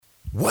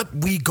What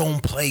we gon'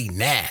 play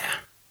now?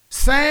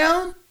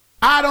 Sam,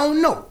 I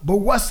don't know, but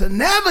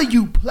whatsoever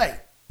you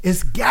play,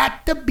 it's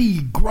got to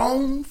be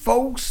grown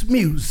folks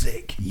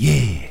music.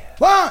 Yeah.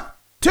 1,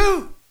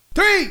 2,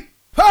 3,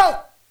 4.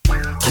 A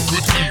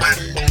good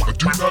evening.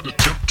 Do not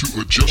attempt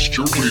to adjust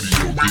your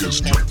radio.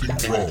 There's nothing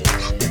wrong.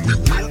 We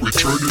will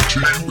return it to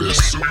you as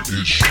soon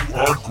as you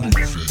are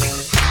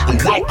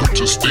grooving. Welcome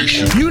to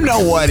station. You know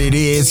what it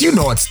is. You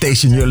know what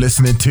station you're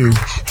listening to.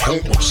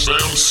 Home of Sam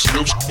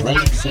Smith's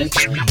grown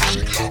folks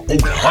music.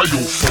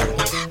 Ohio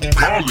funk,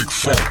 garlic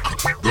funk,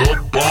 the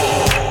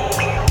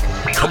bomb.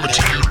 Coming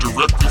to you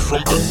directly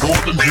from the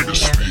northern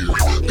hemisphere.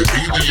 The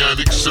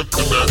alienic,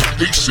 symptomatic,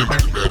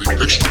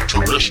 asymptomatic,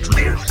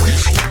 extraterrestrial,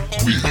 if you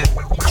will.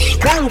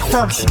 Grown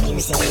folks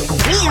music,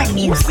 real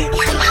music,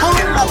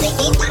 home of the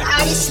indie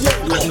artist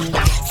movement.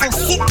 So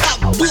sit back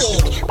big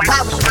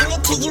while we give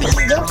it to you in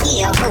your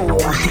ear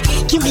hole.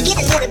 Can we get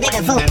a little bit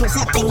of vocals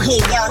up in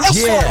here, y'all? Let's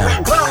show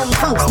them grown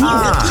folks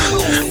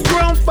music.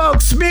 Grown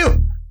folks music.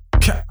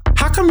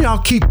 How come y'all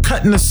keep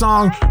cutting the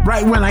song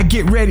right when I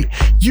get ready?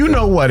 You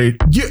know what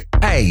it.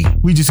 Hey,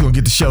 we just gonna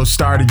get the show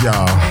started,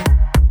 y'all.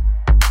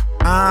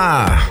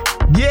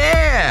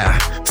 Yeah.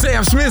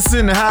 Sam Smith's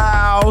in the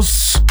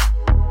house.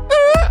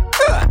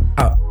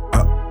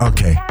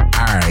 Okay,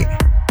 all right.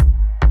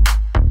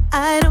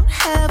 I don't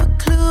have a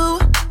clue,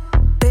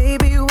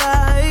 baby,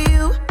 why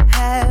you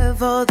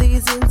have all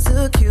these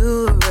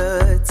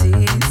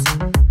insecurities.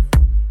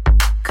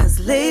 'Cause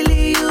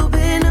lately you've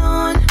been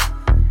on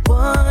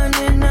one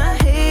and I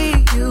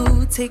hate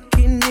you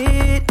taking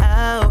it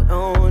out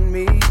on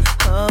me.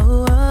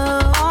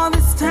 Oh, all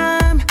this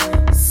time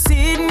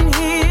sitting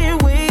here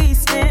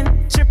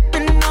wasting,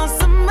 tripping on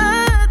some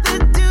other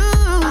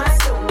dudes. I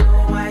don't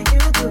know why you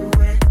do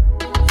it.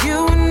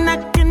 You and I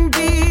can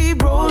be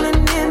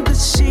rolling in the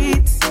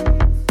sheets.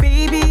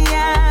 Baby,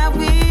 I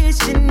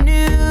wish you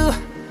knew.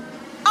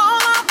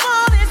 All I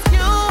want is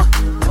you.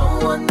 Don't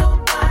want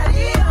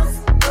nobody else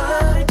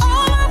but you.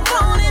 All I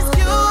want is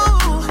you.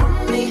 From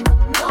me,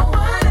 no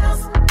one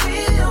else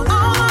will do.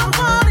 All I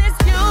want is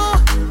you.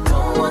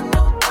 Don't want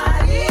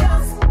nobody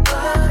else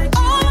but you.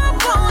 All I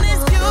want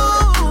is you.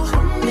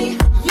 From me,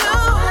 no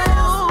one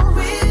else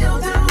will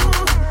do.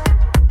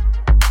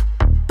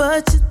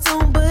 But you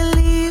don't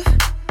believe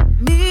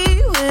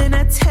me when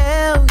I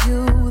tell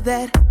you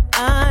that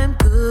I'm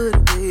good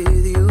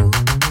with you.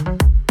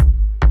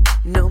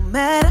 No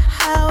matter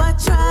how I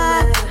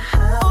try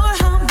or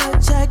how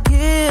much I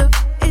give,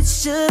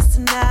 it's just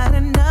not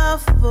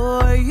enough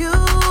for you.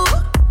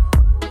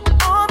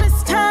 All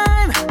this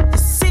time, you're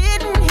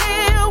sitting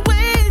here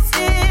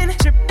wasting,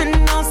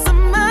 tripping on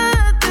some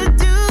other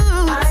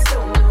dudes. I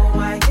don't know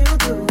why you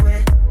do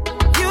it.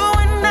 You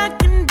and I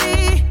can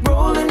be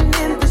rolling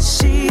in the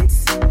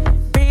sheets.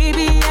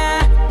 Baby,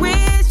 I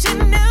wish you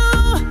knew.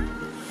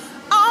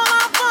 All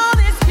I want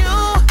is you.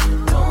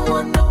 Don't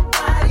want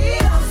nobody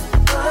else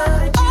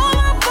but you. All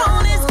I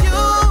want is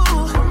you.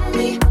 From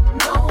me,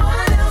 no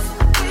one else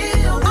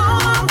will do.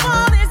 All I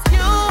want is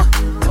you.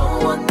 Don't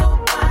want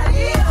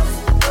nobody else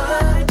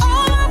but you.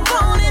 All I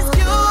want is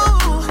you.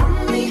 From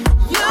me,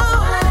 no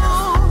one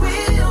else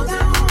will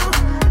do.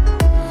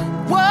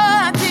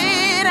 What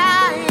did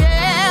I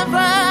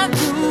ever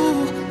do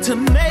to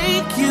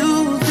make you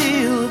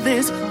feel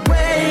this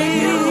way?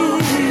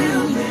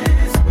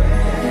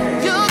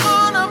 You're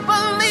gonna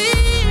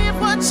believe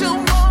what you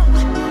want,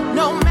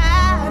 no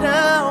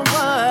matter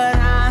what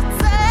I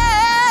say.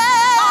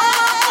 All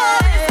I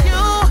want is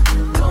you.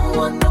 Don't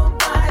want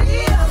nobody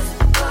else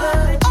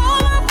but you.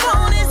 All I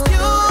want is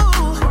you.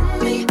 From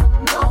me,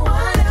 no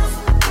one else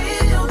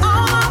will do.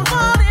 All I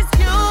want is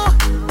you.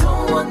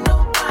 Don't want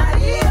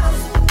nobody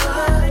else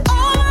but you.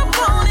 All I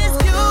want is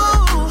you.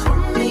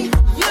 From me,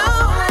 no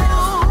one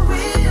else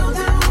will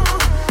do.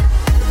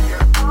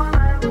 You're all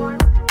I want.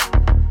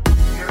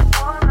 You're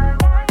all I want. You're all I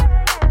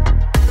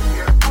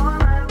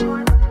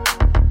want.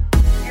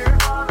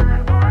 You're all I want. You're all I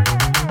want.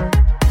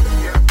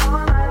 You're all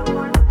I want.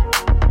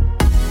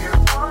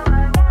 You're all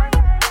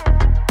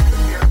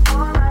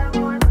I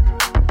want.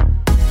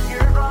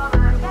 You're all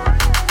I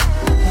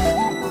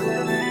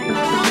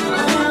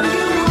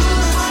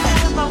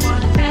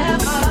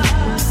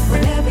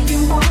Whatever you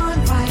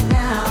want right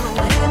now,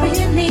 whatever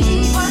you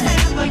need,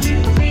 whatever you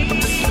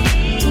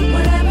need,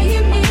 whatever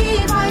you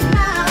need right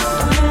now,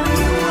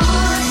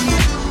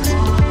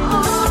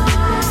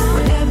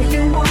 whatever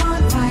you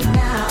want right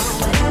now,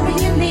 whatever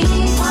you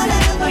need,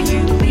 whatever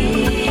you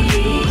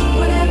need,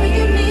 whatever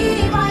you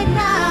need right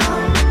now.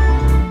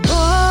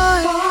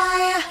 Boy,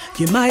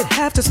 you might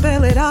have to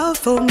spell it out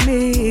for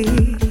me.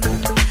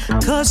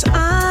 'Cause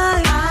I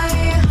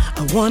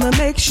wanna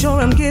make sure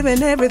I'm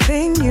giving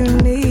everything you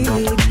need.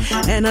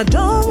 And I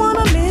don't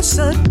wanna miss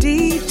a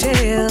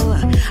detail.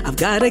 I've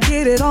gotta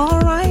get it all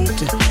right.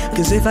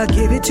 'Cause if I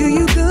give it to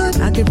you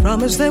good, I can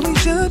promise that we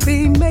should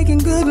be making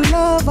good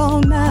love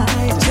all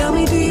night. Tell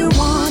me, do you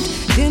want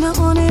dinner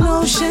on an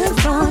ocean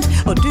front?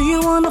 Or do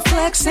you wanna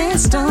flex and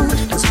stunt?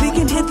 'Cause we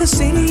can hit the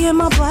city in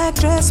my black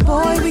dress,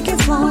 boy, we can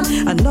flaunt.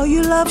 I know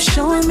you love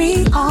showing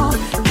me off.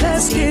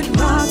 Let's get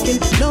rockin',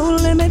 no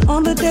limit.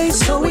 on the day,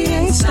 so we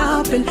ain't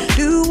stopping.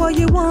 Do what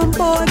you want,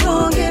 boy,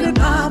 go and get it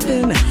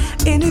poppin'.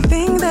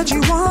 Anything that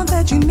you want,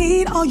 that you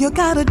need, all you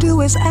gotta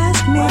do is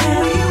ask me.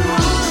 Whatever you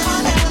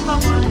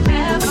want,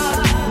 whatever,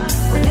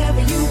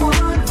 whatever you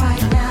want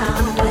right now,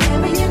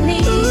 whatever you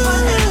need,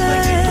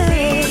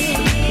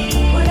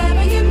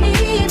 whatever you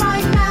need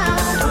right now,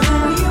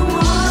 whatever you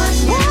want,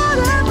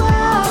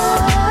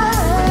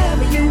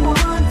 whatever you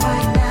want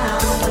right now,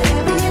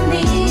 whatever you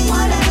need,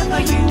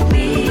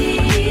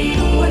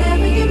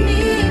 whatever you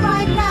need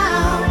right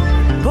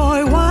now.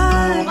 Boy,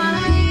 why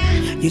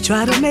you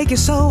try to make it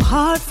so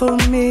hard for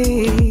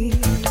me?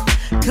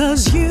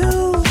 'Cause you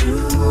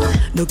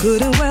know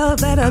good and well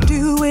that I'll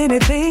do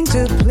anything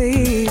to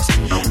please.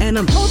 And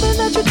I'm hoping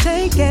that you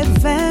take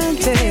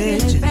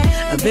advantage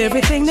of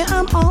everything that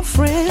I'm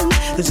offering.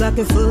 'Cause I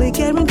can fully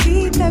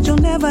guarantee that you'll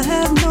never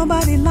have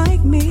nobody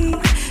like me.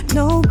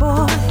 No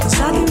boy, 'cause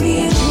I can be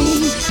a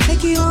dream,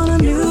 take you on a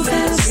new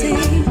fantasy,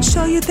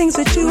 show you things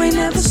that you ain't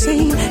never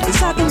seen.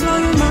 'Cause I can blow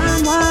your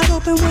mind wide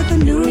open with a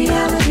new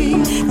reality.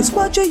 'Cause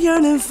what you're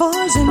yearning for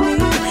is in me.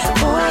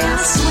 Boy, I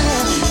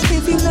swear,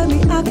 if you let me,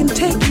 I can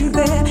take you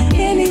there,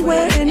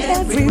 anywhere and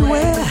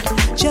everywhere.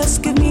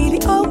 Just give me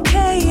the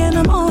okay and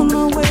I'm on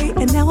my way.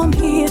 And now I'm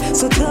here,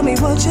 so tell me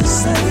what you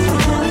say.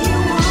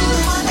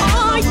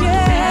 Oh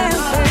yeah,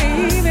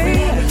 baby.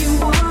 Whatever you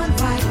want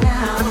right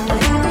now,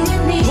 whatever you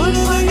need,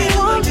 Whatever you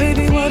want,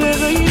 baby,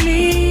 whatever you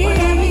need.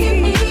 whatever you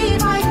need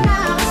right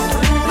now,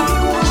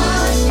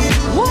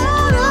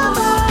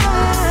 Whatever.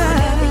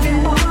 whatever you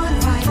want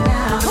right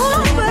now,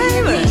 Oh,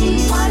 baby.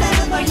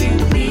 whatever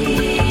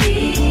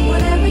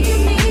you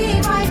need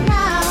right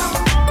now.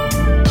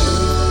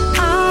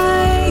 I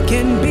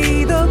can be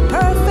the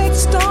perfect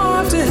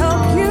storm to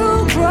help you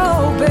grow,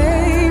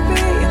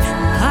 baby.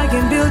 I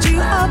can build you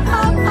up,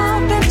 up,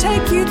 up and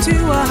take you to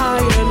a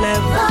higher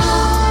level.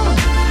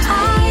 I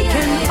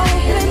can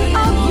open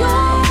up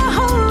your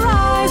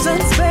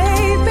horizons,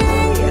 baby.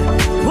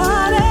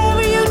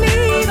 Whatever you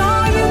need,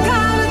 all you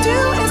gotta do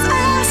is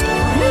ask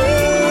me.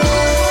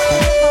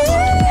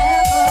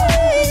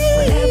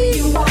 Whatever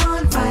you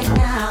want right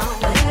now,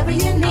 whatever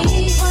you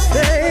need,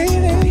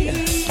 Baby.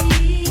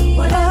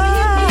 whatever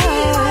you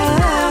need right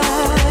now,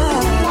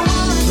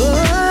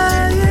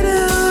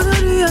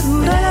 whatever you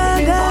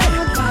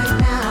want right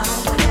now,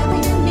 whatever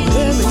you need,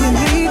 Whatever you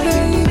need,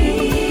 baby.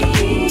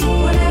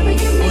 whatever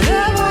you need,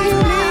 Whatever you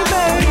need,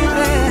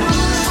 baby.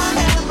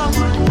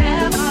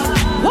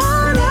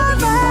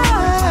 Whatever.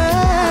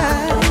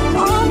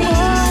 Oh,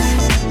 boy.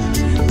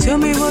 Tell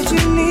me what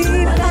you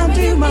need. I'll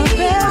do my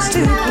best to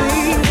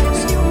please.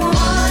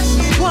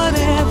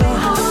 Whatever,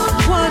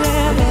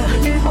 whatever,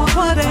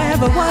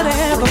 whatever,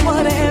 whatever,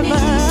 whatever.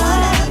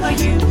 whatever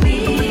you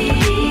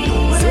need,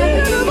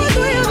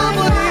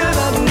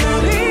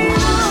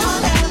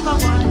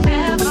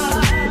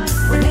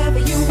 whatever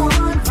you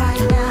want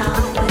right now,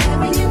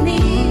 whatever you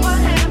need,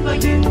 whatever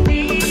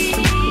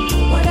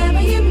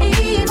you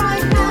need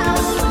right now,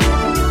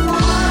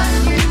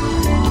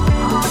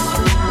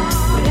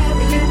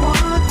 whatever you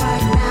want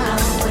right now,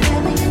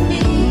 whatever you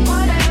need,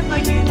 whatever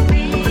you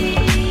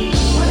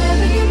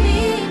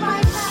need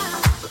right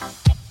now.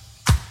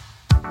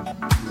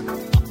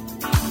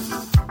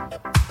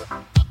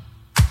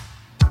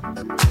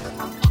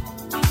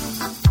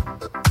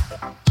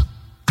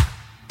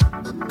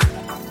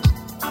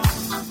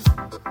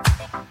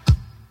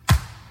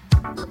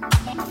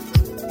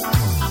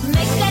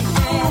 Make that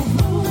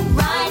move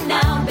right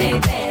now,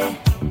 baby.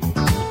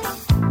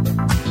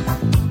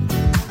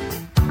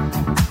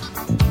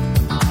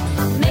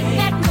 Make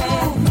that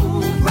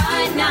move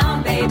right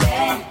now, baby.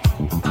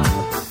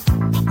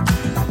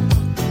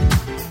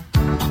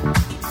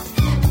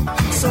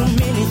 So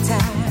many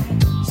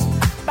times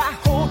by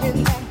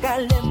holding back, I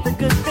let the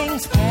good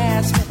things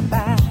pass me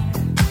by.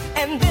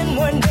 And then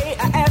one day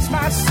I asked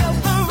myself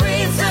the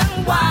reason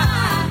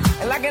why.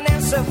 And like an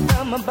answer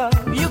from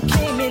above, you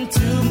came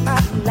into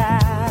my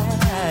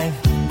life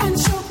and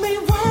showed me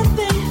one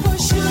thing for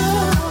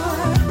sure.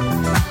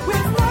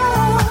 With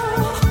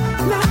love,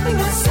 nothing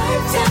is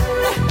certain.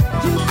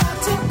 You got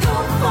to go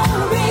for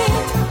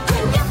it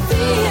when you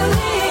feel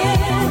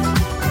it.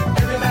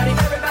 Everybody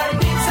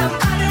needs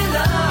somebody to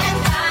love. And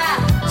I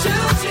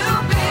choose you,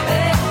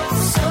 baby.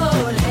 So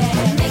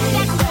let's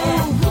make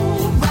that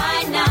move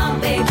right now,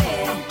 baby.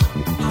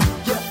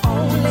 You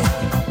only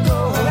go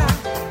around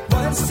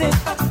once in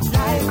a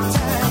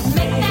lifetime.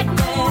 Make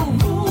that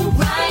move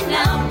right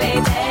now,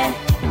 baby.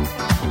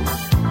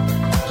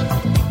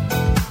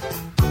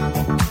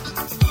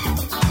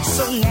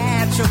 So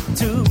natural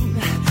to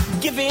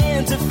give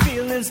in to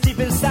feelings deep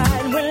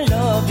inside when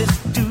love is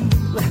due.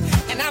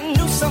 And I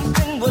knew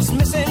something was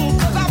missing,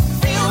 'cause I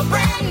feel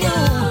brand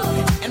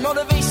new. And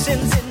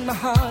motivation's in my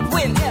heart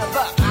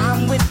whenever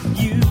I'm with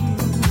you.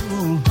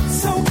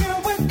 So girl,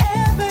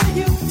 whatever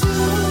you do,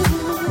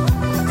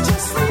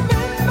 just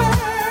remember,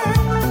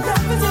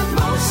 love is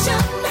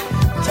emotion.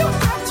 You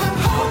got to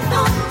hold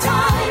on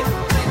tight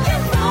when you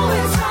know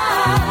it's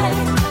right.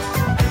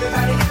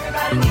 Everybody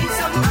needs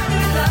somebody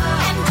to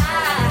love. And I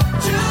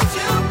choose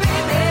you,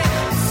 baby.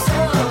 So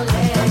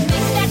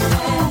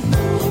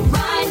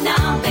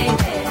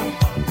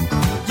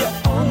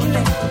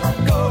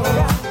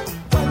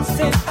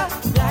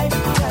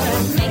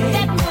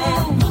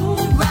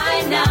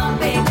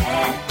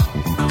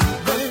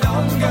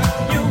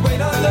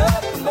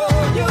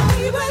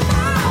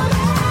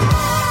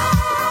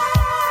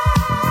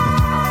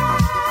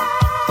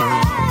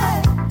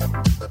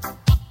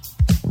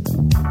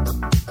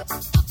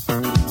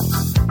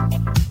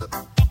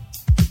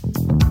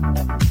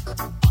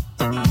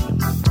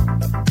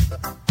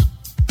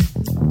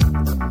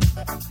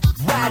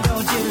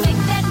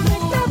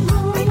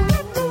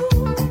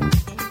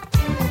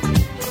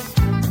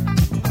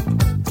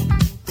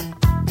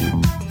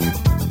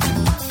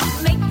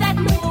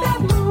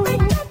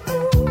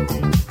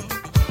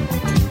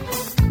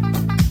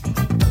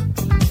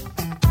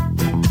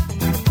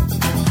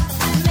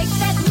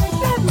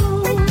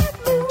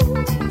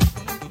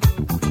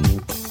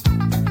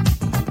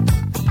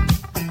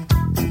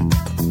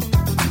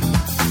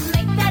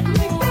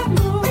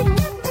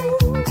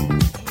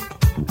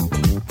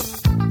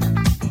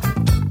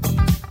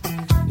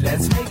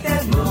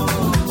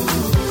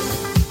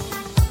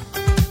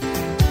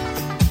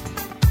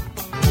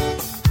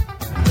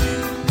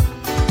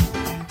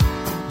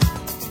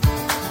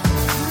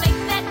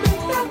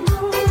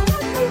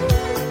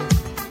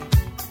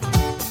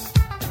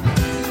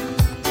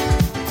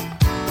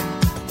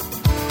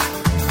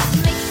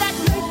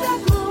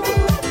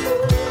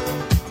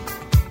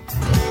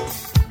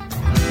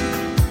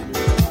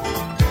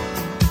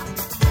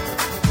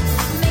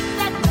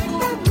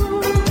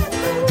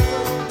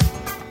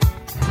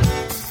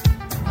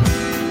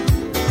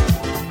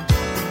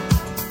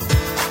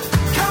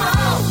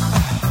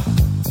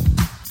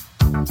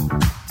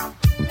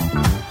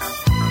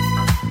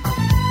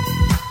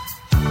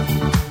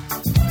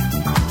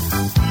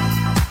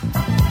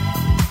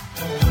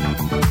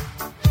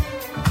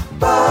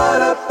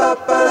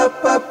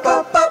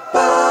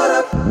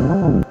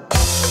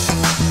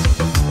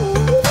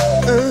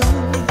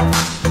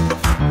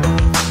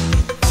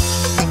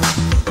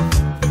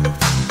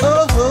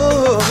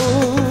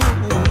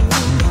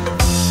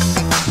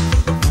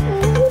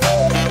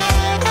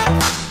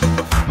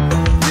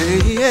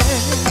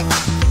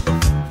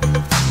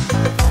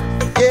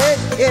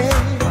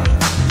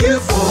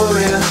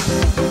Euphoria.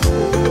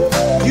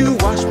 You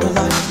wash my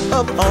life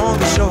up on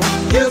the shore.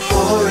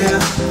 Euphoria.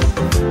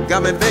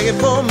 Got me begging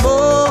for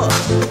more.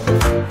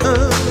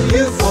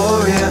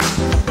 Euphoria.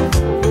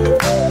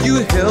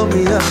 You held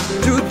me up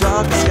through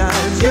dark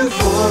skies.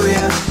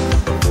 Euphoria.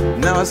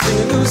 Now I sing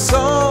a new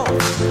song.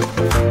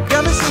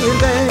 Got me singing,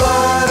 babe.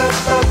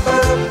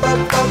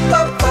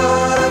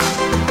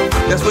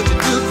 That's what you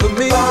do for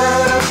me,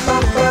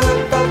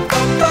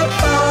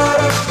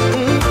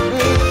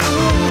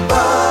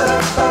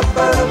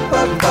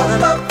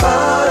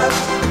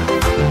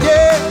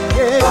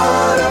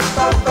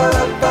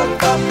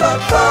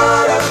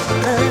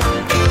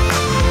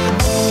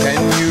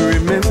 Can you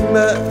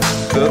remember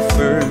the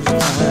first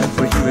time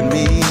for you and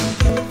me?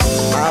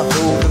 I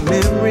hold the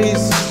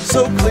memories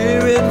so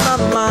clear in my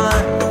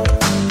mind.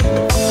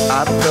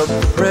 I felt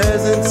the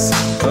presence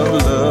of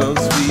love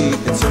sweet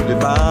and so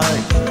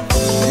divine.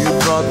 You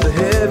brought the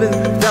heaven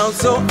down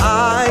so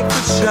I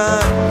could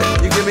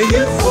shine. You give me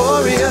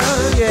euphoria,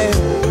 yeah.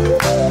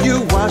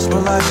 You washed my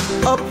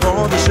life up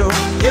on the shore.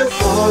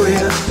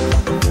 Euphoria.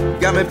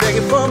 Got me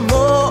begging for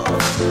more.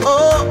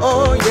 Oh,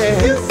 oh,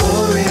 yeah.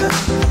 Euphoria.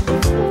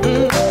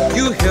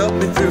 You helped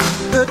me through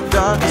the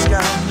dark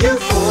sky.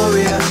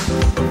 Euphoria.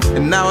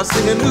 And now I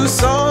sing a new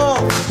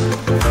song.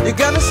 You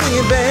got me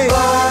singing, babe.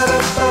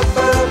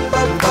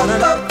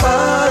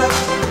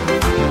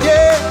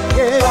 Yeah,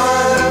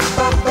 yeah.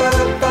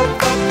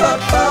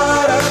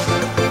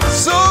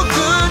 So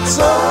good,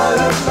 so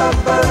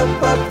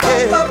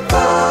yeah.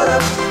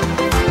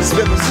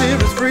 Set my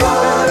spirits free.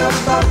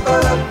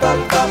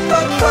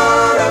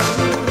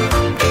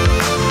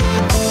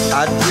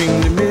 I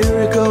dreamed a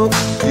miracle.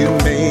 You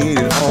made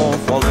it all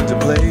fall into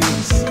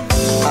place.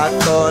 I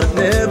thought I'd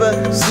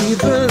never see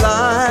the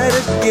light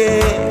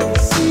again.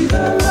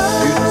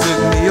 You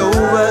took me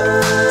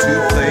over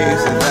to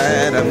places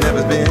that I've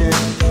never been.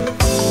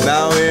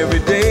 Now every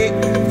day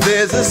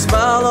there's a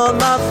smile on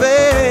my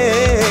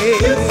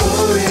face.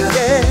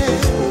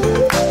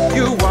 Yeah.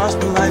 You washed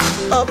my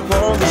life up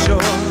on the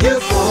shore.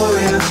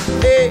 Euphoria.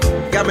 Hey,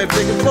 got me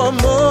begging for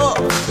more.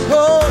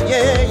 Oh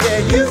yeah, yeah.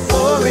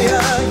 Euphoria,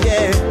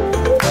 yeah.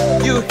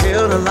 You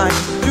held a light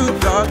through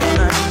dark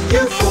night.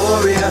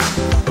 Euphoria.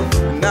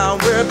 Now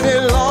where I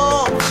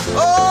belong.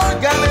 Oh,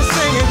 got me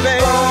singing,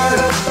 baby.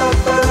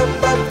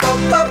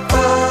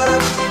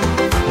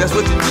 That's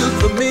what you do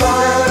for me,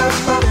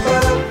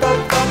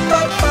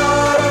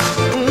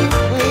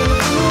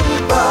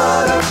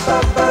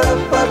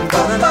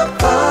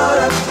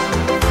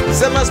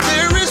 set my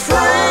spirits free.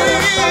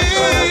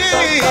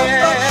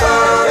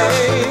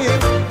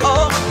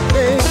 Oh,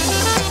 baby.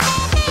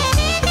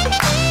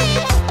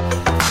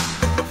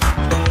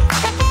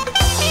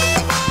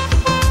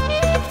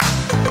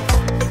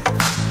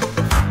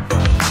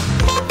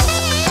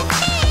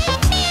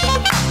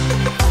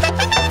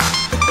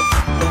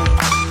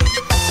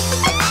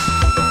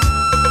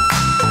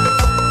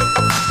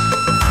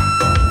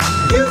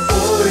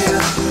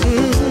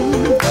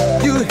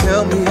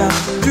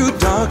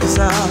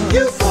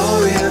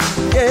 Euphoria,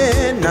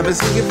 yeah, and I've been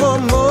singing for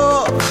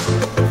more.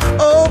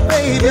 Oh,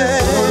 baby,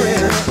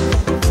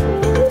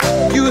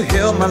 you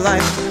held my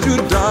life through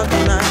dark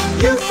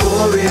night.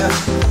 Euphoria,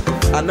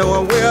 I know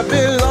I'm where I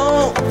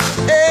belong.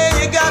 Hey,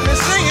 you got me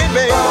singing,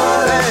 baby.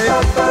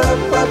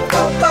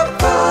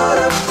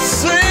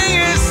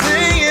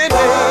 Sing it,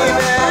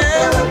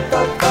 baby.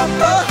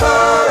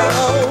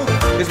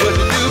 Oh, it's what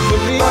you do for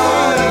me,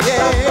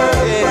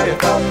 yeah.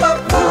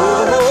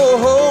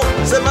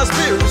 Oh, set my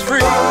spirits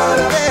free.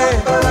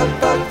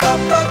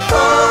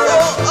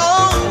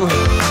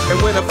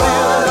 And when I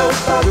feel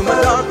low, through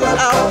my darkest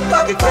hour,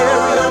 I can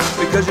carry on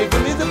because you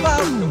give me the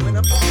power. When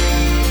I'm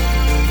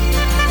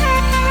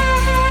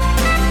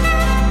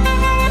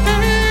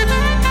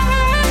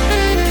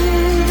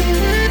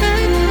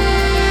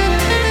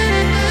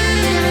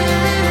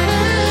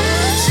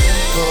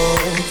simple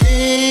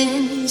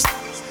things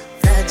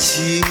that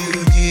you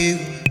do,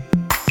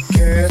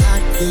 girl, I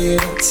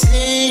get a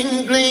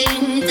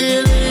tingling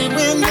feeling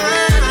when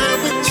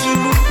I'm with you.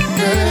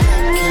 Girl, I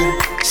can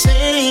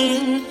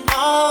sing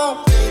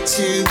all day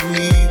to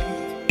you.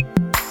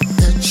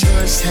 The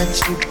choice that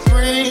you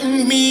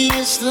bring me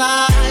is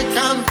like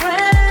I'm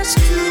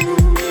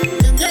rescued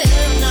in the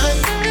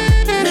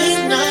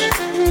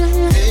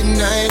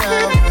midnight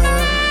hour.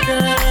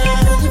 Girl,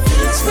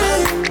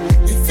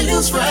 it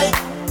feels right.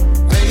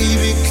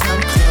 Baby,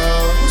 come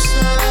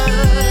closer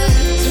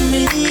to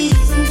me.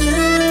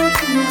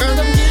 Girl,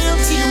 I'm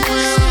guilty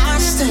where I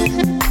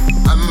stand.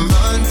 I'm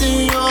under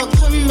your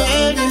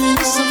command and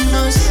it's a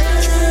mercy.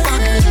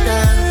 Lock me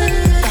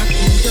down, lock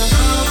me down.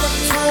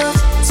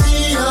 To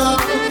your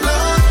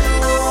love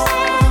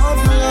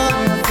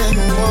and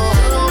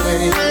war,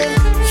 baby.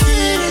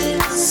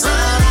 Keep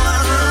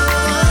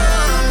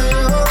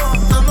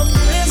I'm a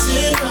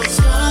physical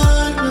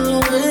son. I'm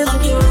a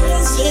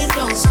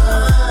physical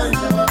son.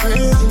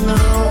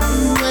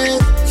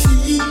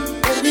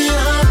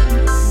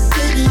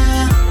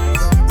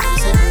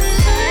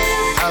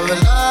 Our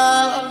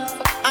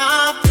love,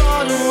 I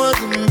thought it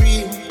wasn't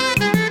real.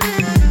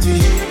 Do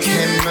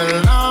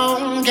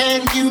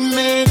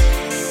made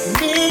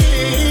me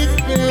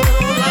feel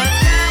like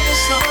I was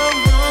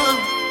someone.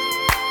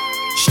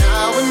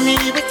 Showered me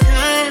with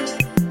kind,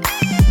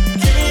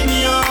 gave me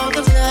all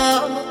the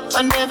love I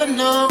never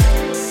know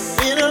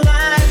in a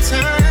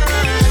lifetime.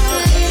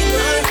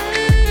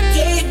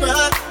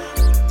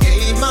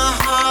 Gave my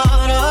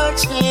heart a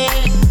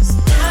chance.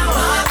 Now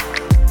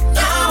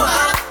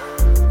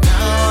I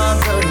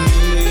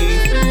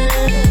believe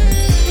it.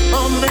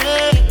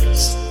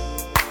 Amazed,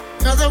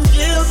 'cause I'm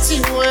guilty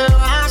where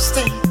I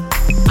stay.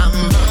 I'm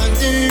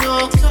under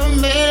your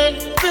command.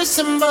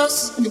 Prison bus,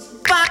 you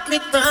back me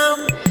down,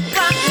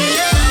 back me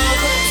up.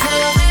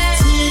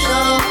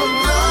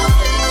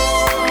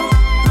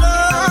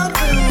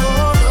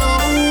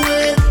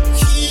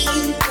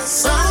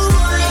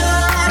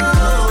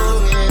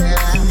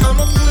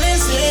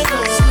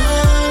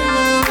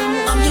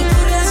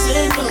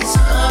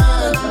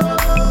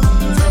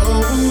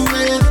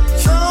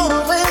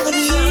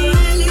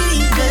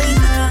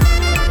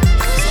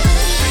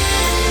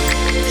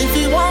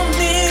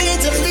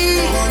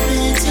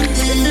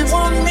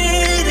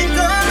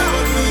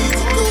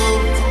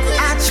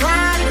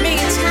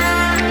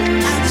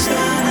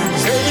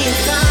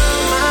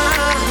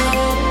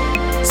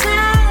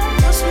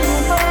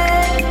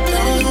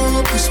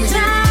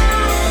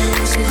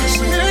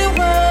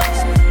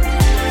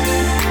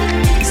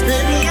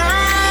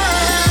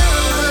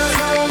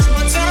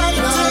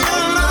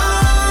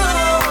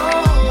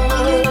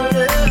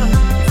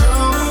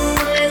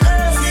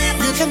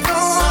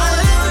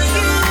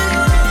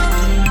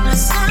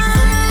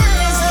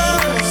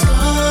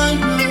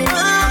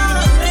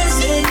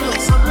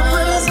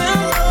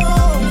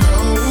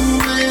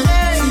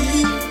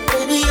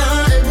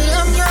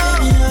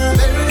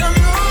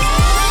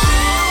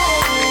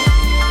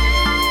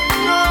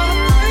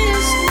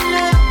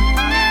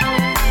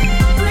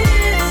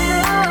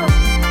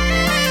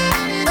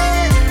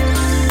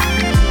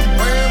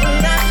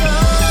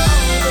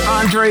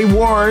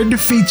 Ward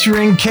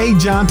featuring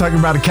K-John talking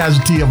about a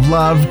casualty of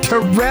love.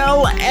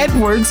 Terrell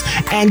Edwards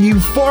and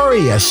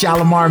Euphoria.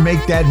 Shalimar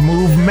Make That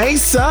Move.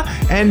 Mesa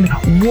and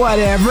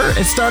Whatever.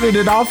 It started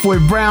it off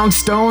with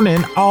Brownstone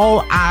and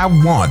All I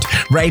Want.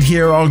 Right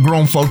here on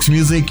Grown Folks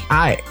Music.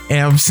 I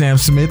am Sam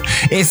Smith.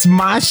 It's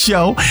my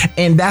show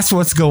and that's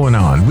what's going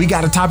on. We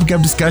got a topic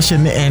of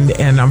discussion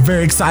and I'm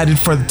very excited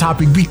for the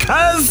topic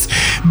because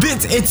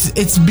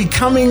it's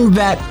becoming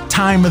that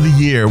time of the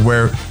year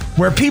where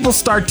people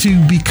start to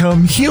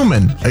become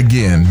human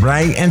again,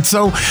 right? And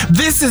so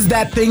this is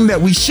that thing that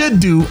we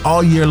should do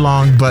all year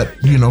long, but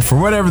for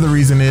whatever the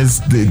reason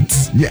is,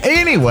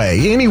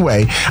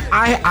 anyway,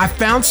 I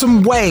found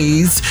some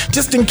ways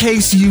just in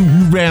case you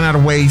ran out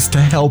of ways to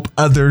help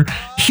other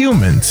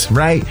humans,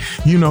 right?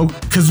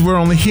 Because we're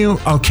only human.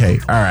 Okay,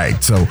 all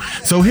right. So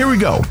here we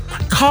go.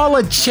 Call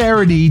a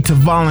charity to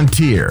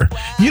volunteer.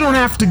 You don't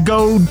have to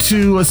go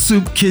to a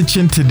soup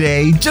kitchen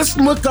today. Just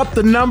look up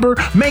the number,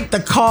 make the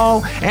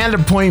call, and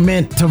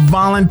appointment to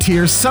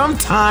volunteer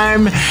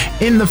sometime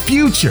in the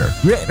future,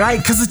 right?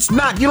 Because it's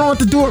not, you don't have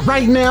to do it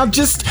right now.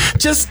 Just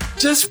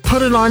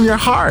put it on your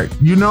heart,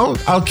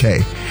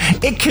 Okay.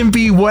 It can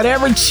be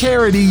whatever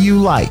charity you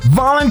like.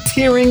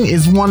 Volunteering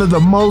is one of the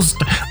most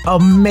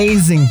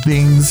amazing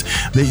things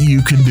that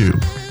you can do.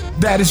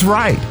 That is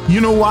right.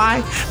 You know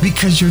why?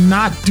 Because you're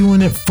not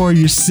doing it for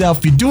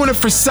yourself. You're doing it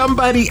for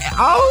somebody.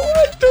 Oh,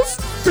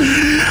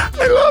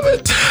 I love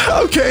it.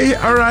 Okay.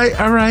 All right.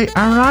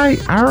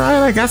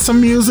 I got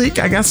some music.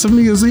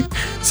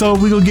 So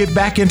we're going to get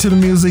back into the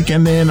music.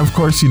 And then, of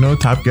course,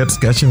 topic of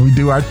discussion. We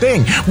do our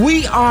thing.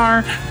 We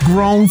are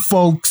Grown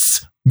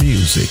Folks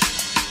Music.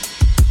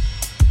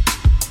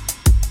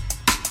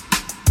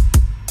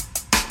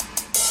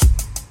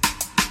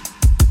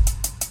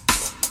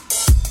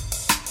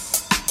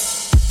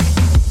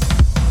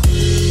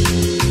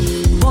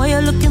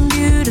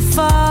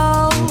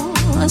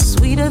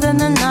 Sweeter than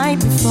the night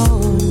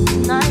before.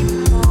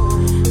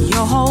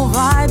 Your whole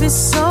vibe is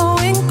so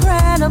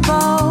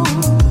incredible.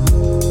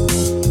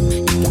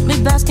 You got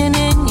me basking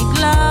in your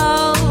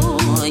glow.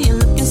 You're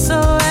looking so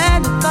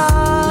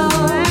edible.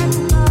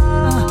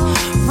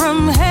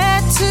 From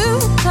head to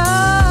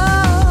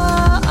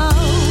toe.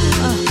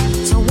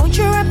 So won't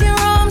you wrap your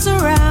arms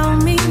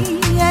around me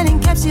and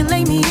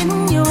encapsulate me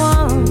in your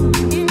arms?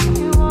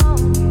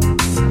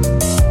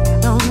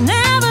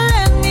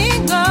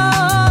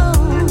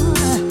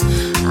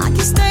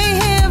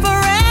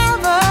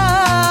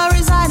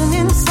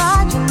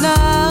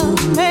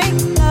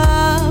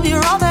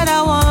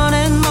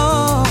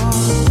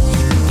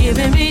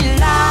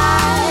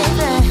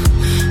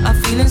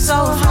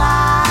 So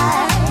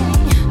fly,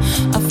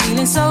 a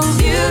feeling so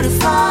beautiful.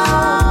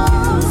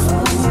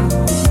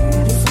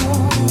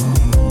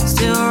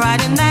 Still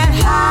riding that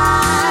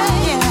high,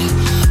 yeah,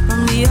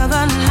 from the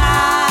other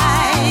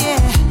night, yeah.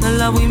 The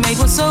love we made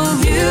was so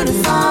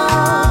beautiful.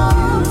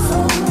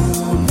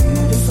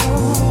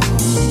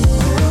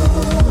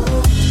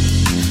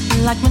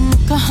 Like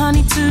Manuka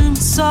honey to my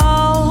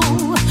soul,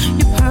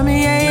 you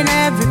permeate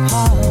every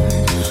part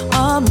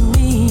of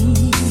me.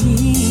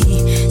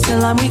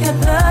 Till I time we got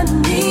the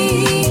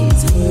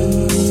needs.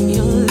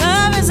 Your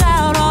love is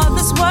out of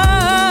this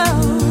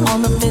world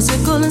on the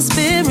physical and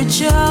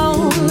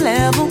spiritual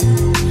level,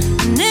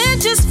 and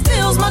it just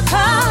fills my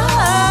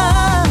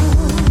cup.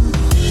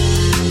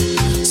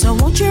 So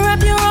won't you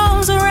wrap your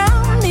arms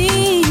around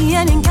me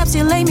and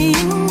encapsulate me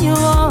in your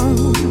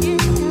arms?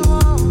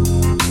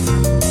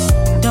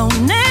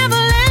 Don't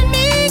ever let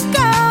me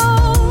go.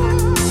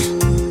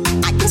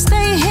 I can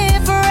stay here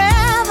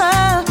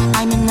forever.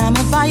 I'm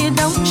enamored by you,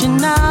 don't you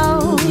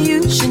know?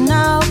 You should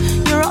know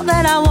you're all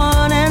that I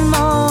want and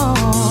more.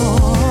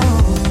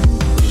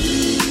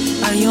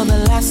 You're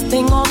the last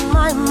thing on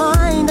my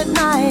mind at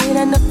night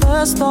and the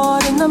first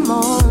thought in the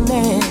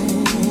morning.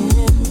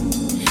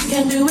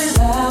 Can't do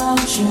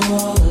without you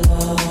all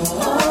alone.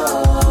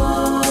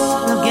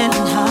 Not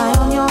getting high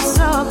on your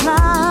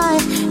supply,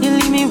 you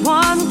leave me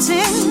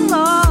wanting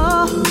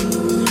more.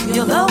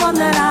 You're the one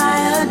that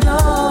I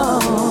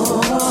adore.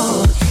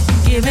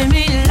 Giving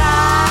me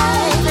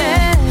life,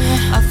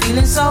 yeah. A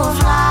feeling so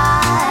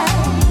fly,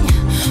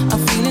 a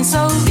feeling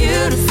so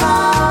beautiful.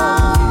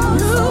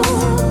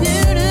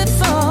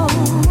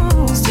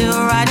 Still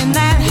riding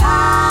that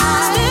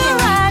high, still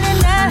riding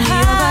that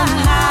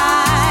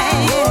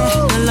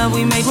high. The love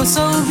we make was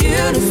so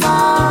beautiful.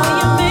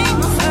 You made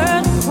my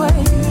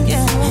earthquake,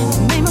 yeah.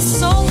 You made my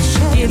soul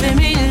shake. Giving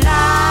me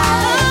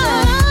life,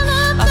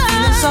 a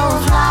feeling so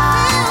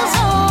high,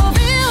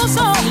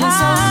 feeling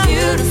so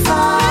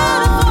beautiful,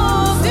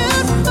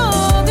 beautiful,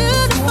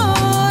 beautiful,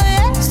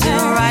 yeah.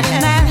 Still riding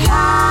that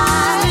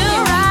high,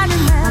 still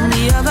riding that. On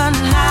the other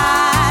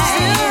night,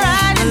 still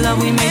riding. The love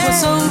we made was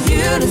so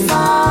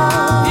beautiful.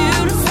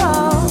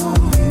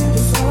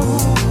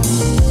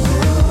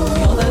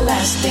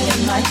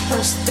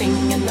 First thing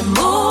in the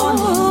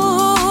morning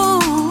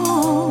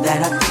that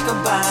I think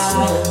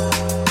about.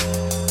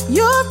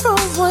 You're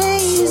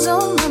always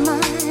on my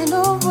mind,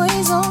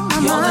 always on my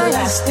mind. You're the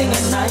last thing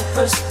at night,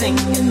 first thing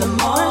in the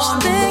morning.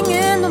 First thing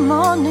in the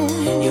morning.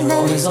 You're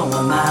always on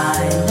my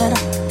mind. That I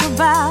think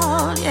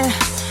about, yeah.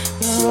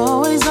 You're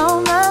always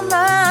on my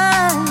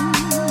mind.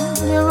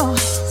 You're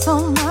always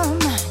on my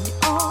mind.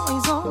 You're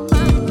always on my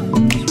mind.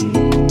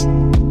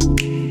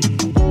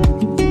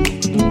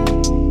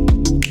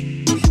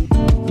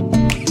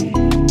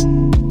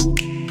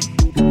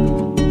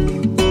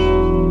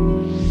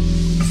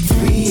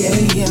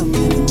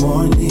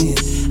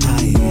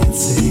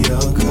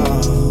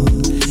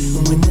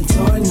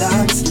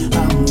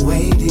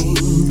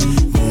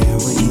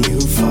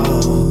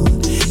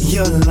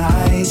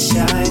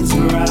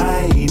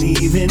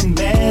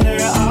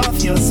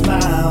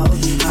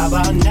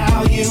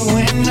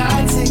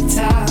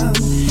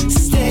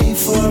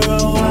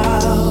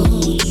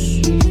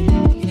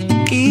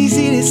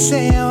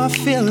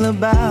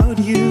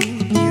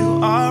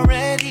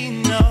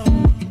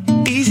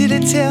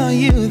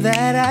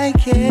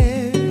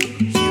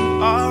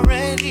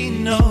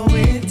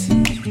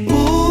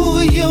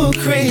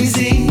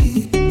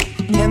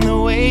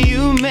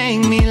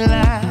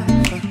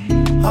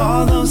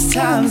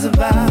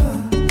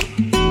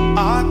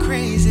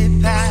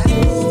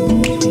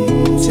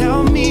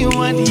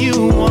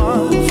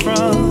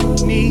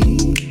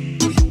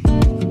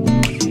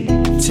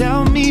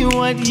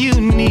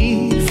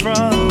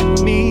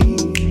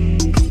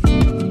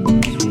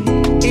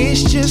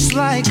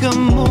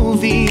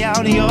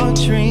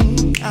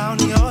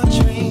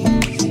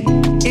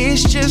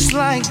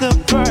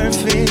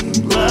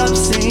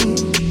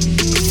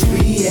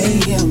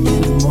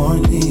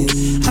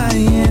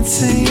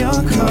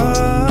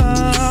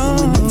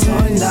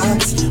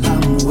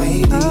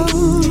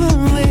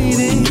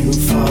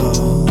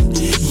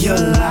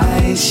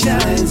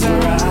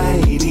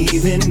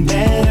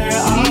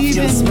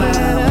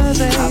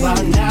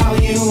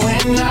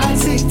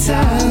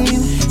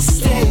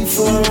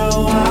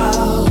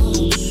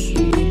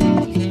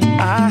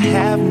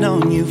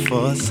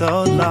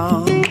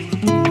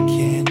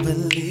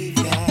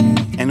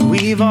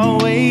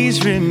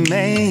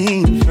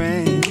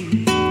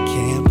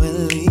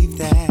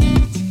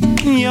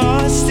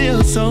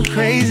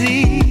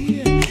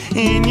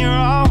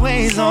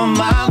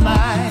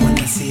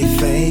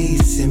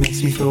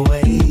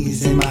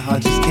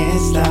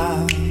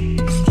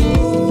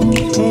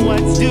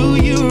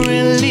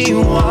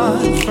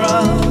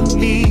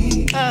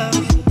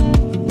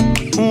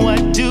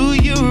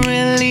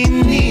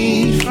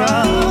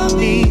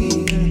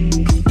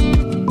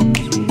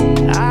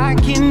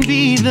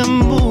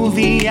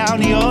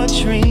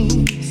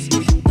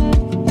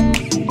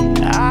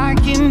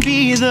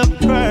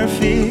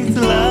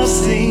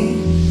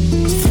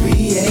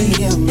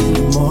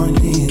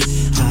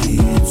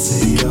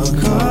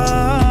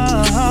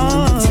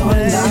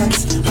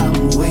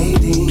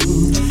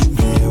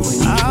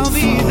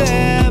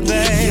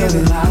 'Cause your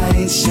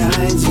light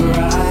shines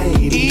bright.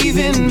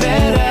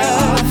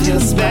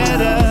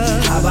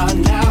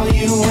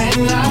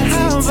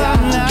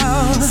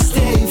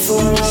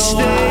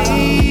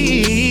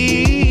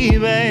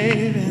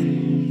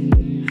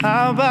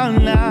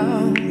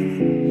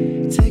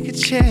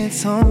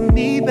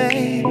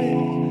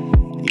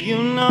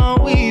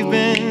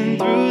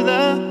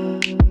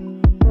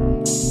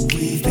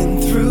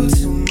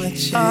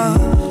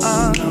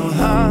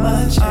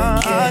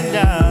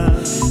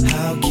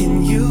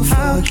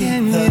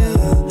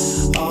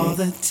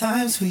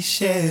 times we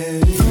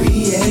shared 3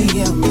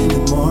 a.m. in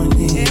the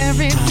morning.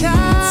 Every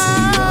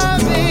time,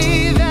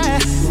 baby.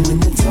 When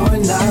the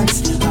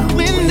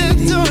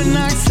door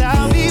knocks,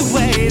 I'll be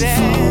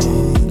waiting.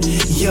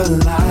 Your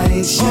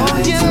light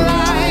shines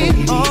bright.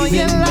 Oh,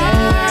 your Even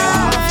better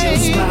off your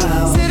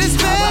smile. Said it's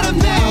better,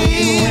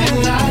 baby.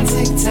 When I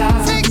take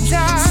time,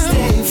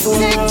 stay for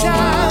a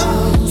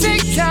while.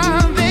 Take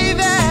time,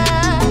 baby.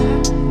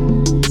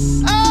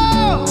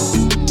 Oh,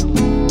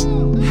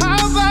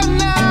 how about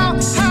now?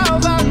 How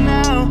about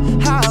now?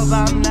 How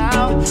about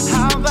now?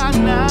 How about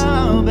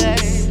now,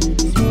 babe?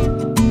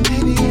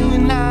 Baby, you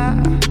and I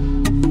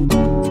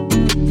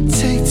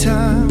take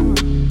time.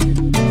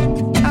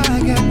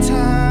 I got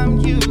time,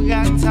 you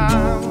got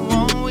time.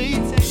 Won't we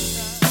take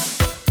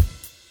time?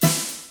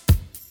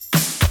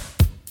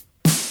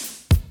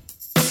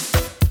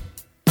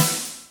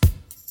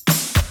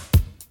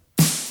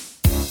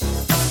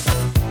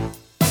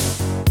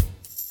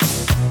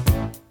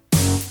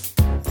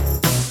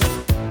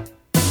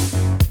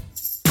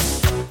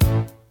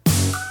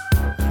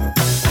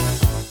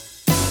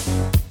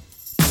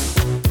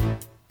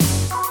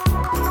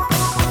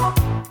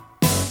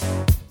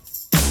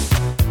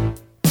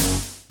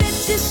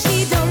 Bitches,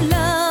 she don't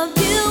love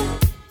you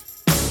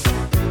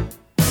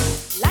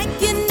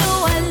like you know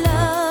I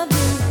love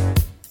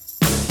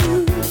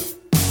you.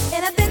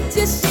 And I bet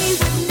you she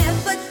would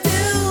never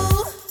do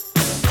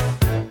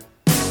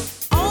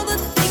all the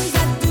things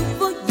I do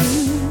for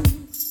you.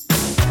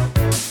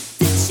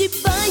 Did she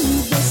buy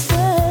you this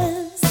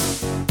dress?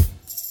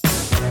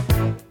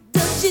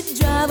 Does she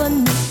drive a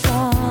new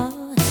car?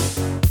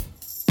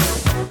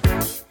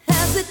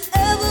 Has it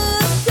ever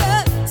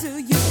occurred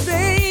to you,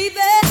 baby?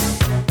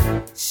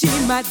 She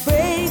might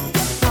break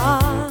your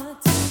heart.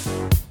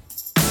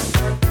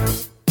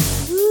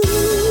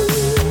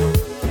 Ooh,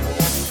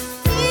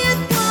 it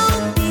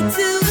won't be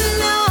too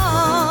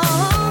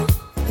long.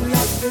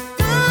 Like the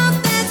calm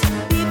that's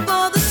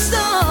before the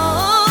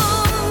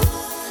storm.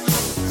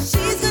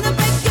 She's gonna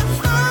break your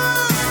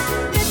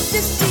heart. Bet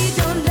you she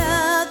don't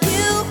love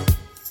you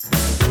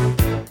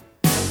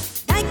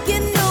like you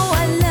know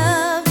I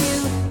love you.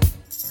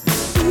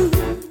 Ooh,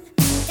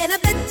 and I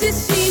bet you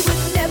she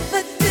would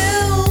never do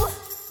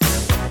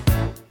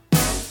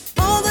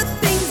all the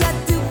things I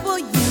do for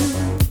you.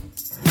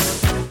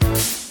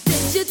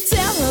 Did you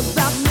tell her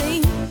about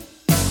me?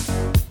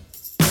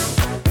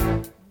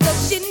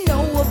 Does she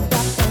know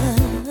about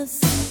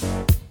us?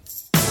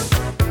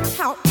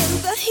 How in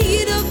the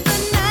heat of the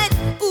night,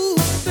 ooh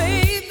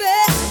baby,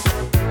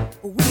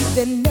 we've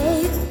been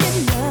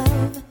making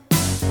love.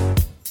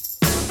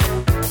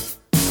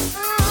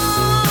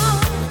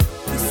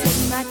 You said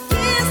my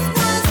kiss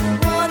was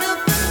one of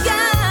a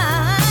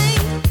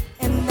kind,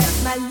 and that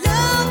my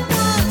love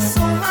was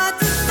so hard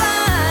to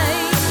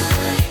find.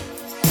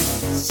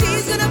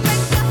 She's gonna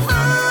break your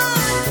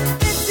heart.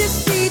 Bet you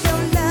she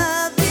don't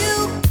love you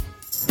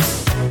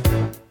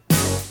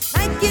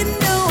like you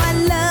know I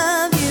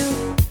love you.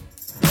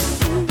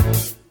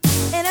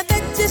 And I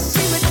bet you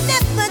she would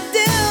never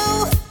do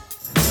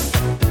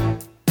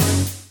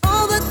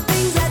all the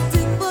things I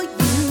do for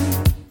you.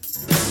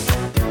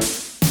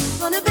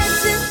 Gonna bet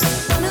you,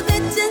 gonna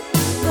bet you,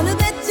 gonna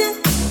bet you,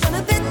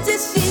 gonna bet you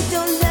she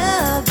don't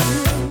love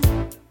you.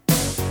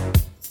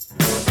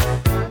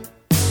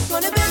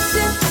 Gonna bet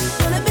you,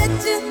 gonna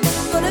bet you,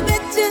 gonna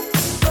bet you,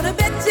 gonna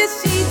bet you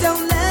she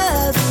don't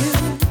love you.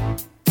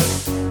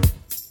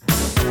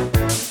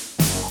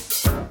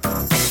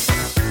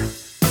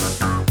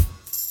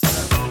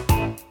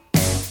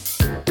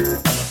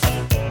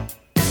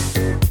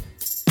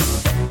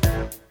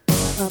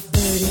 A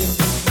bird in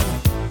the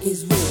hand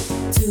is worth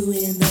two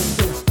in the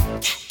bush.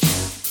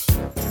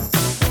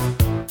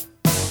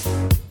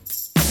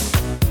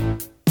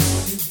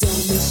 You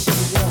don't miss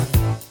your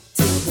water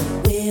till the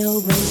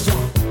well runs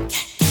dry.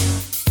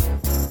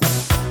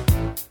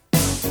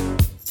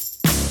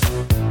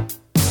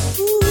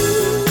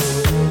 Ooh,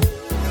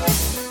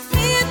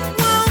 it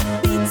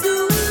won't be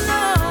too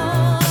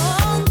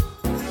long.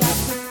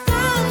 Like the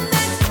calm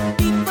night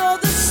before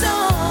the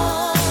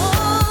storm.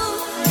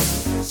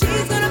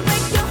 She's gonna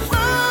break your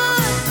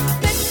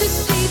heart. Bet you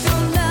she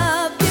don't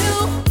love you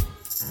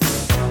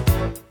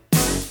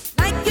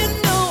like you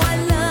know I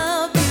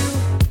love you.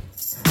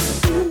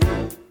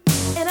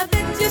 And I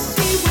bet you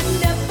she would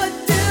never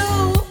do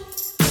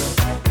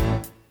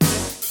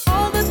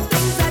all the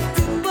things I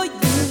do for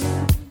you.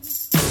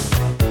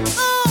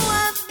 Oh,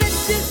 I bet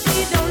you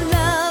she don't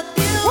love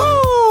you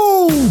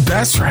Woo!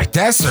 That's right.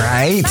 That's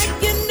right.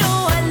 like you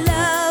know I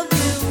love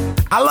you.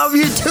 I love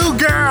you too,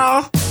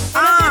 girl.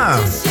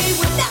 She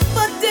would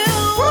never do.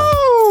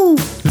 Woo!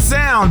 The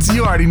sounds,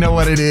 you already know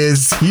what it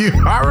is. You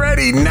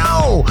already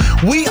know.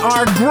 We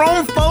are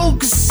grown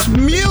folks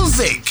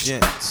music.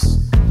 Gents,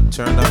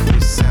 turn up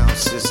your sound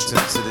system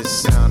to the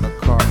sound of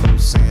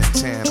Carlos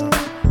Santana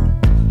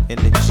in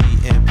the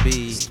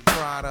GMB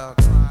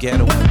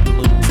Ghetto and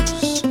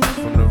Blues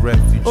from the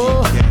refugee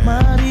camp.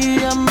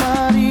 Maria,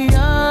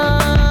 Maria.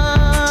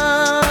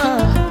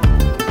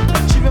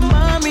 She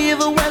remind me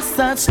of a West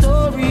Side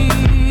Story.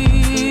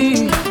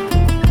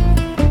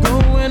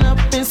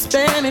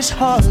 Spanish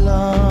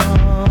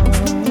Harlem.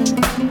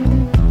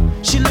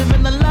 She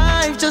living the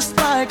life just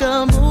like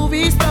a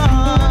movie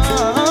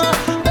star.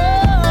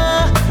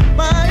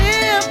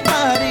 Maria,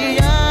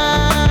 Maria.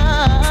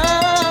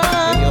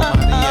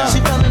 She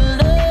fell in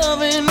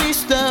love in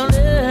East LA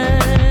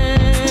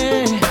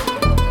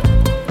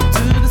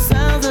to the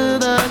sounds of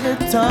the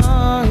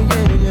guitar,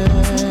 yeah,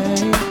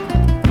 yeah.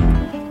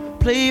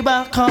 Played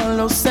by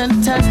Carlos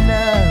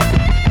Santana.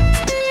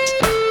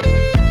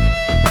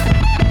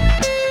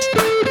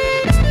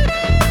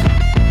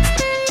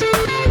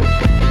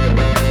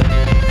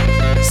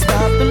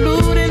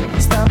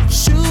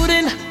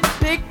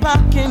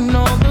 Pickpocketing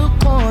on the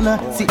corner.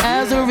 See,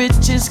 as the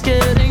rich is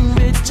getting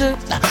richer,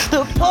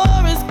 the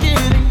poor is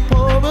getting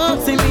poorer.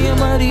 See me and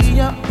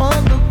Maria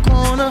on the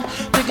corner,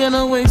 thinking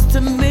of ways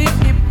to make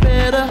it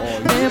better.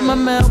 In my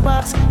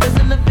mailbox, there's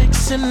an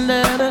eviction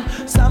letter.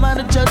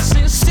 Somebody judge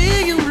said,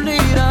 see you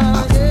later.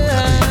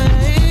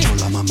 Yeah.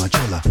 Chola, mama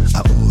chola,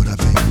 ahora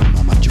vengo,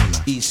 mama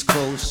chola. East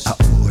Coast.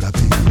 Ahora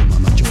vengo,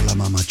 mama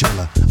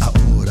chola,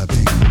 ahora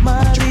vengo,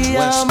 mama chola.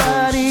 Maria,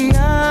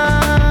 Maria.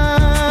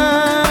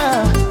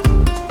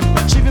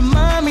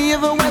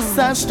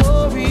 Side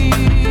story.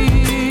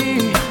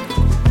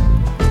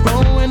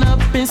 Growing up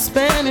in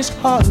Spanish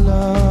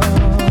Harlem.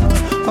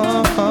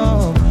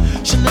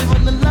 She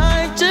living the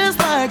life just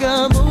like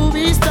a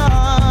movie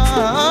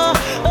star.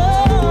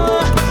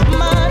 Oh,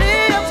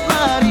 Maria,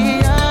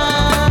 Maria.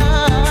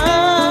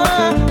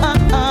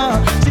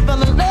 She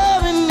fell in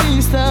love in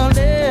East LA.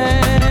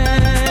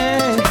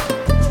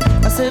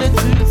 I said it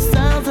to the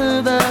sounds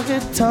of the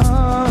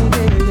guitar,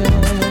 yeah, yeah.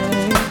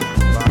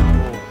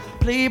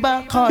 Played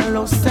by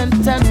Carlos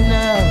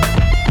Santana.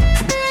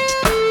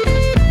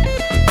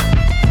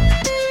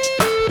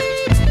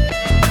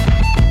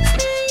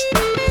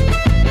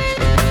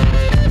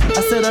 I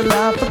said a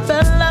la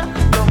favela,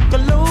 local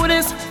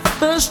lotus.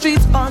 The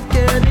streets are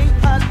getting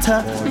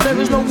hotter. There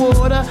is no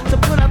water to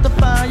put out the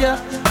fire.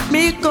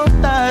 Mi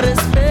contar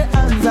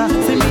esperanza.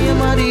 See me and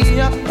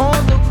Maria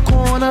on the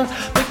corner,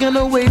 thinking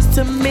of ways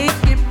to make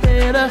it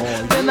better.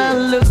 Then I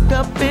look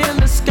up in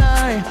the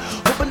sky,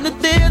 hoping that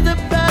there's a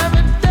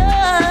paradise.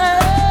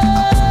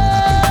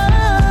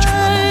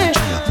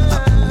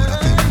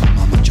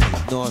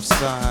 North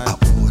side.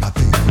 Ahora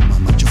vengo,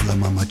 mama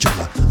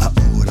chola,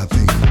 ahora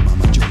vengo,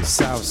 mama chola.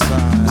 South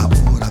side.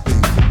 Ahora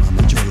vengo,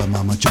 mama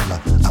chola,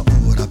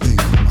 ahora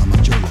vengo, mama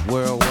chola.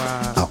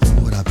 Worldwide.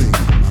 Ahora vengo,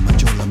 mama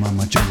chola,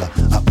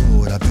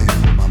 ahora vengo,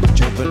 mama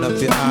chola. Open up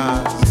your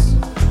eyes.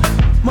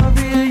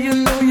 Maria, you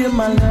know you're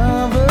my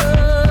lover.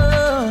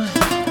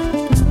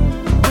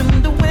 When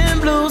the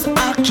wind blows,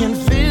 I can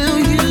feel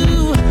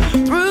you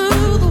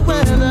through the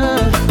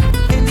weather.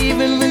 And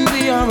even when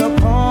we are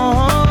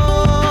apart,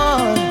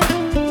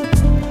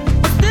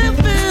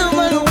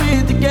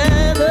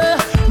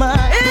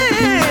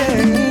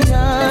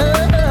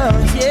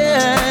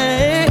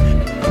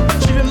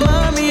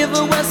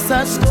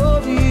 that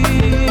story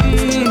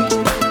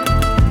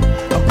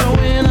of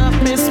growing up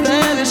in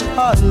Spanish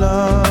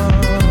Harlem.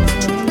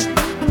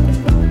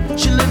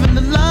 She living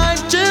the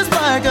life just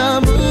like a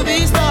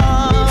movie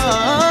star.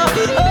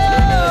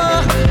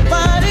 Oh,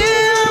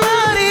 Maria,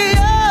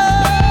 Maria.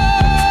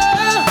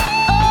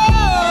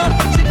 Oh,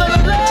 she fell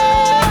in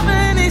love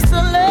in East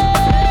LA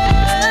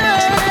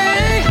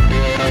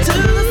to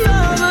the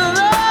sound of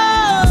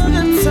the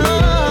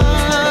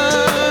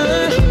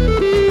guitar.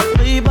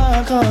 Played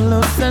by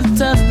Carlos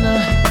Santana.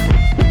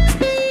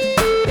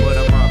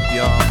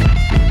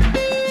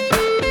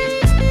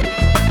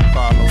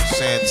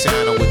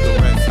 Santana with the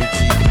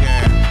refugee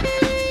camp.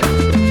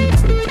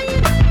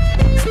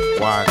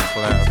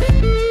 Wyclef,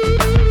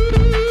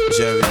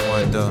 Jerry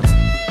Wonder,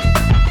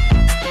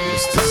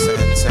 Mr.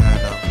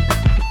 Santana,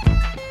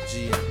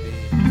 GMB.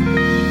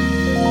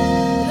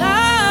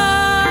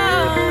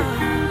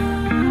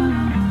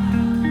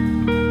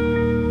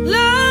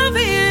 Love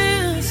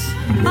is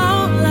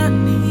all I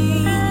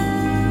need,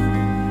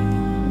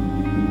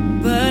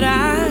 but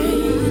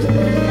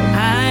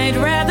I'd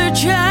rather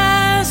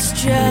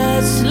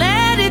just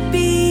let it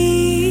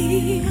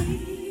be.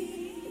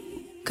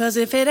 'Cause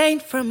if it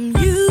ain't from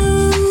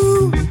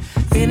you,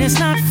 then it's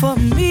not for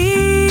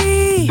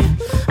me.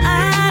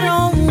 I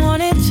don't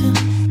want it.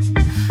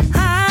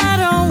 I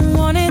don't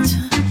want it.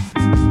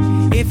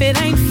 If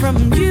it ain't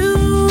from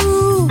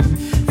you,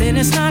 then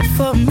it's not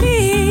for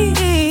me.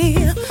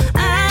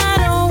 I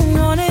don't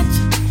want it.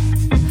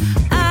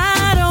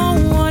 I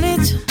don't want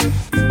it.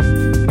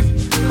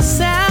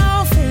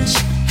 Selfish,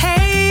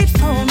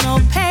 hateful,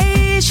 no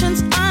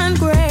patience,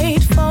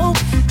 ungrateful.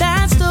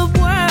 That's the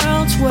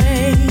world's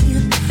way.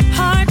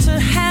 Hard to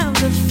have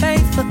the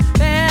faith for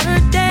better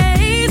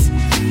days,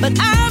 but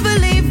I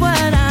believe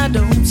what I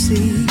don't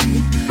see.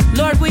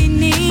 Lord, we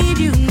need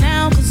you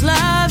now, 'cause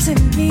love's in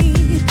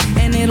need,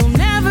 and it'll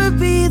never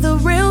be the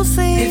real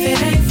thing if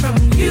it ain't from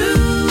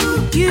you.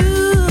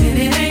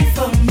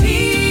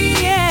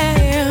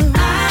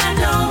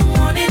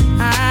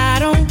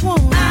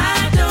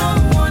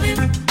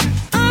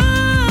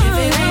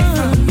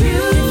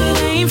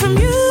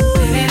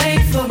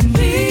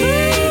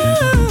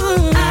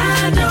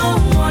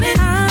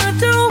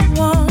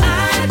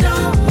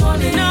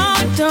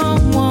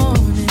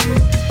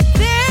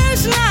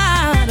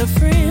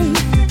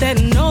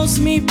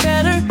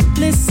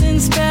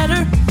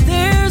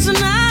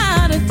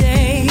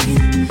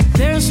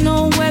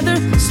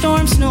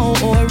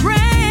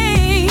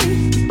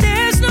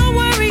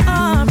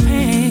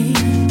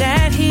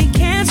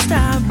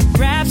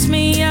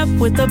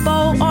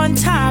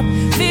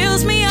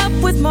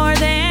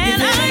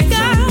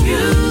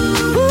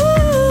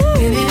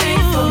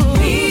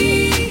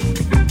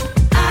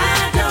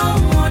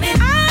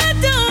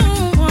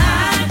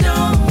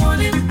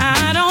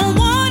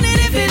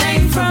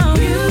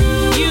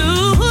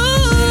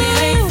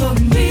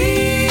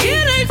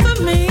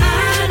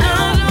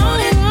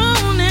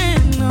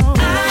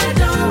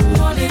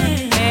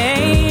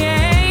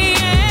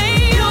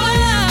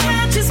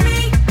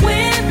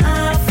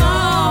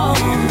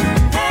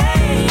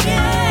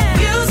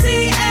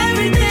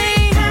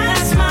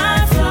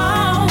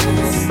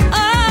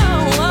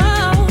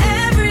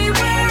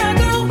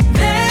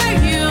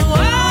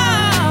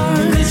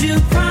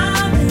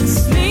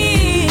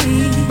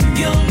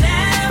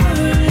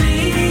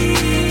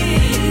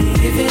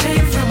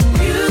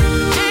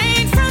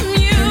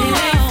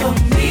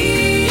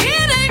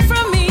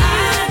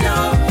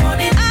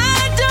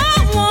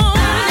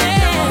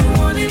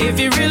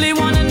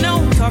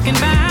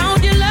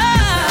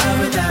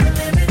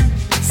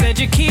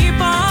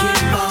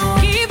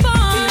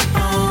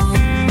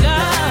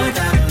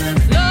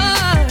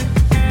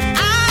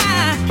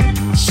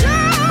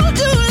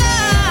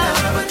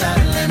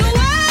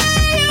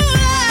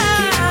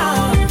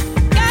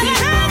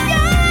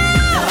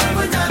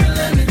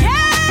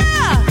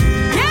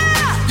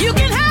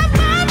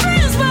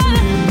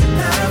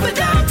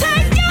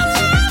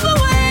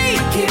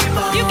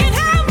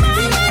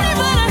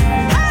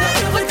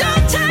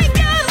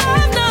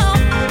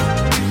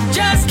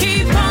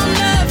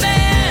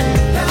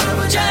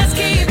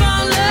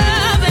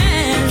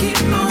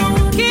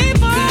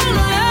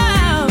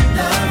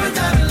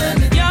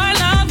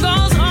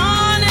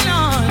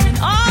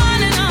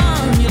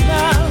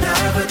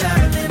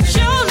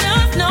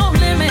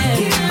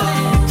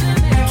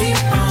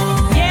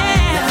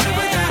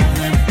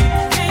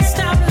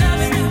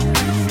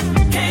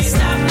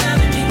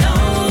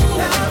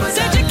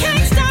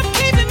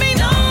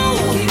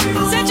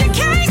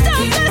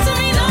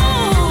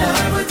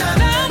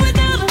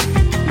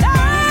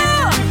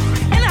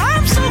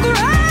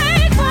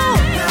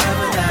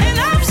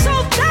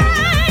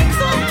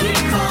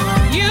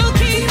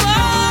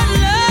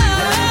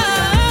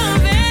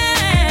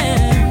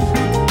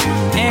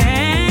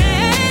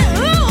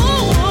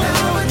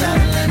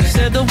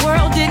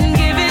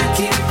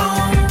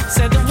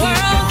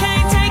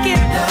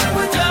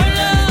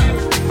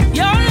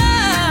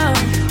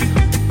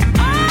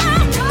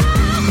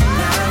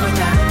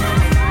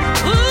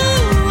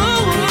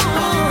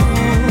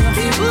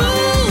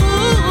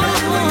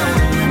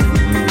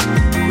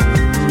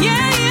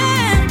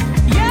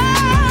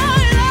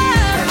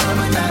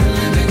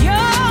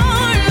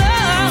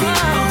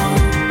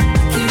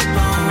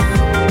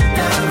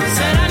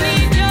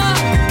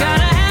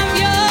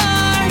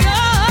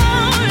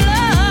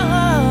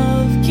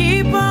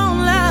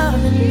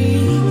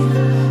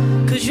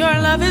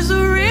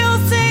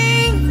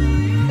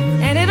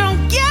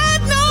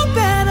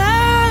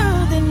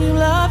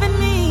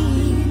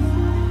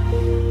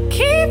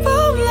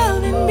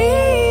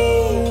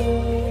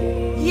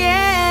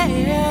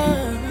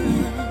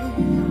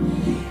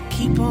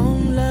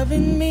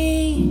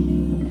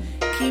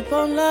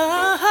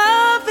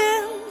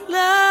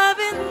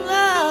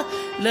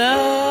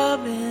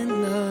 loving,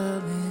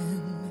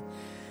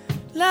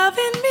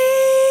 loving me.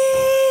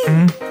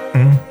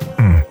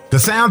 The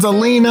sounds of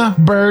Lena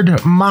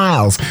Bird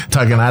Miles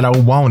talking I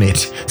Don't Want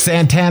It.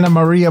 Santana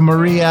Maria,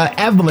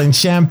 Evelyn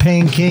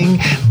Champagne King,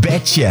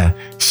 Betcha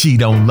She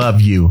Don't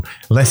Love You.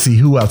 Let's see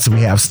who else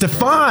we have.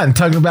 Stefan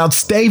talking about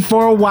Stay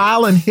for a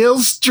While and Hill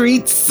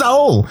Street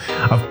Soul.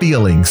 A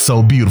feeling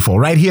so beautiful.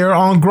 Right here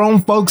on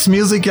Grown Folks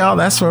Music, y'all.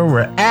 That's where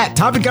we're at.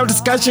 Topic of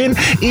discussion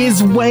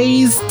is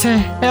ways to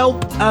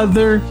help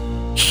other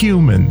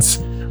humans.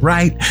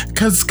 Right?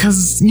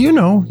 Cause you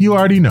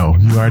already know.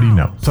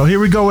 So here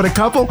we go with a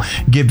couple.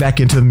 Get back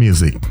into the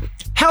music.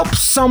 Help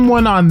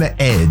someone on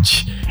the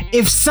edge.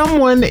 If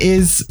someone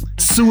is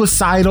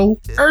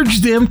suicidal, urge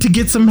them to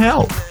get some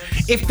help.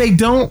 If they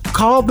don't,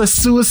 call the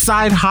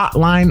suicide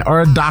hotline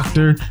or a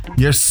doctor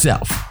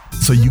yourself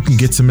so you can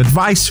get some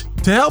advice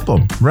to help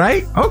them,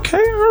 right? Okay,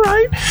 all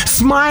right.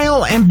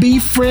 Smile and be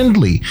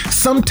friendly.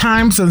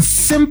 Sometimes a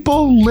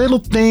simple little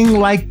thing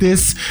like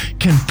this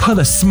can put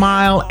a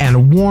smile and a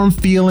warm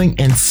feeling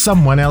in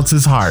someone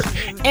else's heart.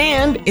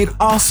 And it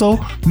also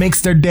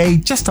makes their day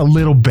just a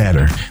little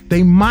better.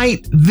 They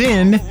might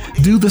then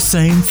do the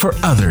same for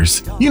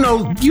others.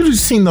 You've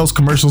seen those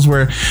commercials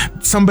where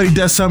somebody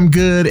does something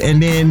good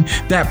and then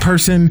that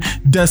person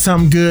does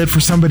something good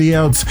for somebody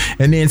else,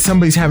 and then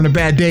somebody's having a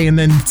bad day and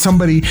then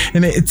somebody,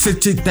 and it's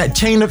that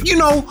chain of,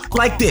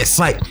 like this.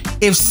 Like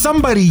if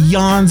somebody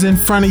yawns in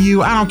front of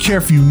you, I don't care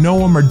if you know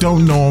them or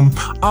don't know them,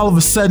 all of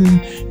a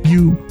sudden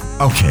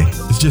okay,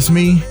 it's just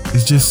me.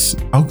 It's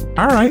just, all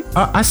right.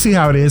 I see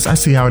how it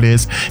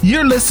is.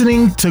 You're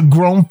listening to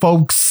Grown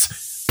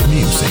Folks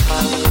Music.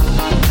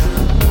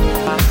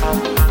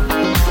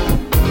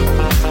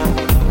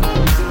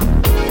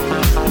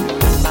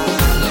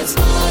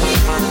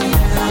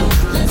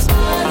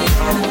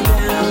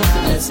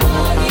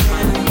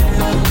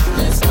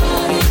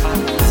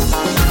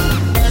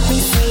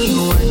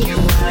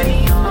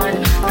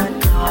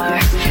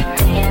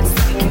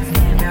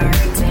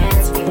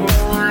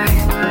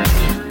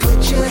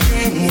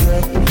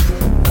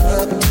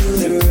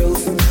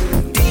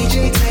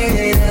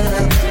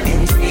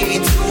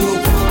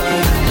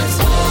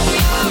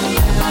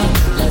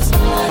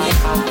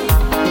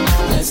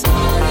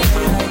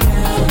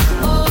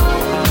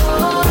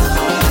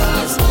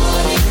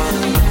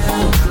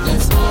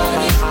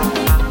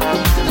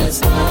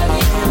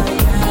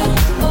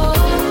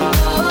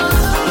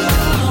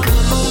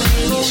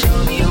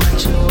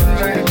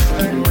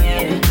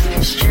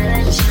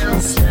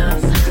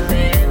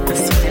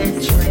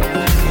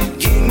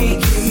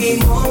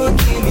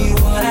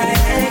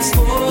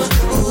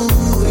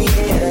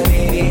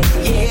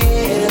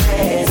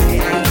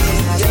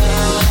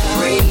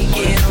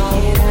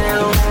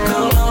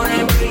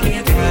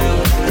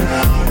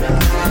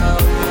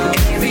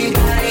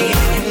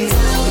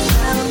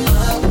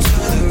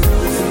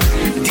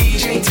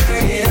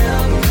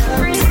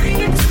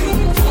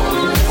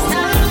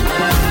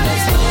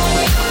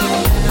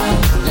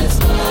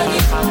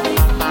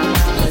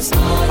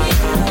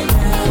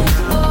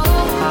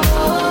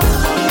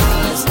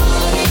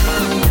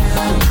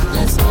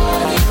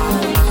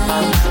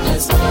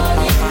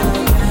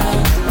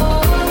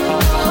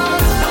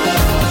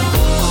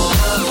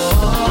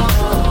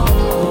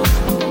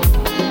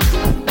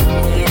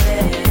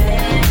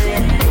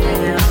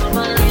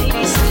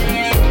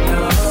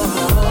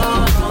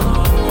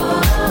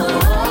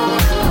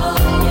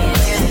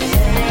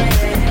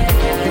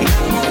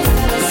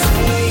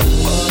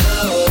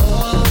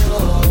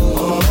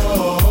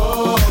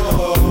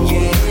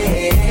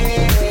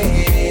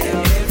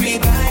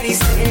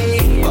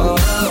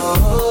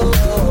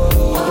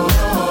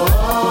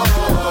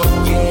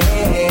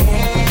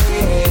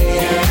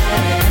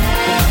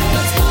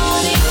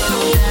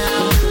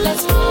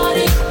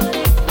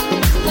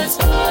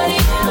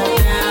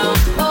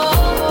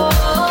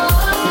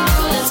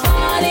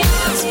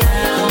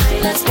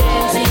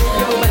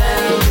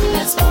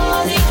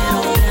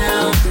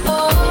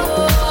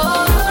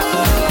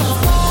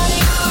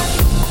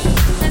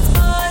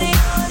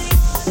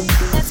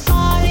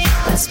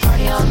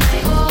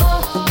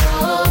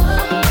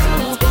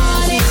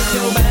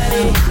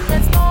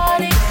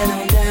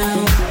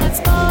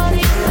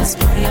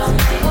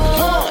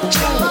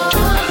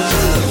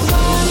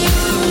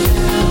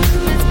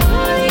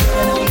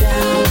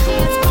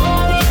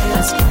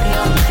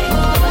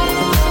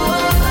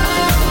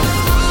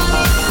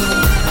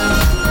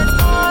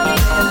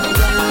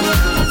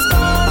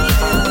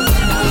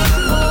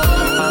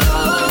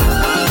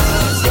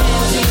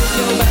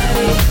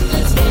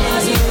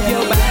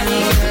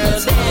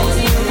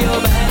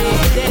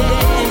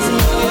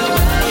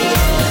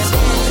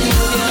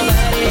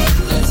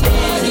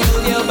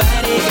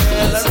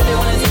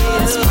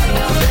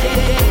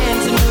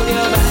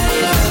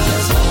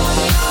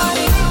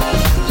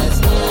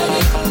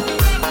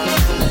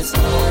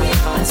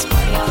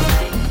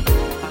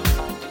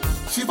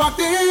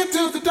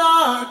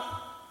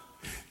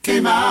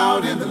 came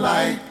out in the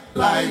light.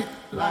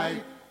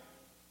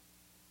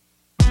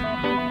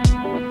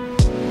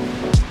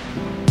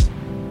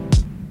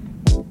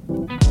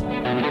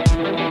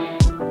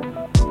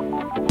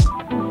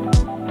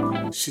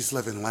 She's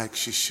living like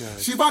she should.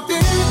 She walked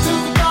into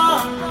the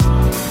dark,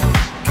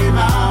 came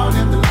out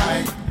in the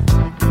light.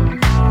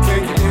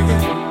 Take it, dig it,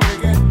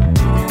 dig it,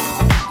 dig it.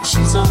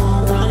 She's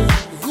alright.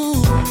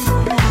 Ooh.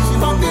 She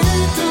walked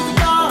into the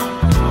dark,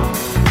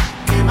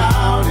 came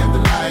out in the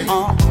light.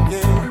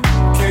 Yeah.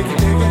 Take it,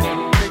 dig it,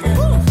 dig it,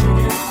 dig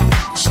it.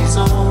 She's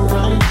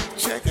alright.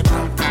 Check it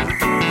out.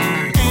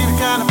 Ain't it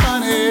kind of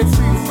funny? It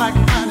seems like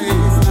honey.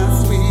 It's not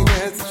sweet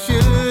as it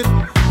should.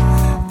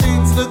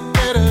 Things look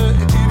better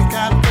in any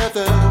kind of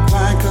weather.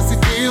 Why? 'Cause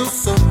it feels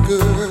so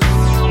good.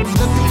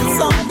 Looking for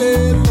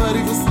something, but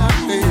it was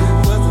nothing.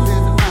 Wasn't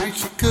living like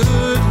she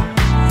could.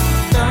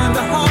 Telling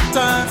the hard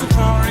times and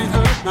pouring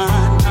her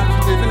mind. Not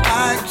living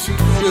like she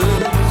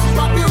should. She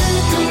walked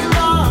into the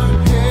dark,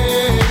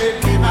 yeah,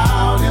 came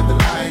out in the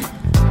light.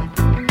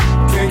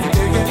 Take it,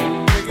 dig it,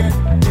 dig it,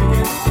 dig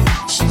it.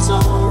 She's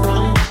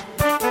alright.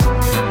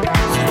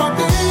 She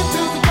walked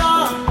into the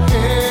dark,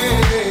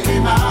 yeah,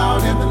 came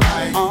out in the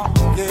light.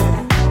 Yeah,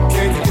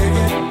 take it, dig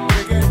it,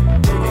 dig it,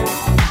 dig it.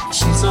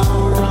 She's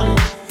alright.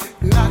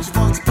 Now she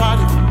wants a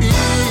party with me.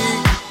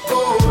 Oh,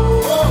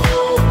 oh, oh,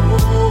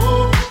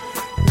 oh.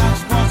 Now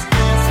she wants to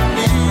dance with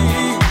me.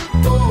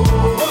 Oh,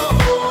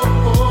 oh, oh,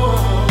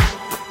 oh.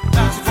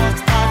 Now she wants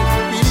to party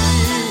with me.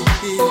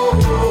 Oh,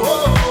 oh,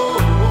 oh,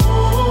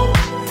 oh.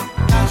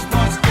 Now she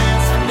wants to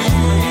dance with me.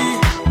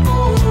 Oh,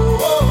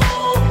 oh,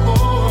 oh,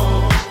 oh.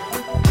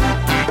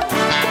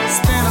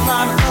 Stand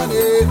around and run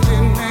it,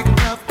 didn't make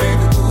enough,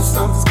 baby. Ooh,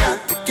 something's got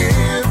to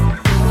give.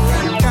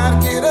 Gotta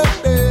get up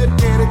there,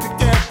 get it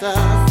together,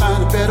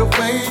 find a better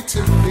way to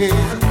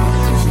live.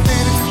 She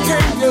made it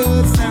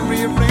changes and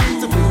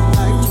rearranged the way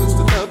life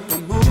twisted up the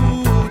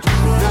mood.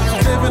 Now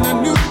she's living a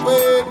new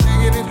way,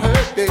 making it her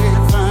day,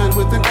 fine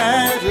with an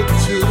attitude.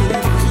 She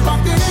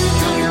walked into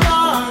the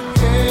dark,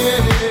 yeah,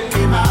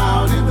 came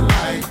out in the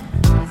light.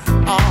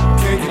 Oh,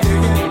 take it,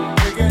 dig it,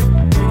 dig it,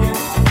 dig it.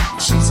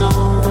 She's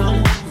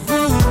alright.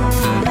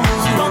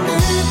 She walked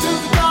into the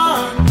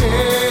dark,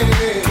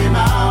 yeah, came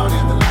out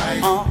in the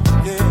light.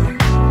 Yeah,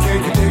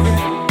 take it, dig it,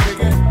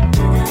 dig it,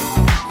 dig it.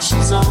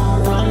 She's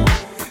alright.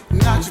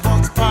 Now she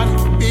wants to party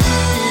with me.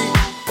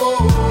 Oh,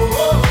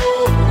 oh, oh,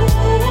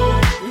 oh.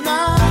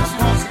 Now she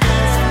wants to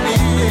dance with me.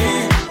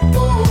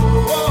 Oh,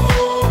 oh,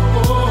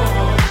 oh, oh.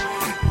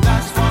 Now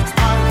she wants to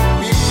party with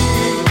me.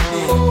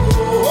 Oh,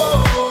 oh,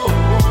 oh,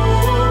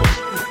 oh.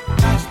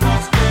 Now she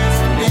wants to dance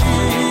with me.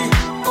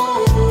 Oh,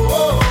 oh,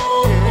 oh,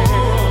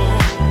 oh.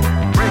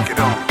 Break it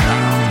on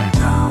down,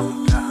 down.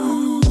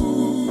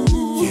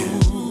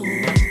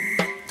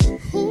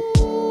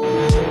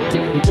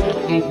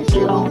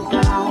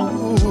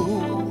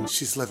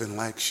 She's living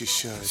like she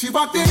should. She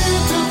walked into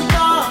the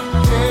dark,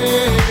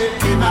 yeah,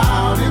 came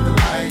out in the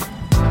light.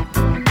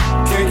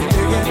 Take it,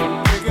 dig it,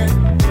 dig it,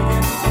 dig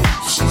it.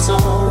 She's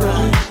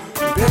alright,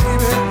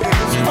 baby.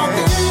 She walked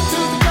into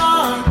the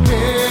dark,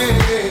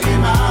 yeah,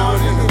 came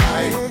out in the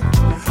light.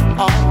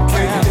 Oh,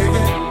 take it, dig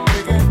it,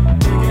 dig it,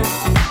 dig it.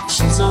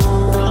 She's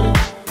alright.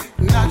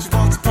 Now she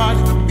wants to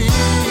party with me.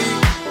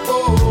 Oh,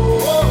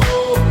 oh,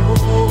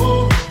 oh,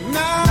 oh.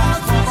 Now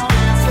she wants to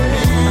dance with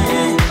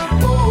me.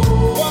 Oh,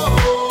 oh,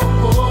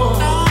 oh, oh.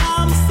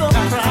 I'm so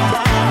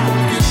proud.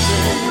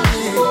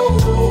 Oh,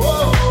 oh,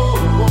 oh,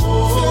 oh.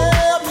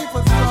 Tell me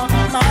what's on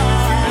my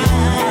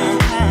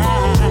mind.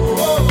 Oh,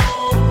 oh,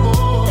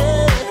 oh,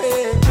 hey,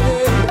 hey,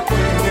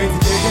 hey.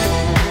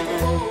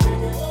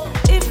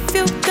 If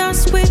you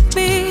dance with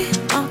me,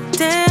 I'll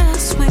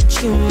dance with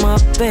you, my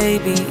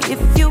baby.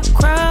 If you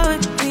cry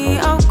with me,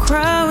 I'll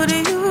cry with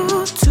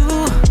you too.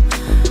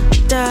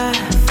 Die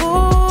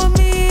for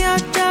me, I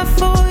die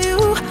for you.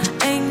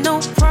 Ain't no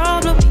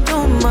problem,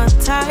 you're my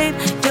type.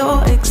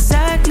 You're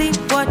exactly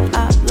what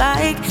I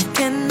like.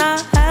 Can I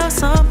have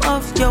some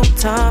of your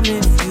time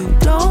if you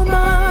don't mind?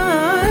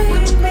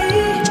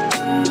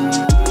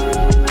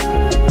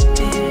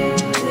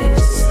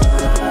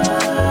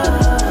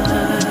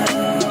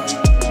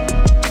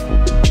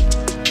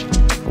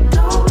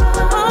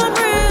 I'm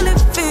really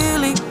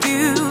feeling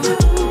you.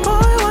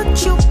 Boy, what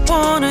you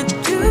wanna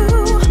do?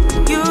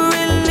 You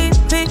really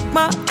piqued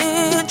my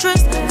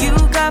interest. You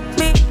got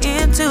me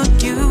into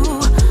you.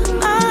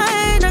 I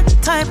ain't the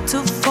type to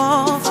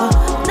fall for.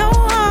 No,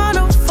 I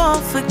don't fall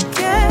for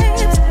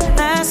games.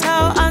 That's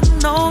how I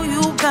know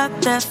you got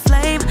that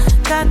flame,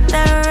 got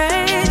that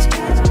rage.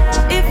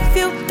 If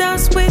you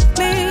dance with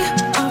me,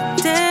 I'll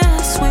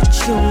dance with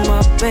you,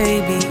 my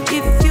baby.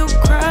 If you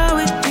cry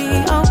with me,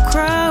 I'll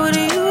cry with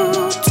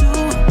you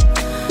too.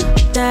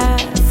 Die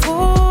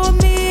for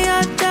me,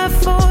 I die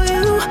for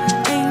you.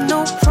 Ain't no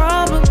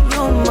problem,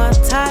 you're my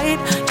type.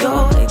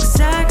 You're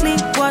exactly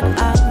what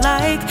I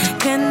like.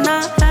 Can I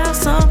have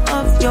some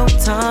of your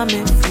time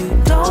if you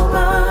don't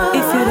mind?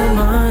 If you don't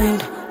mind,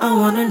 I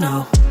wanna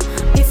know.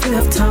 If you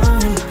have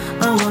time,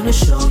 I wanna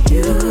show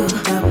you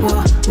that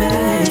we're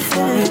made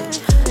for it.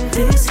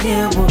 This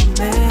here we're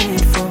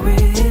made for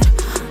it.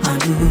 I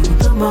knew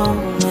the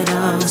moment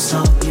I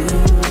saw you,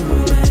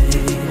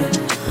 baby.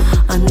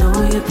 I know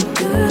you'd be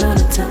good on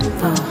the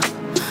tempo.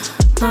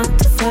 Not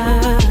too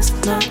fast,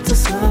 not too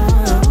slow.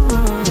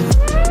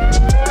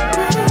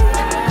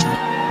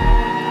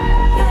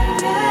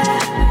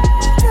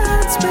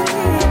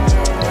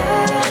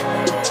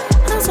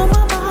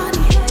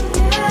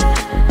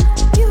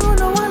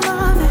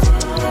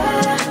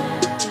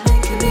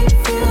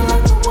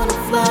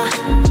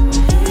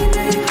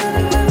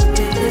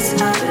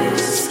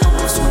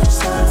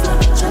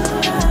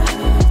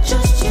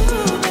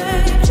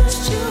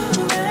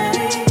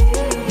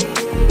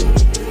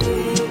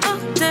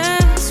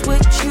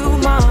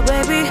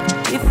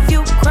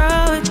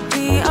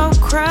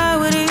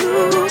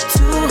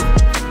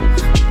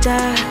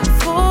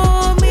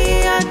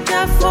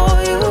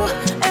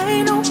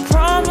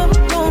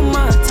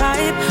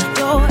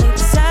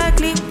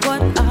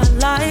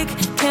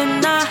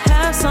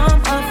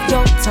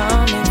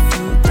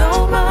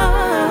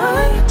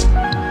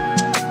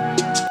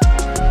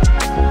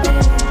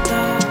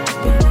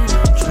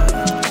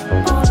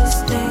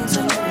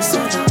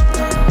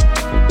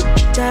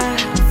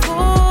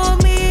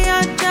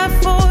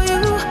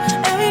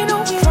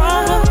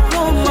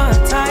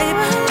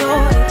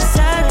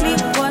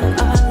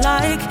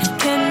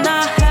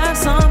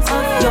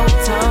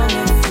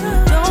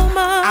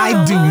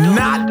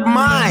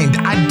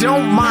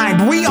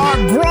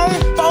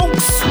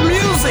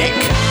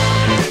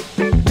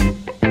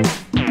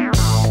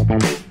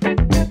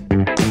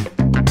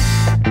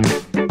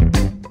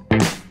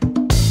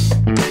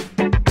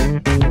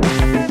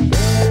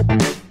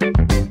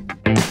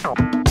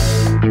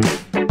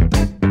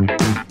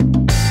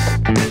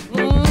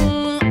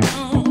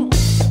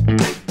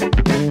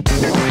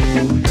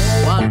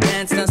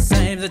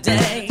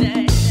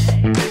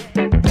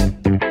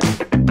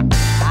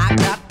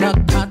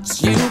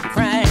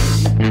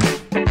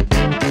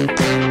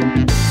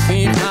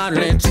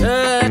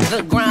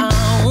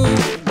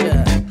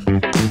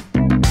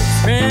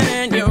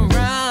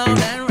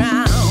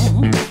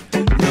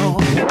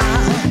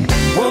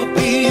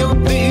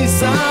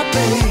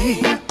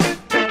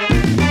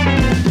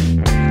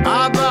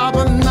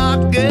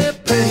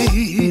 get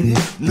played.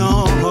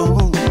 No,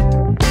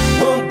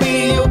 won't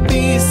be your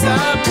piece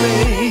of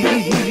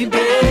baby.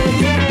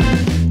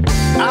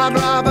 I'd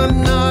rather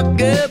not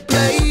get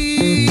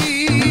played.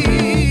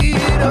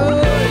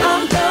 Oh.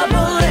 I'm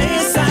double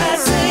A-side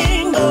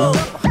single.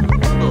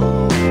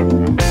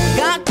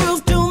 Got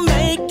grooves to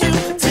make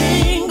you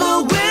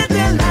tingle with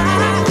your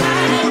life.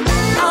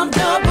 I'm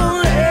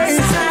double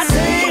A-side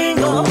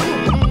single.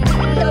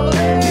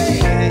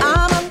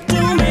 I'm up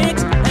to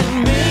mix and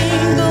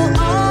mingle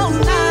all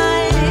night.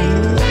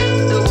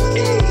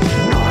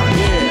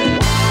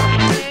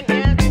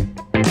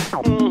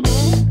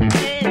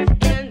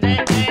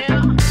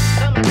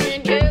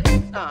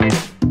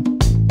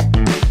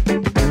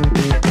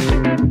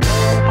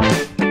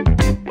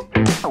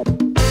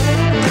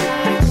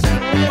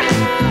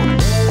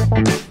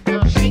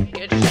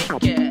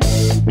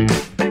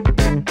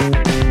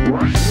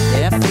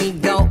 If we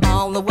go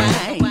all the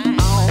way,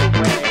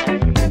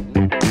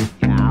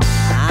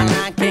 I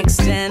like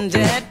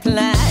extended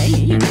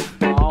play.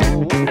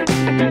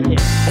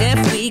 If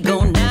we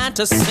go 9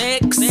 to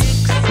 6, give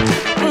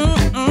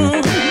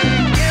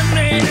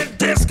me the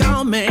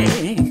disco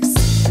mix.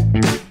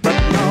 But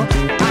no,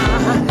 I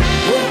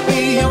will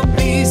be your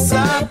piece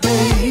of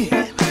babe.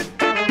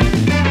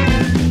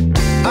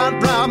 I'd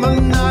rather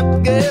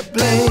not get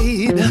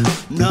played.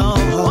 No,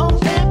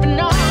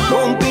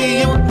 won't be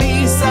your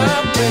piece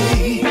of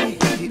babe.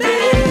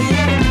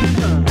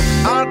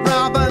 I'd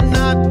rather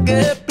not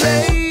get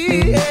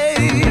played.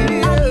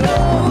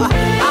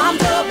 I'm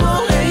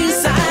double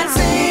A-side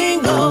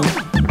single.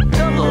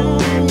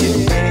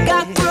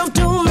 Got groove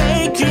to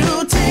make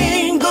you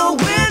tingle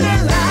with a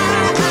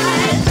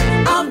light.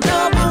 I'm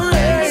double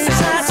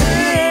A-side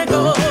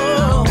single.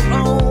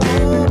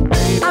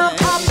 I'm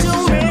up to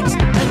mix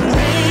and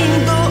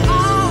mingle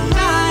all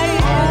night.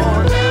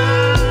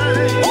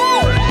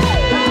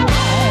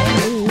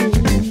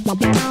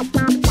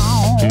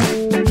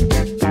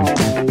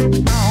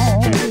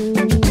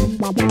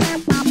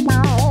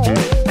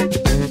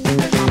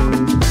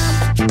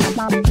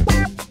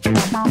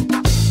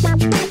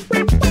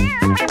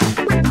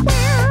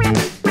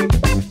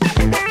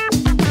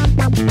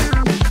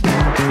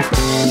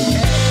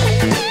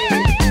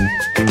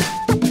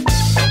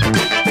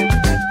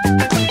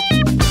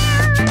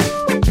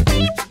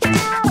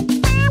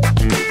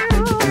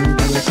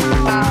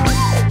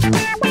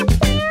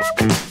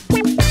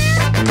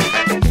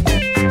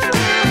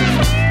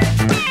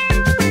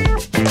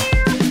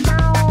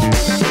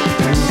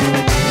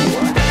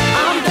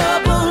 I'm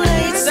double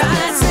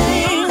A-side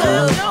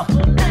single.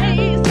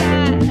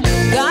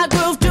 Got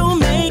groove to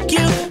make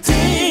you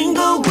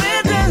tingle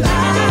with the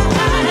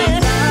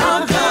light.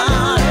 I'm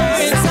double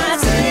A-side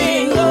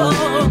single.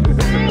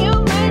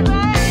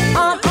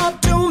 I'm up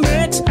to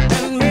mix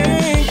and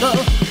mingle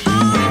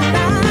all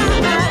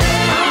night.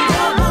 I'm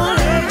double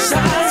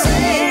A-side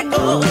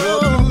single.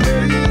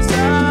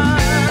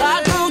 Got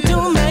groove to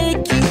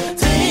make you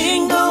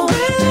tingle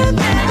with the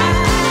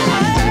light.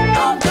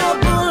 I'm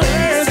double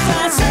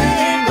A-side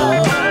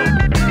single.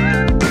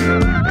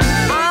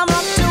 I'm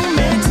up to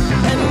mix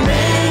and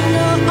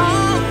mingle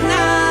all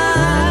night.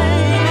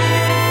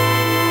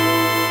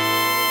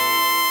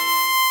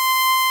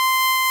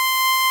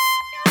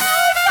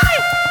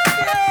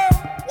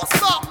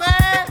 What's up,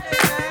 man?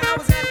 I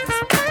was at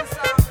this place.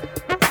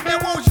 Man,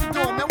 what was you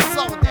doing, man? What's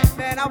up with that?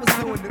 Man, I was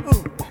doing the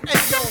ooh. Hey,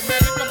 yo, man,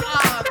 look at them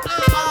eyes.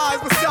 Eyes,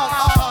 what's up?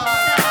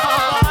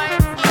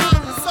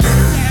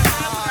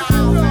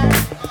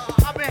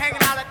 I've been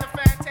hanging out at the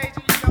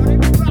Fantasia, you know, they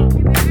be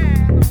rocking their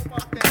ass.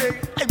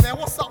 Hey, man,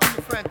 what's up with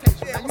the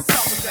Fantasia, man? What's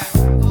up with that?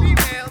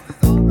 Females is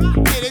alright.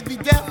 Yeah, they be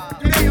deaf.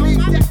 They be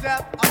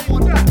deaf. I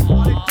want that.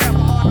 They deaf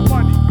on the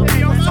money. Hey,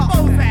 yo, what's up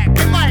with that?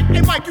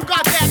 Hey, Mike, you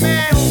got that,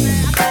 man?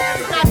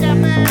 You got that,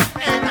 man?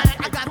 Hey, man,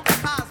 I got the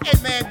Cosmo. Hey,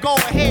 man, go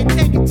ahead,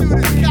 take it to the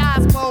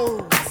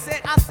Cosmo. I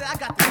said, I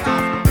got the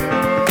Cosmo.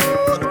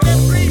 Look at that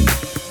breeze.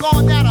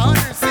 Going down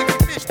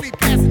 165th Street,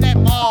 passing that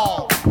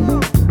mall.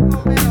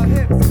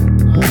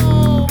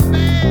 Oh,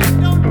 man,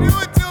 don't do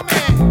it to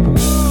me.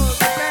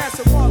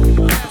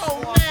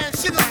 Oh, man,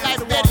 she look like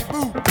Betty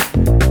Boop.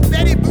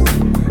 Betty Boop.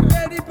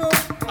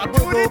 I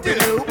do it to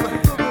you.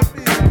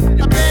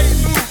 Betty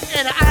Boop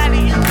and the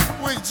alley-oop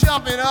was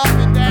jumping up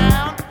and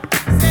down.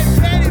 Said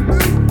Betty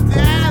Boop, the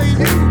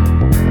alley-oop,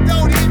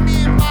 don't hit me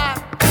in my.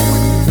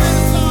 When the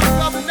sun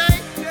comes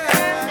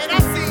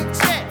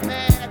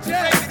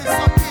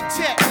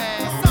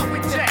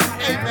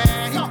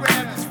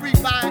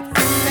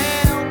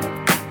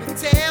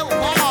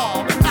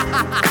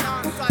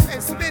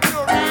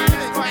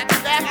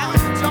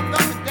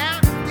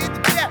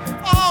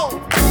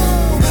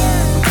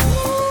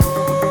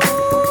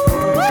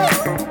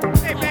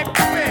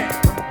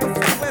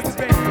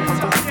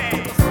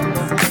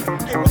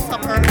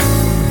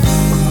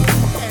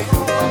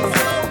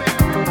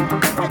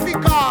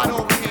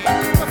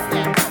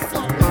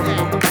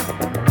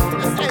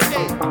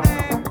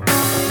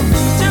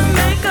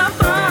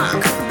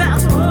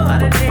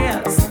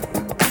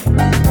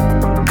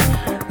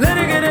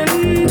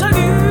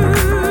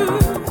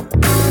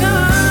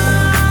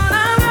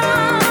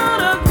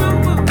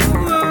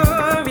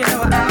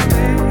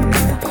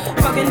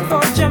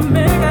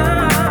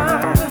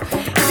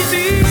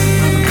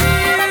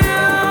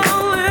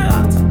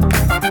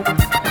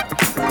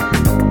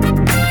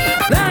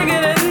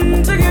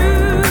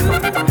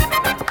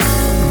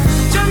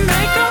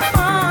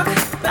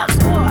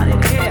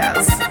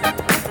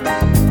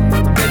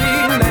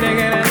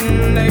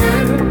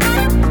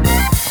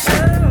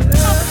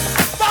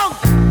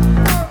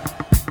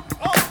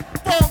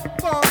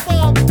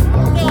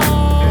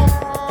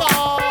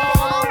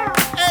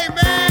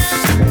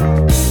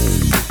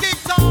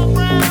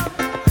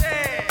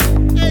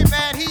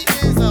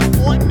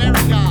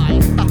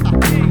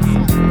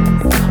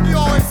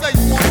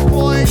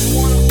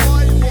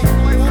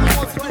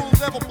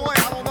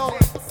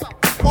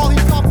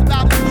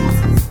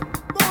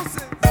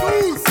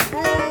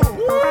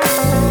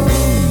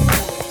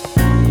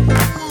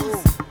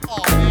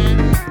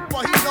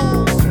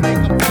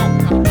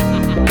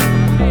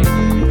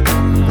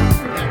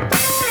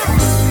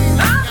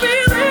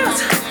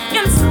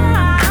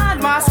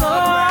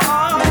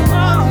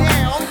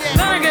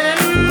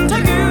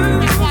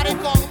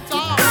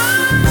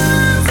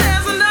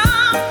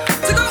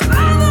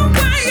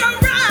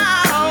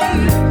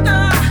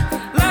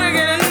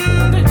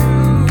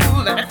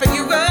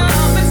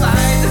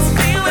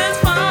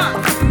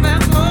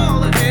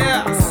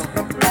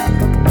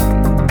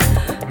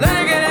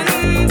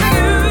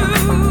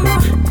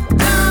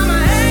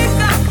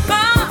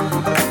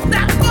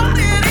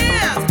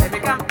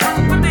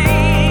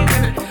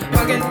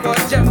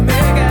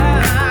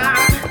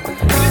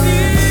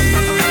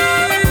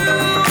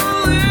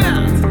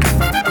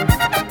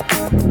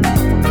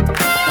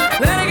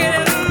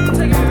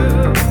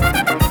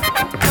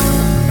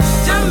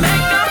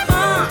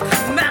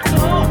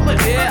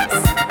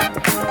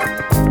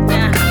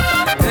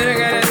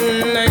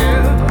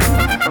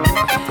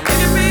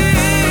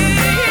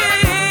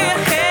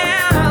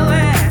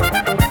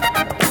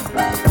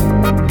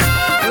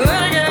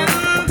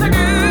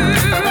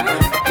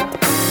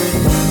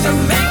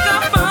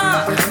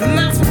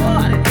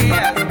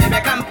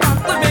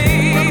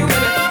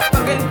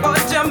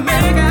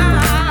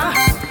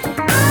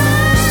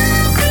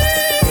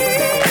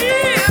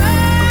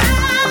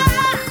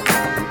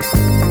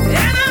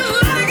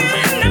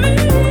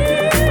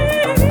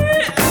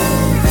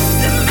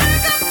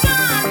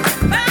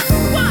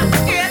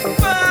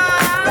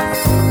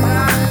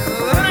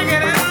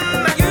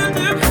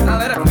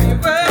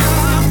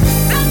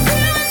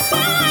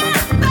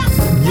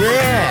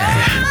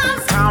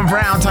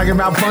Brown talking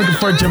about Funkin'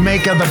 for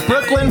Jamaica, the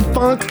Brooklyn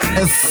Funk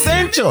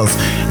Essentials.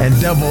 And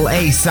double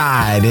A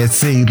side, let's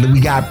see, we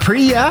got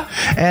Priya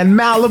and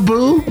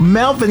Malibu,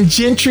 Melvin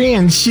Gentry,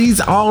 and She's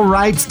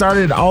Alright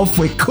started off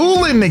with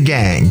Kool in the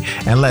Gang.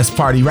 And Let's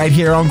Party right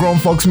here on Grown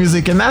Folks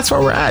Music, and that's where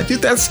we're at.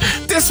 Dude,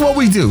 this what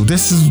we do.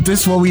 This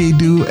is what we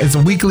do. It's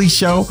a weekly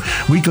show,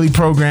 weekly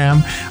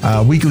program,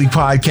 weekly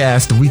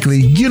podcast,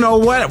 weekly, you know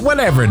what,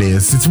 whatever it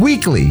is. It's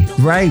weekly,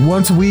 right?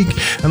 Once a week,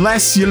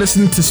 unless you're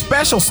listening to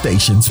special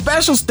stations.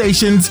 Special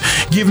stations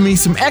give me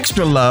some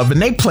extra love, and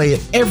they play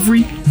it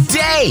every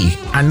day.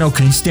 I know,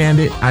 can you stand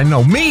it? I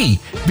know, me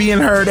being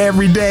heard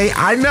every day.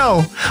 I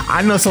know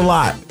it's a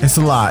lot. It's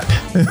a lot.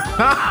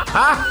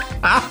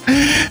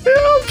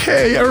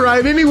 Okay, all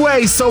right.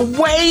 Anyway, so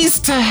ways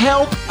to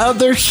help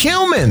other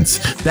humans.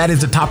 That is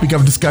the topic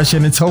of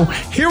discussion. And so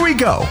here we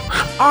go.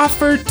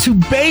 Offer to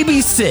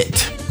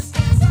babysit.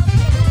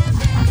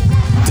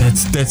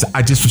 That's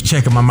I just was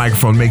checking my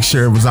microphone, make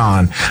sure it was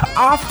on.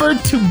 Offer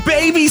to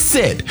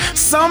babysit.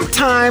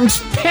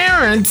 Sometimes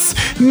parents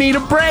need a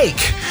break.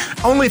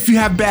 Only if you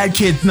have bad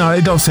kids. No,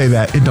 it don't say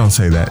that. It don't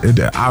say that.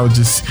 I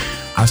was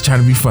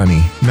trying to be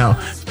funny. No,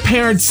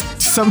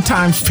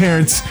 sometimes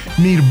parents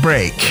need a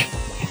break.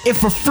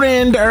 If a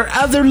friend or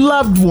other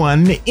loved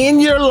one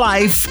in your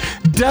life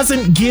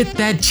doesn't get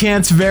that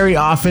chance very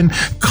often,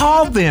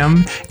 call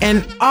them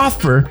and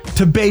offer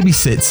to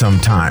babysit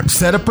sometimes.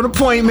 Set up an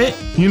appointment.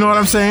 You know what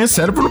I'm saying?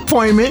 Set up an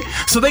appointment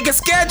so they can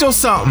schedule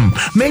something.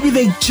 Maybe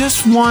they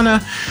just want to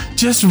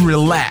just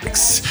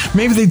relax.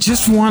 Maybe they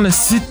just want to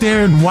sit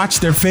there and watch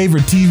their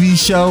favorite TV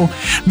show.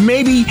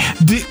 Maybe,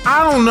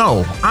 I don't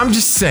know. I'm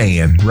just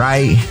saying,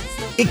 right?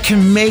 It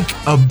can make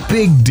a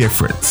big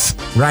difference,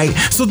 right?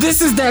 So this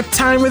is that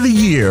time of the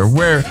year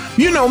where,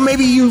 you know,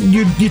 maybe you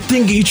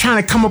think you're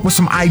trying to come up with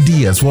some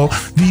ideas. Well,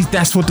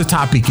 that's what the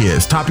topic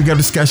is. Topic of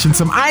discussion,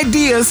 some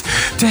ideas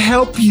to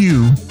help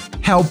you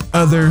help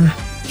other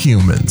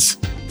humans.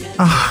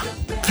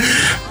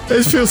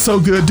 It feels so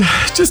good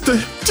just to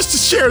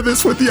share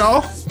this with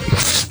y'all.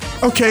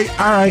 Okay,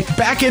 all right,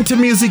 back into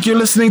music. You're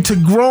listening to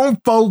Grown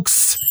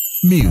Folks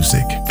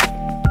Music.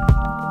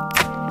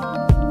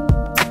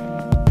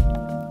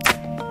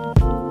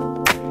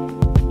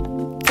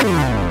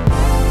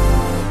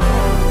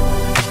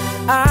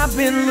 I've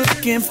been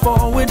looking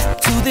forward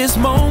to this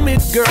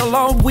moment, girl,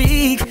 all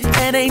week.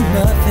 And ain't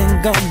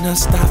nothing gonna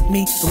stop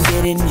me from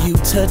getting you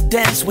to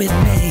dance with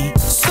me.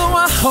 So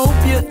I hope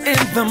you're in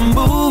the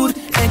mood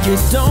and you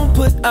don't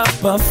put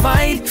up a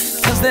fight,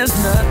 'cause there's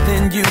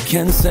nothing you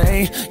can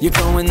say. You're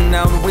going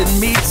out with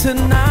me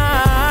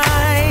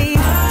tonight. I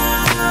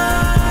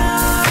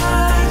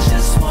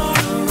just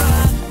wanna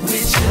ride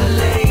with you,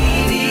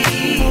 lady.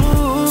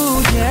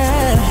 Ooh,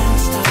 yeah. Don't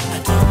stop, I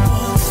don't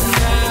want to.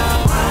 Now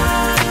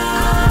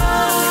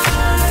I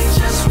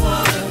just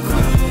wanna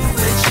groove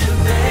with you,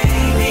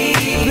 baby.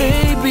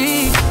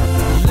 Baby,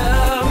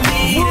 love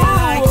me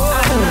like I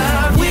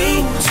love you. We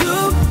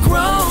too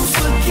grown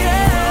for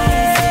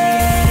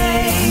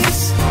games,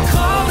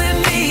 calling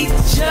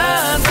each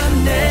other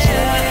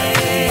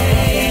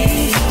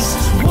names.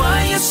 Why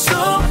you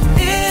so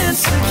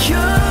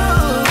insecure?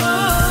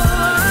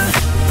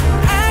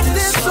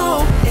 Acting so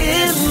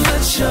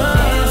immature.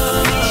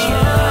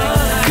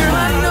 Girl, I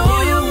know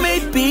you may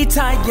be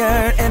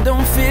tired and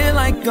don't feel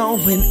like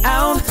going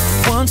out.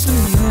 Once the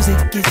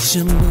music gets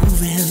you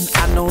moving,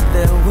 I know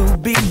there will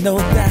be no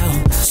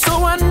doubt.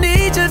 So I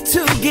need you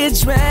to get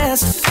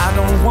dressed. I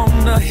don't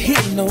wanna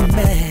hear no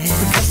mess,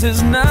 because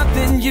there's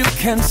nothing you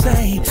can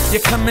say.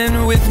 You're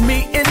coming with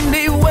me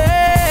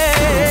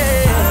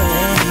anyway.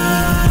 I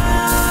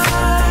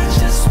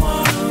just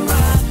wanna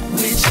ride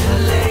with you,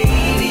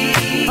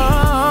 lady.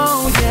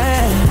 Oh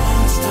yeah.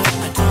 Don't stop,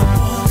 I don't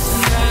want to.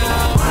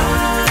 Now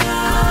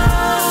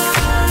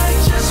I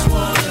just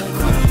wanna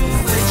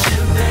groove with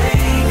you,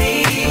 baby.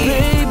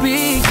 Baby,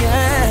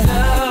 yeah.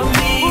 Love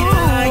me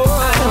like I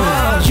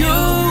love you.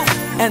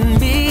 And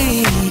me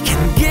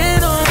can get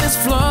on this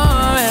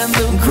floor, and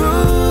the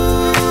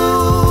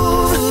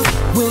groove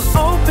will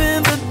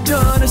open the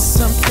door to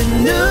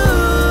something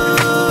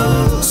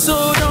new.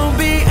 So don't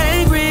be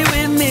angry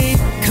with me,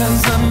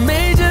 'cause I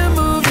made you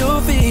move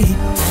your feet.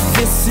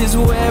 This is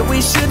where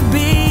we should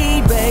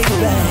be,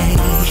 baby.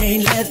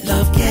 Can't let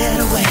love get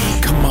away.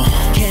 Come on.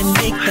 Can't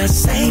make that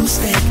same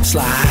mistake.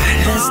 Slide.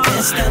 Let's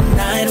dance the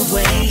night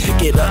away.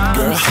 Pick it up,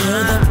 girl.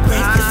 Till the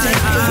break of day.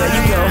 There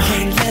you go.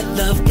 Can't let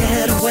love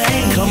get away.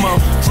 Come on.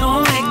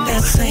 Don't make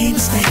that same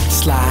mistake.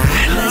 Slide.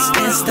 Let's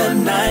dance the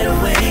night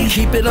away.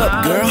 Keep it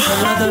up, girl.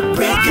 Till the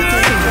break of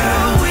day.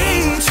 Girl, we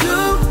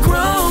too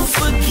grown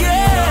for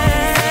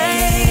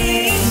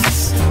games,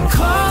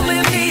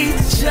 calling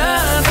each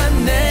other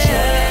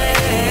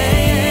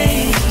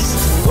names.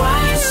 Why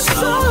you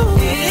so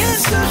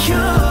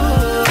insecure?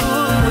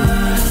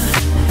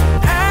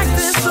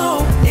 Acting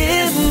so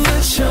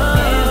immature.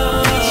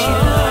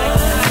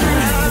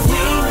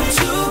 We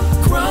too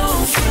grown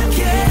for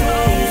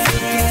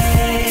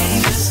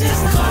games,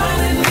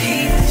 calling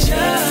each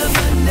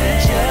other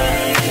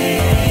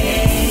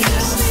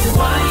names.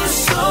 Why you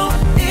so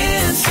insecure?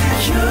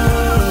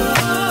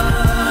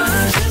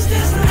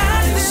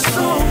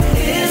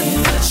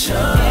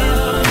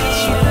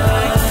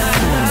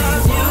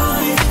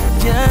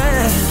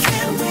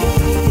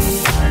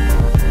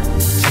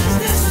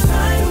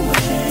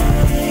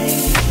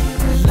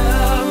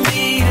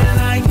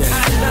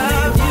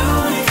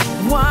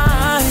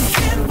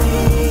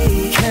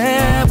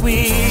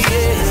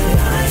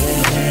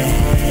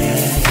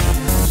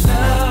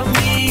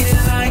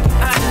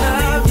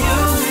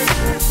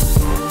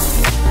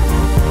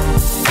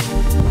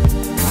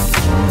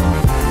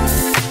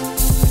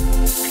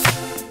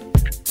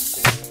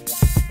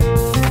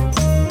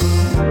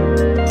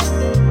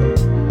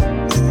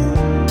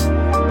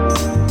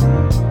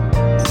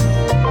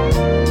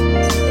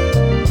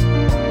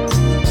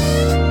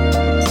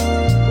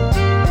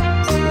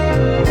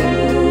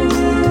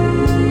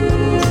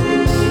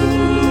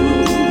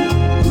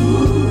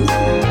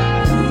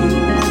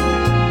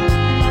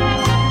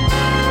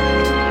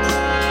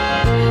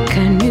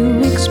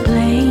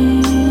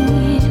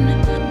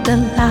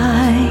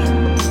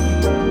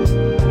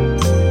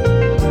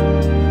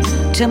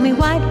 Tell me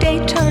why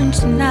day turns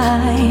to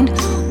night.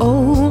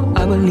 Oh,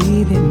 I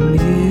believe in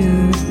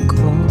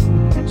miracles.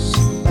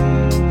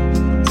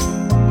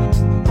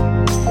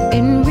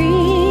 In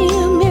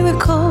real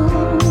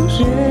miracles,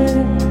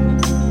 yeah.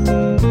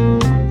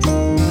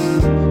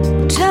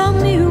 Tell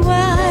me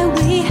why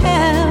we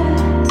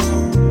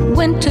have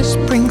winter,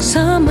 spring,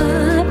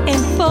 summer,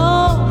 and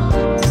fall.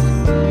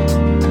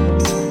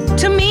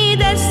 To me,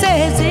 that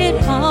says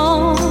it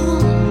all.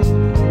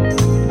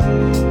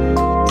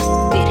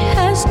 It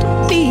has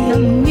to be a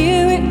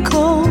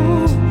miracle.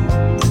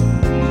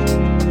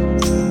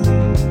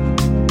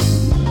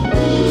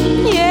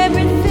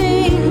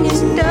 Everything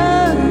is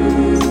done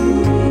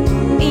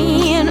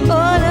in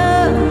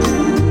order.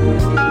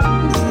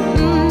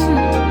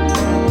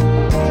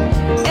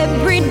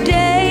 Every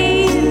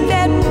day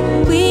that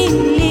we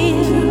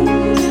live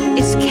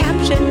is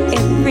captured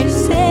every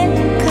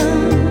second.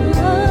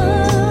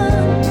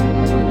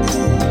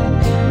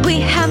 We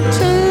have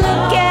to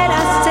look at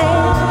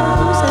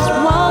ourselves as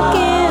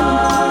walking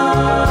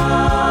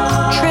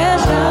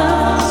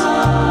treasures.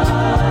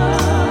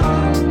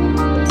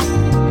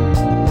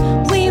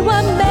 We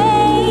were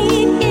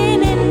made in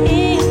an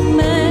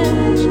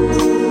image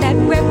that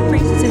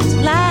represents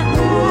life.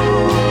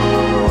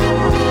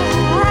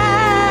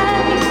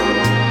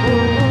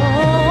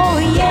 Oh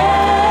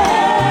yeah,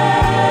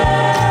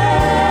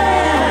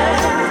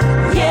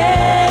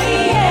 yeah.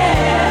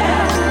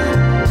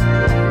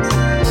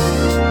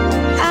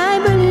 I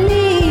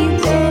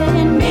believe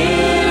in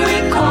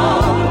miracles,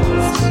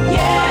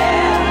 yeah.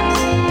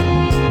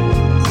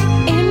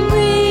 In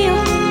real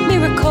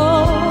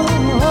miracles.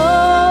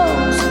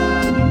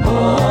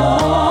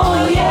 Oh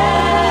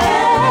yeah,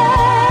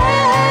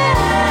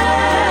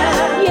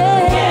 yeah,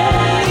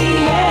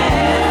 yeah.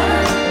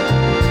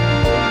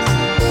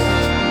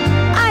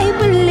 I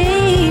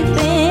believe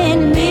in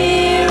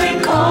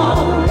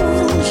miracles,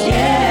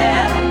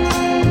 yeah.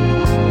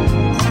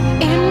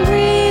 In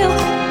real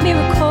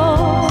miracles.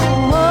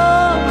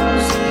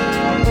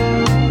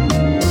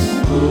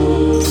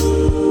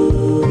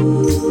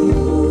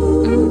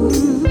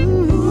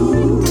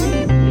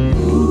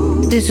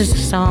 This is a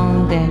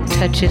song that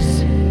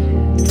touches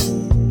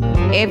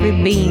every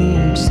being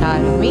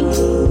inside of me.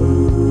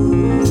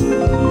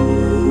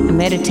 I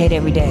meditate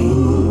every day.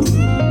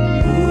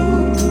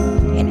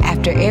 And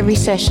after every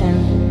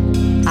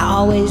session, I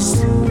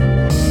always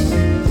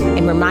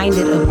am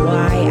reminded of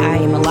why I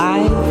am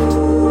alive.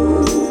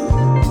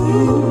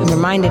 I'm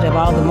reminded of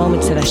all the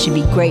moments that I should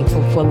be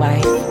grateful for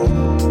life.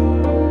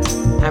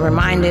 I'm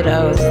reminded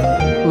of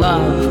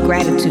love,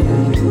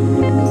 gratitude,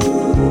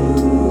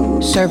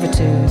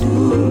 servitude.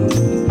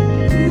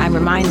 I'm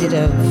reminded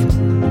of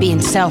being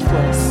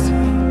selfless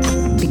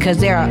because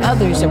there are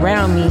others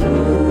around me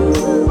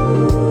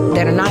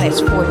that are not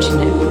as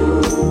fortunate.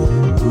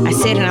 I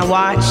sit and I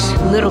watch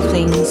little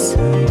things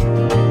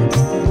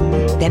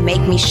that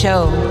make me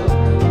show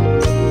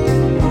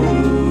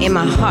in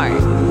my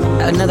heart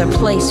another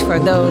place for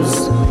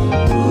those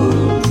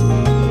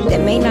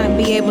that may not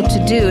be able to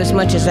do as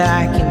much as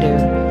I can do.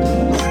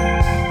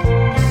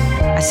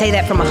 I say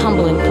that from a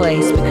humbling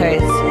place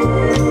because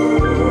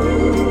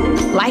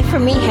life for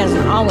me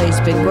hasn't always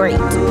been great.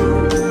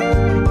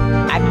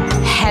 I've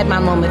had my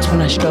moments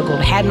when I struggled,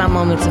 had my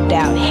moments of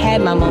doubt,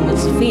 had my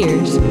moments of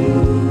fears.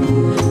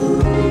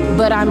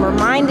 But I'm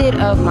reminded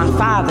of my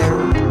father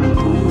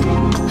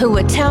who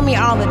would tell me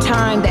all the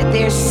time that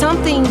there's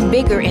something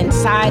bigger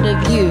inside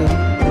of you.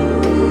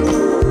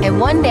 And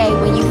one day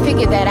when you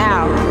figure that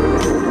out,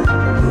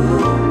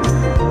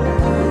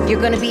 you're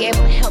going to be able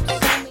to help so many.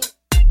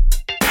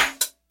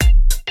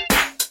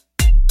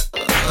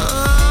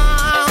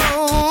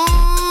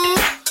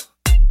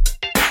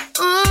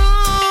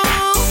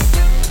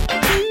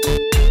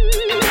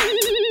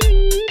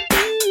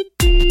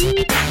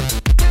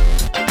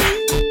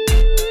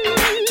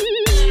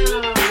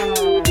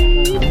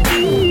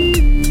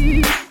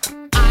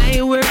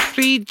 I work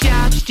 3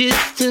 jobs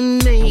just to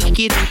make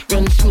it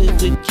run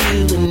smooth with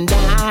you and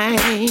I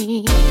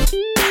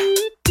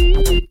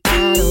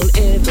don't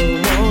ever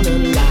wanna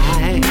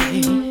lie,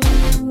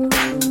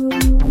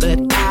 but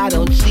I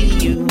don't see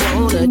you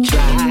wanna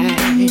try.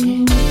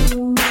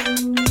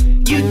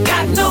 You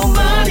got no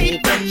money,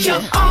 but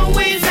you're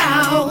always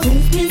out.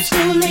 Who's been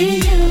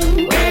schooling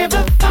you? Wear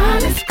the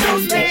finest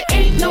clothes, there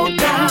ain't no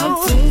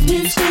doubt. Who's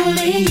been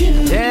schooling you?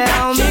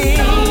 Tell me.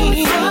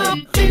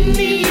 Up in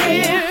the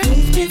air.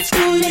 Who's been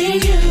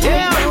schooling you?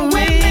 Tell me.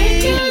 We're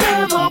making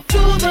love all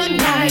through the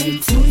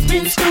night. Who's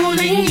been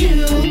schooling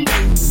you?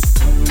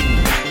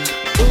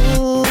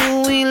 Ooh,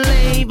 we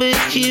lay, but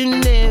you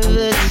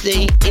never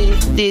say if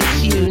this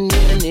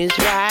union is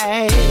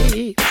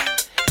right.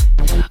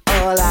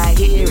 All I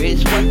hear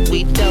is what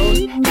we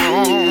don't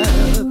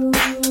have.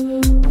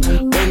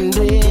 When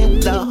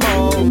did the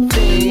whole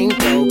thing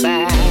go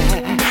back?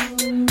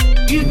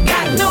 You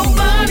got no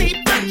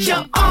money, but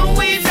you're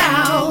always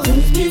out.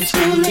 Who's been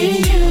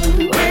schooling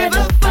you? Wear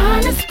the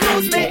finest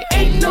clothes, there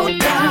ain't no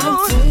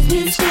doubt. Who's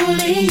been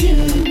schooling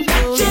you?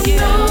 Got your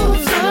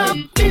nose up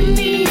in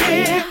the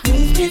air.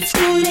 Who's been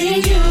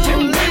schooling you?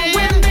 And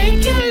when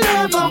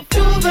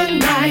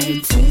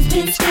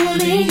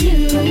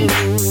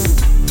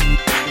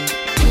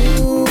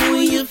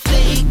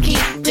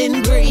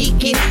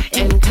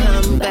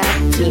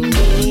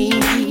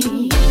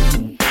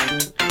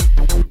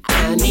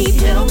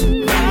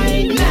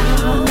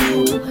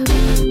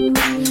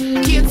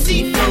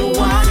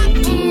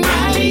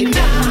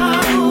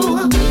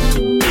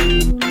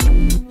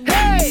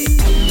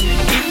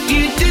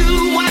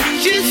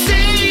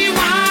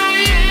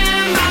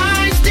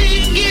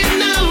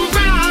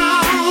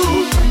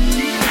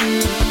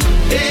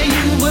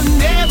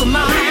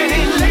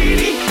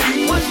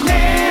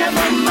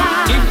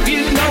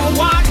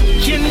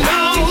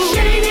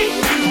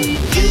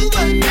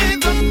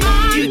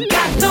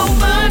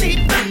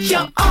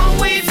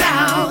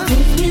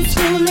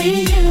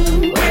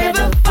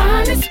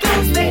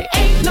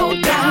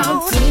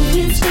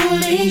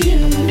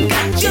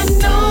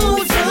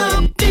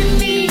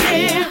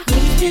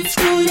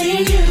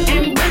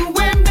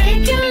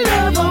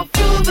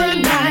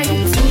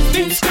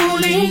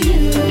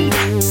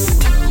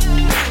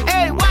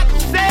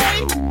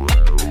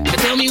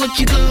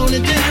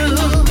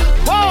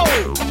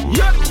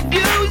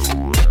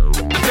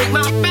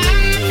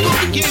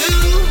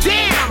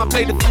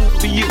play the fool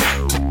for you.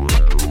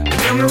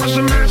 Tell me what's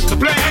the master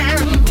plan?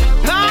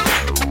 Huh?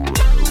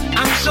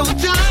 I'm so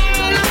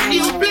tired of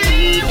you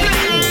playing.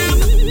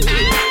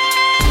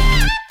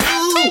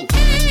 Ooh.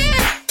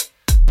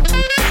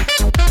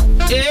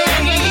 Yeah.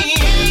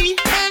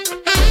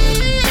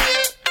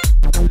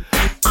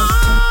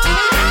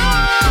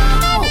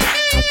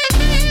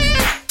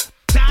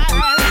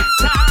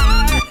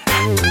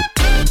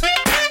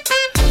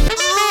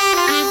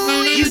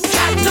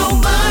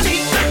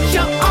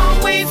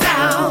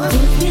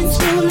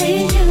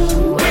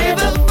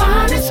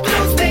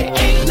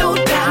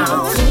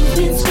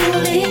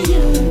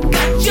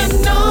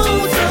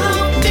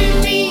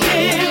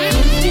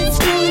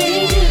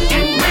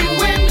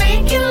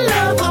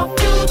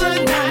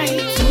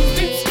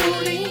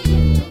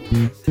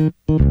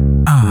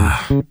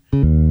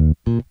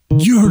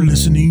 You're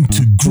listening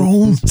to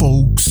Grown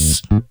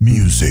Folks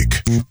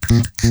Music.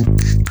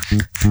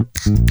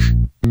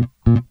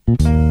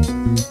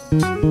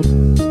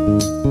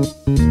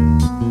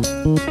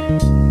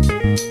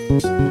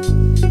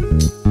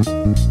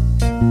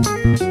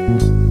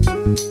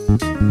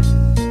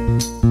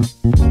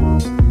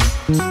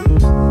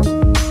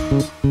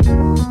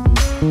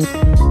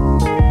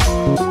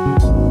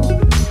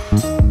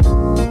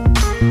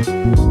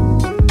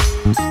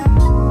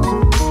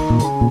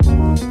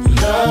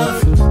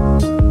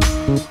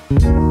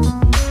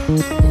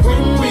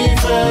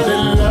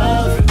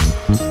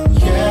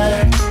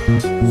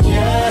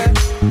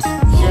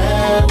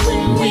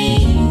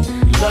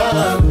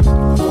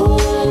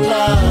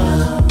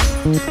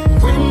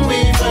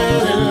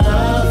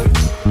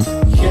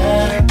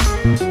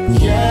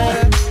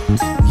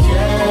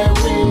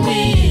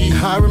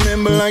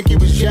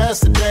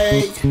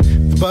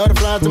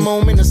 The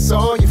moment I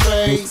saw your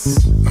face,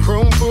 a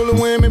room full of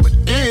women, but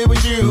it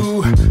was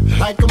you.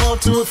 Like a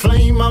moth to a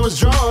flame, I was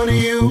drawn to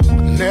you.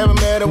 Never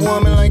met a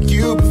woman like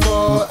you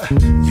before.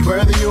 You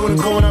were the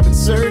unicorn I've been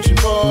searching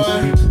for,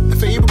 the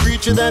favorite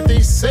creature that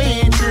they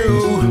say ain't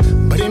true.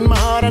 But in my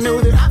heart I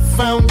know that I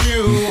found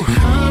you.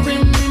 I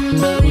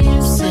remember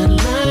you said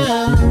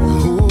love.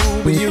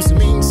 Ooh, it used to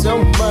mean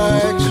so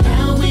much.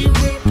 Now we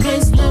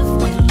replace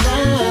love with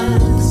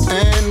lust,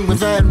 and with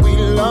that we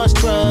lost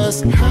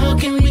trust. How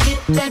can we get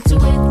back to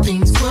where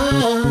things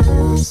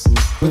was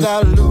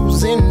without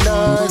losing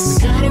us?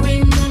 Gotta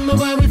remember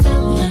why we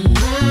fell in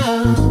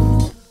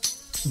love.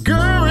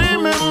 Girl,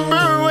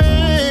 remember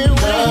when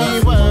we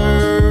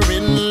were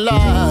in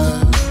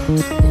love,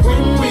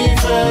 when we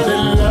fell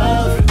in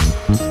love.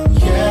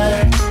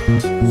 Yeah,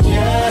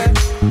 yeah,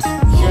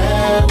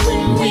 yeah.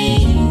 When we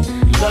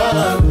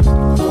loved,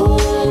 oh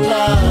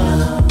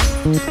love.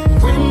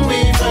 When we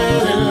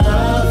fell in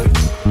love.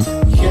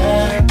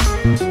 Yeah,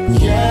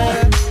 yeah.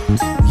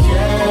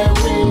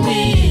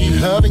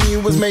 Loving you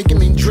was making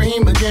me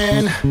dream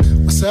again.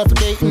 Was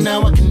suffocating,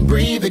 now I can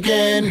breathe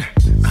again.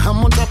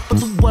 I'm on top of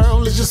the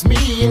world, it's just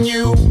me and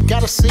you.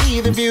 Gotta see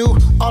the view,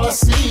 all I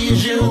see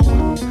is you.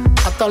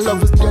 I thought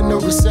love was dead, no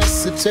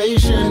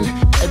resuscitation.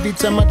 Every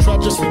time I try,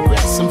 just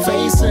regrets I'm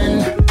facing.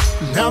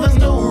 Now there's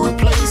no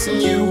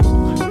replacing you.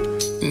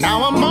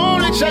 Now I'm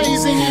only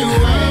chasing you.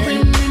 I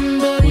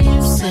remember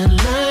you said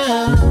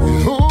love.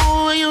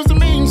 Oh, it used to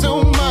mean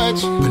so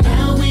much, but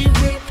now we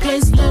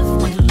replace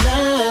love with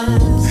love.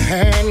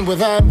 And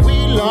without we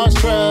lost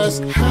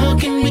trust, how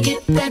can we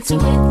get back to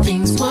where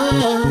things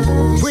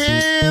was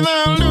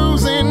without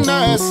losing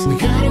us? We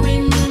gotta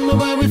remember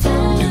why we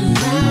fell in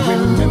love.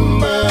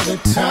 Remember the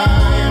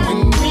time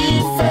when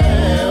we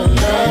fell in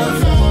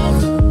love.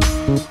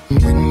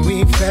 When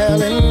we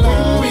fell in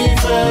love. When we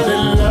fell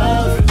in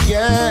love.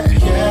 Yeah,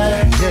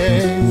 yeah,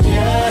 yeah,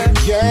 yeah,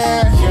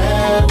 yeah,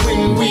 yeah.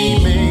 When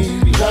we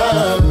made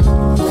love.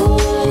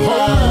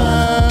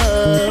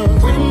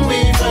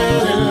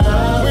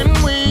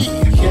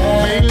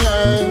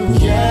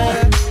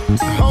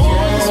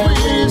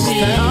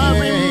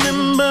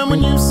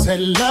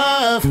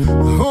 Love,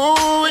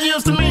 oh, it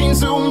used to mean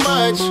so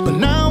much, but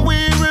now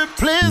we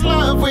replace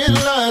love with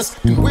lust,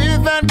 and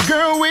with that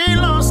girl we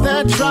lost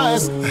that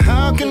trust.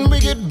 How can we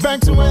get back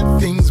to where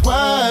things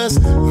was,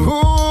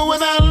 oh,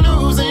 without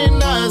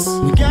losing us?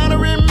 You gotta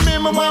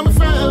remember why we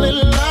fell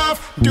in love.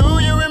 Do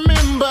you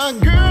remember,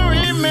 girl,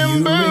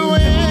 remember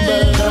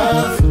when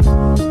love,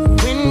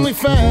 when we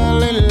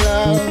fell in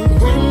love,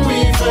 when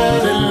we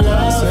fell in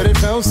love? Said it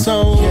felt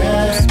so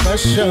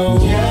special,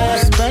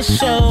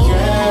 special.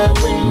 Yeah,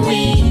 when we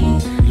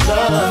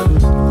love,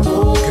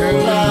 oh,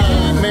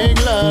 girl, we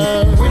make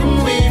love.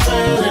 When we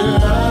fell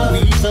in love,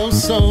 we felt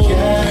so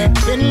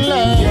deep in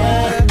love.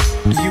 Yeah.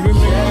 Do you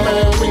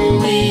remember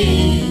when we?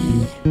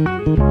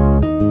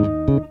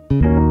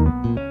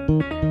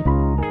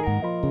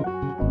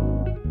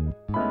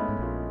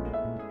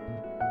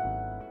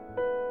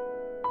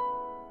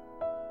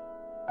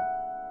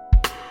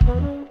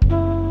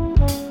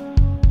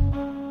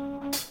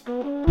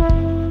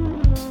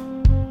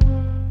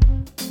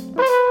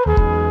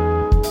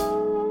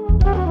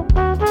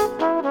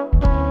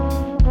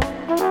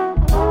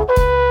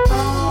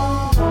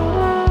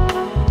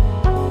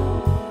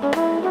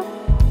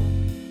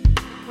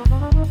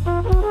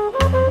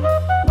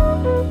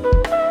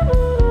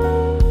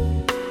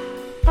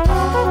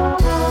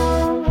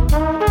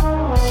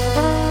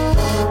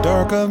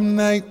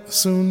 night will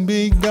soon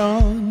be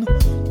gone.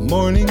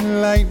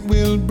 Morning light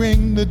will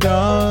bring the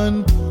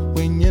dawn.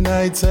 When your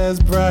night's as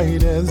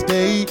bright as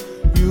day,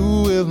 you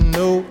will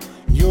know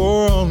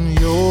you're on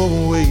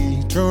your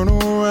way. Turn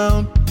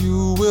around,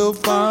 you will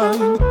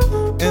find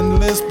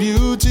endless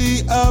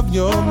beauty of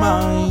your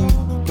mind.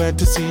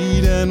 Plant a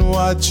seed and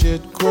watch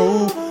it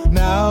grow.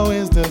 Now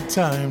is the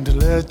time to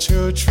let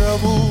your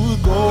troubles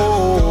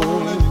go.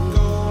 Let it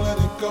go, let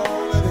it go,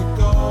 let it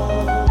go,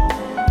 let it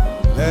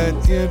go.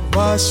 Let it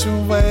wash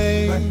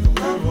away. Like the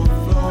river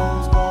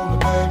flows, gonna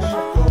let it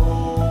go.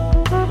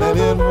 Let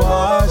it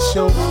wash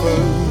over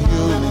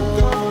you. Let it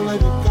go,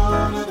 let it go,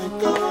 let it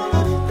go,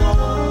 let it go.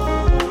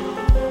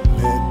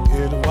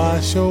 Let it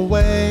wash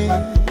away.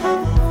 Like the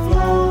river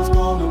flows,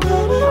 gonna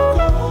let it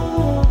go.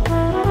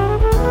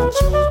 Let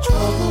your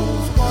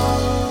troubles wash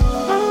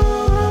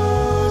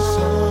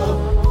away.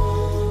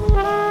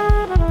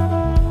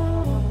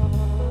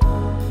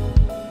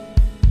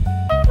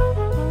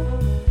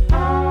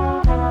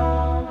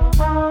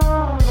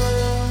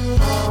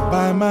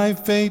 By my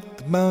faith,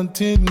 the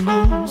mountain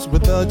moves.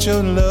 Without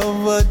your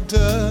love, what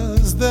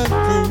does that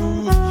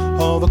prove?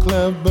 All the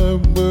clever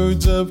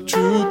words of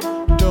truth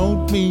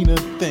don't mean a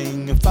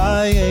thing if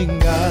I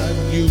ain't got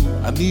you.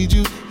 I need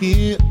you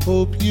here,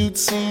 hope you'd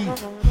see.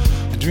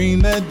 I dream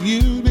that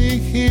you'd be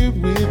here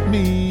with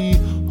me.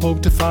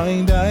 Hope to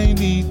find I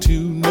need to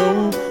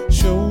know.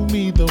 Show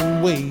me the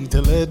way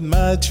to let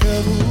my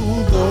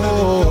trouble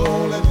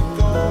go. Let it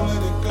go,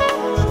 let it go,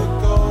 let it go, let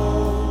it go.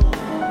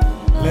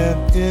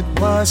 Let it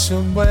wash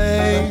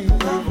away. Like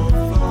the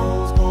river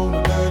flows,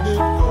 gonna let it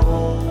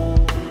go.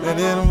 Let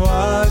it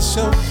wash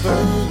over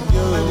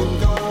you. Let it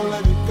go,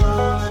 let it go,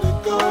 let it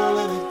go,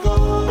 let it go.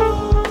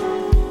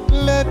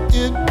 Let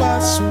it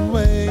wash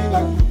away.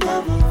 Like the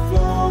river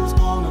flows,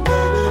 gonna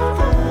let it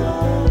go.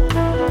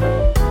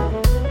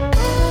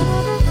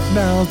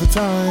 Now's the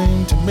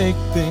time to make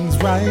things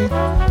right.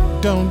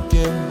 Don't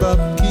give up,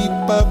 keep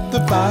up the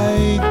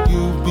fight.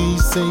 You'll be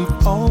safe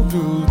all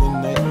through the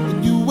night.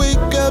 When you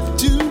wake up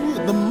to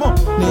the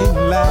morning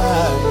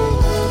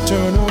light,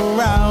 turn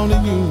around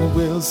and you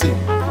will see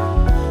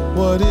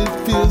what it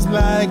feels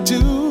like to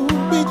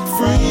be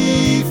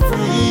free,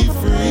 free,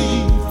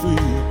 free,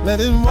 free. Let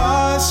it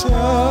wash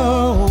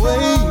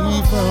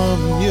away from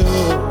you.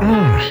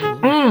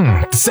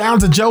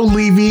 Sounds of Joe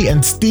Levy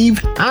and Steve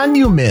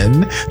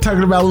Hanuman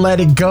talking about Let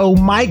It Go.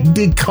 Mike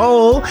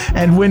DeCole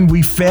and When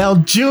We Fell,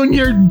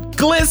 Junior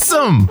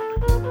Glissom.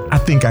 I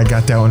think I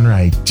got that one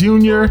right.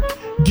 Junior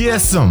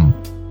Glissom.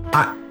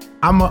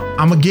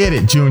 I'ma get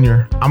it,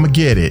 Junior. I'ma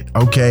get it,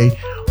 okay?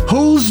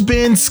 Who's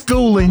Been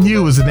Schooling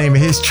You is the name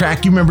of his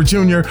track. You remember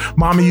Junior?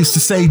 Mama used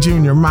to say,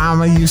 Junior,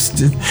 Mama used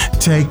to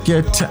take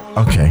your time.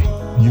 Okay,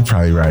 you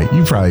probably right.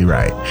 You probably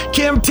right.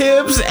 Kim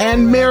Tibbs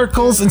and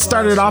Miracles, and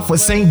started off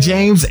with St.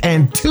 James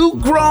and Too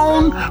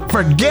Grown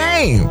for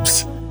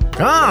Games.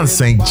 Come on,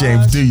 St.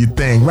 James, do your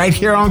thing. Right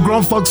here on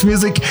Grown Folks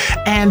Music.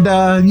 And,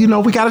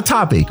 we got a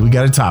topic.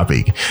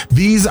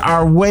 These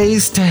are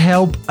ways to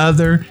help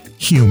other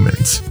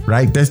humans,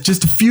 right? That's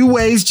just a few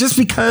ways, just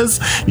because,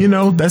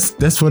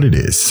 that's what it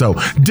is. So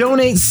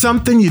donate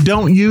something you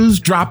don't use,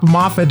 drop them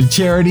off at a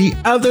charity.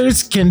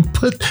 Others can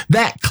put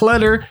that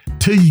clutter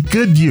to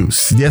good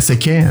use. Yes, it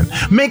can.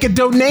 Make a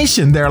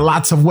donation. There are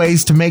lots of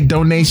ways to make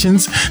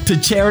donations to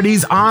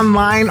charities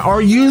online,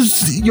 or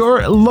use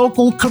your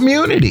local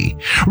community.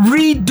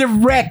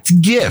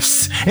 Redirect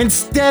gifts.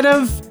 Instead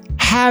of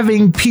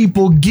having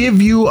people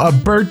give you a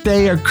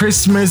birthday or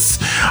Christmas,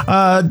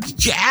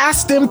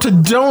 ask them to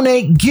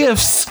donate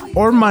gifts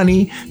or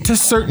money to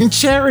certain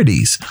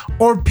charities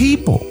or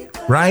people,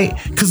 right?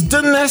 Because it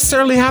doesn't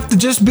necessarily have to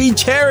just be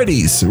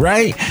charities,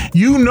 right?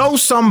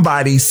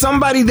 Somebody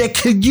that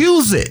could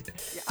use it,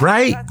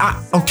 right?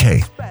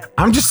 Okay,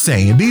 I'm just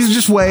saying, these are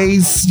just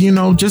ways,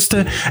 just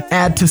to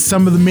add to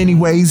some of the many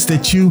ways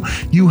that you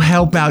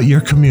help out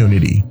your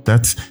community.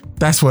 That's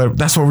what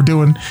we're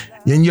doing.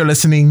 And you're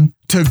listening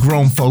to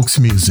Grown Folks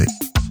Music.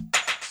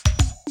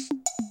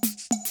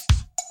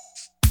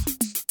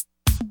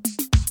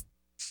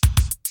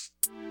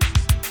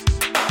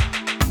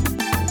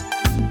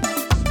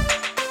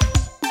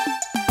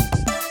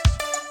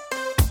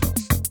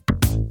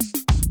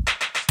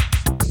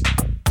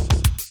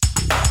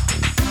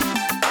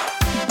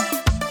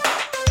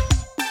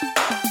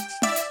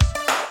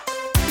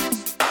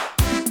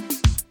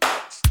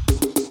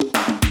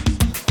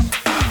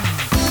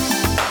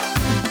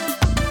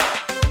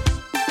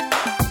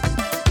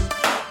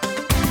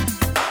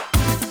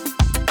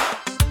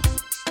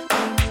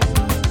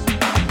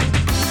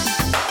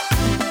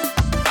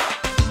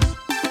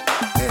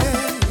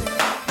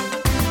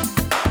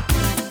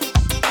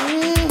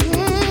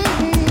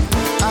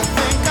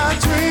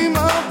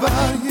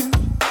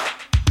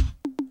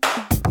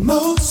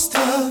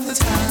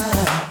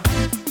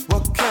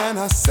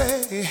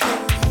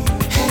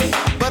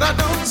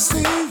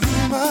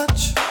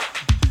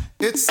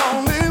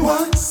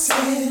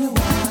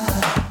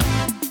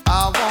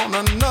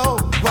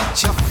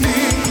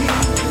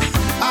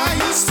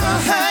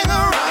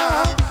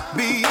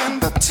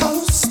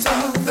 Toast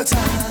of the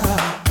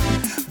time.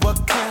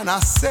 I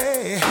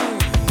say,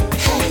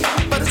 hey,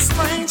 but it's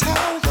strange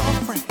how your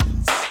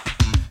friends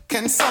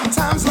can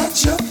sometimes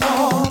let you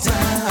fall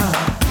down.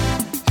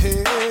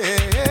 Hey,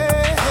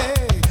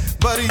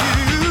 but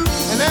you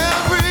and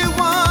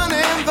everyone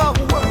in the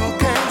world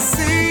can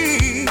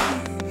see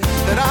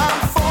that I'm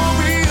for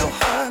real,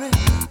 honey.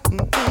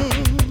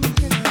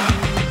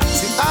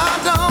 See, I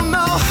don't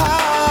know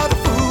how to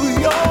fool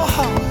your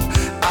heart.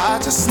 I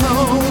just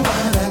know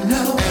what I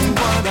know, and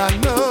what I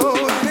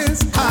know is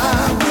I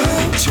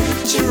will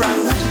treat you right.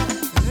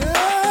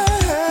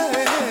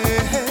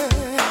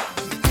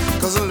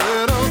 Cause a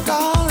little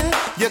darling,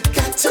 you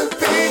got to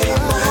be.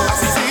 I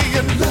see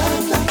you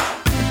love like.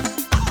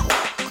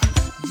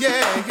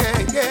 Yeah.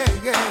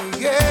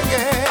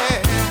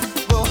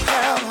 We'll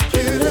have a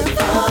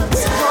beautiful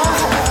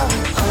time.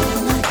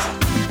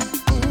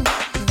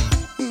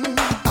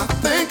 I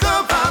think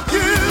about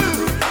you.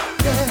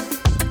 Yeah.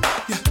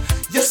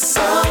 You're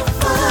so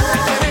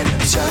fine. And it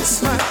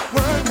just might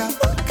work out.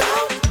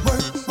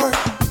 Work.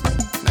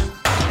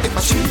 Now, if I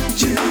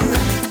treat you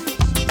right.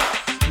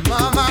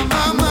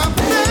 My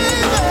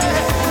baby,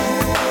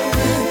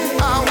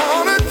 I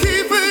wanna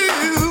keep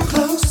you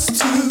close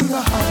to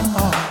the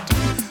heart.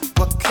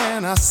 What can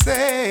I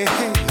say?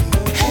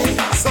 Hey,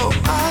 so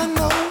I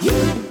know you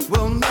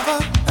will never,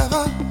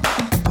 ever,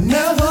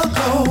 never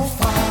go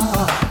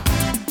far.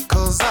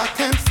 Cause I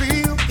can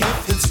feel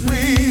if it's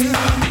real.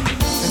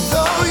 And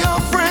though your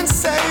friends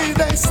say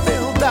they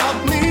still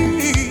doubt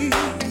me,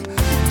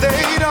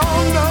 they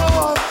don't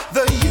know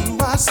the you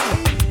I see.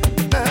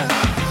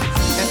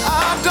 And I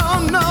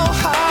don't know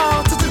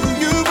how to do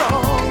you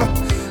wrong.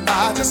 I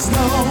just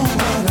know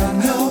what I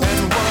know,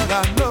 and what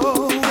I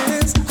know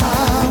is I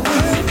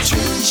will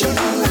treat you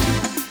right.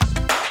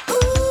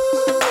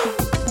 Ooh,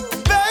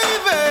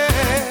 baby,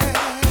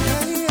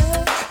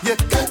 you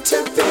got to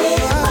be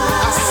mine.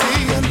 I see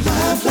your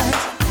love light,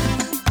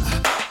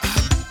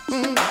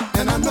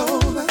 and I know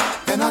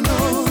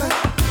that,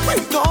 we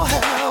gon'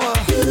 have a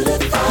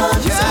beautiful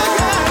time.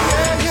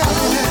 Yeah.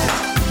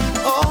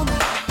 All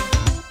night.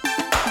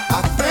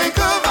 I think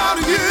about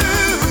you,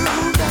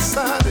 yes I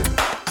do.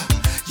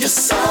 You're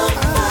so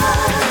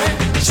fine,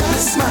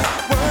 just might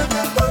work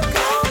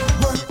out.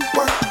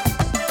 Work.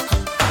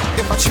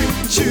 If I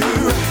treat you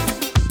right,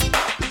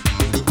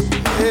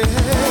 yeah.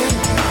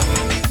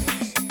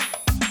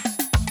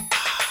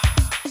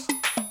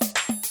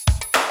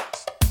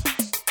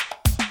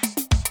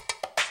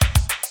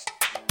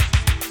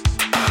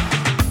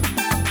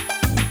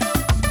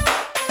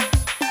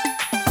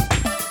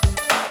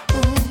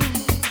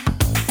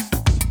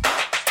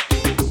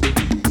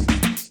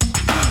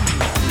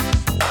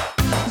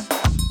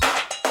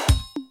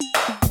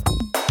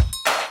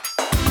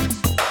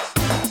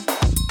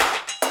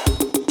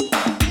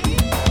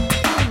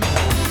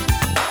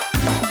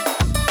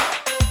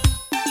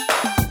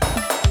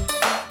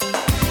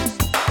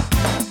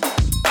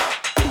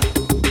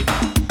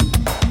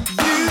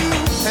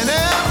 And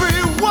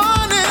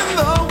everyone in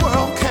the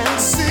world can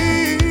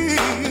see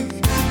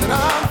that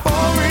I'm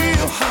for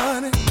real,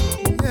 honey.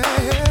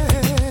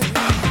 Yeah.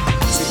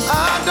 See, I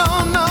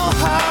don't know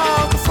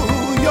how to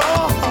fool your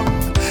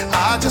heart. I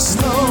just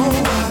know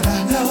what I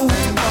know,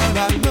 and what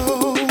I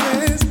know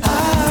is I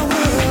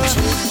will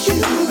treat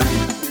you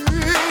right.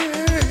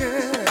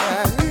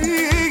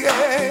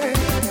 Yeah.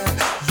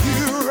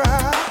 You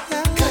right.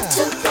 Got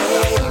to be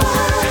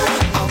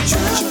mine. I'll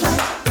treat you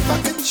right if I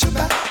get you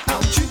back.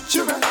 I'll treat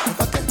you right. If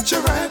I get you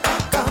right,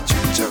 I'll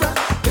treat you right.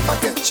 If I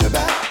get you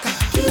back,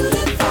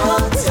 beautiful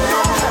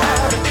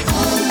time.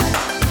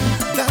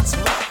 That's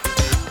what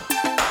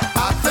I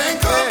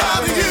think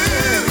about you.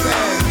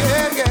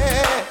 Yeah.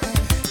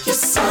 You're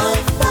so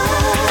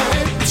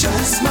fine,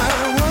 just might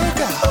work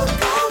out.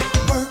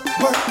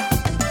 Work.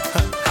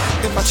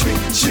 If I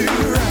treat you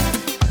right,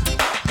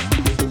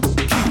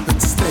 keep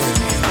it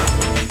steady.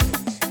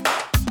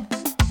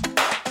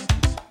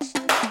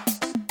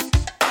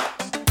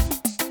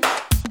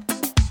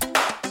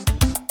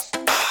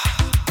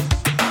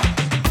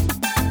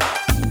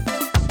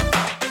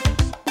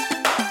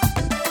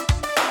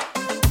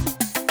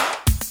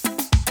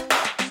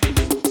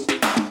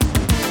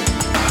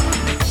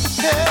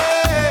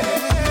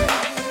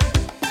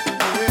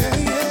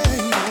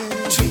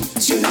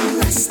 Treat you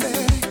right,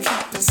 steady,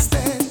 keep it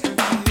steady.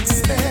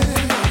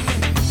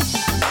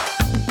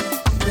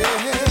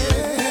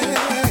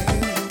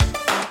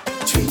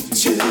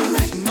 Treat you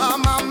right, my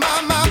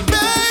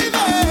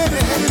baby.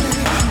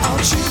 I'll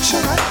treat you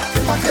right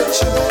if I get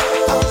you back.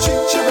 I'll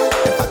treat you right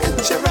if I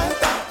get you right.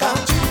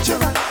 I'll treat you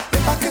right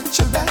if I get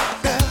you back.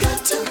 Got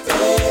to be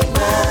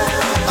mine.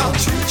 I'll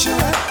treat you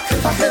right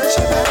if I get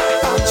you back.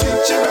 I'll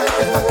treat you right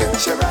if I get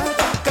you right.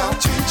 I'll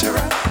treat you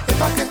right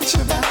if I get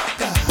you back.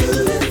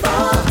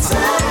 Beautiful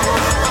time.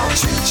 I'll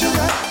treat you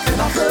right and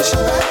I'll get you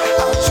back.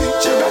 I'll treat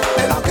you right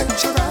and I'll get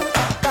you right.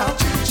 I'll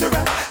treat you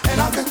right and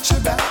I'll get you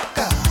back.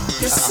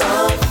 You're so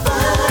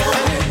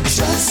fine,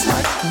 just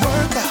like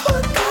work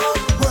out.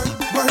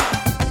 Work.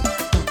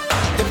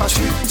 If I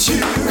treat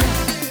you right,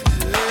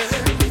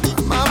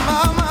 my.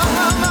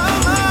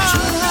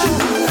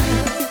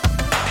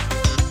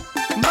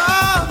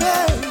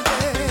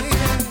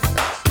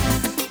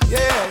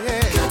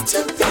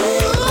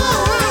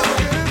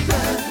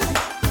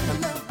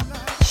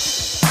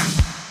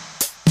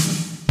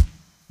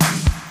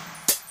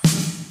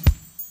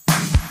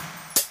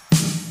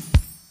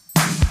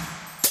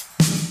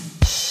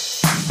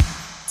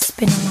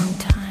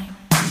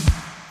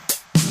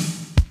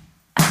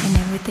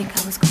 didn't really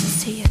think I was gonna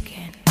see you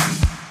again.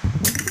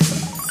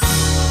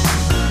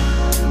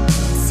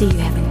 See, you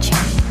haven't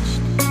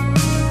changed.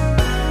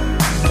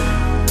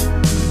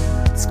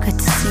 It's good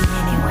to see you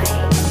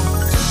anyway.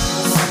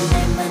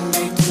 Sunday,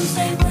 Monday,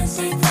 Tuesday,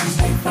 Wednesday,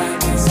 Thursday,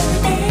 Friday,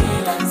 Saturday.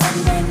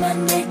 Sunday,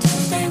 Monday,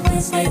 Tuesday,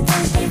 Wednesday,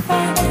 Thursday,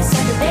 Friday,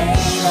 Saturday.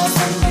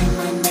 Sunday,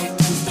 Monday,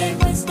 Tuesday,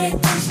 Wednesday,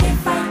 Thursday,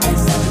 Friday,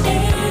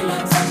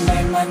 Saturday.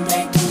 Sunday,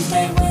 Monday,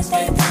 Tuesday,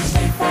 Wednesday,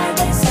 Thursday,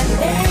 Friday,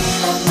 Saturday.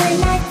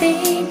 When I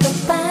think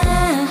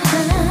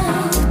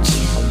about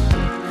you,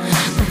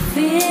 my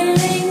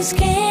feelings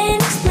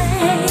can't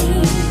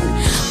explain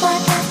why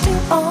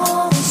after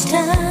all this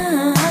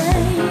time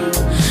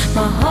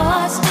my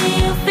heart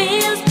still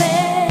feels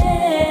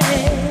pain.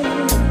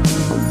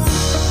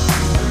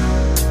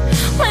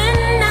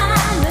 When I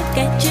look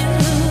at you,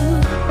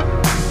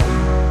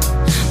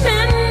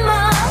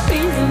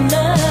 memories of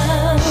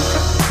love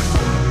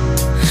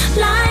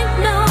like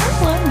no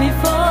one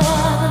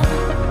before.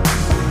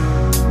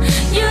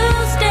 You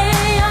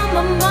stay on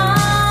my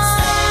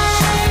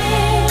mind.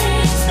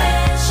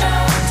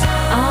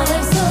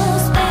 Always so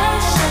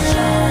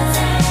special.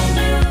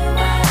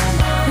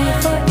 Wait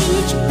for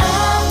each other.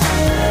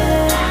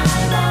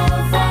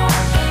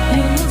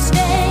 You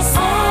stay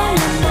on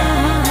my mind.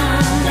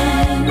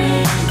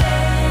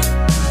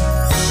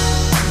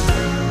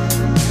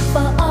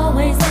 For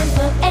always and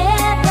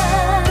forever.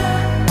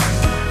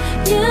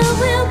 You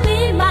will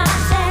be my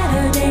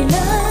Saturday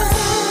love.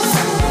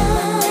 Sunday,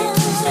 Monday,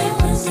 Tuesday,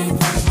 Wednesday,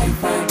 Thursday,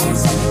 Friday,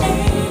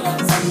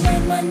 Saturday. Sunday,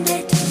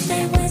 Monday,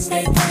 Tuesday,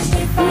 Wednesday,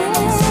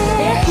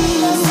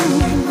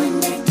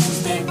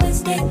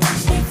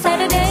 Thursday,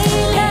 Saturday.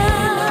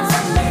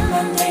 Sunday,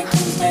 Monday,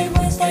 Tuesday,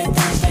 Wednesday,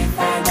 Thursday,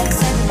 Friday,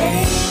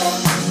 Saturday.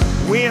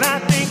 When I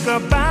think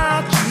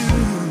about you,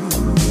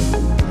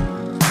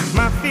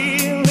 my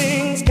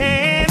feelings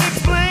can't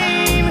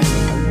explain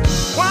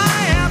why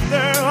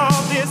after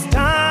all this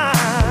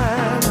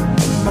time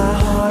my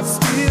heart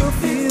still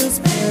feels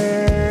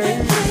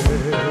pain.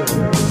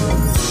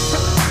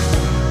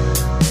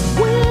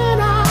 When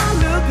I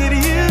look at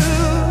you,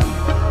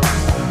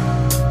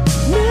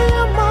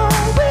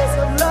 memories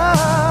of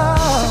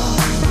love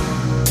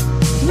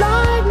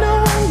like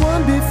no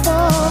one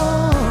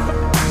before.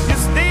 You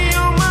stay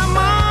on my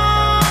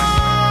mind.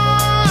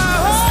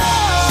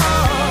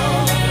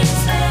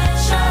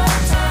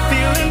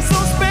 Feeling so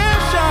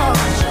special.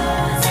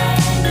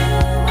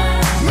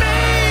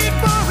 Made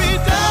for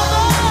each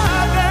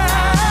other,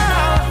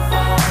 girl.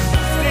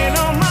 Staying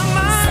on my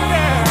mind,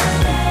 girl.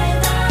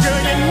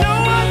 Girl, you know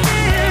I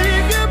can't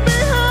leave you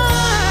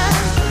behind.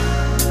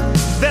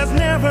 There's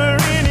never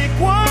any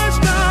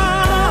question.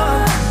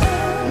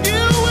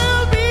 You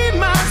will be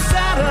my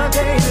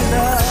Saturday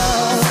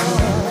love.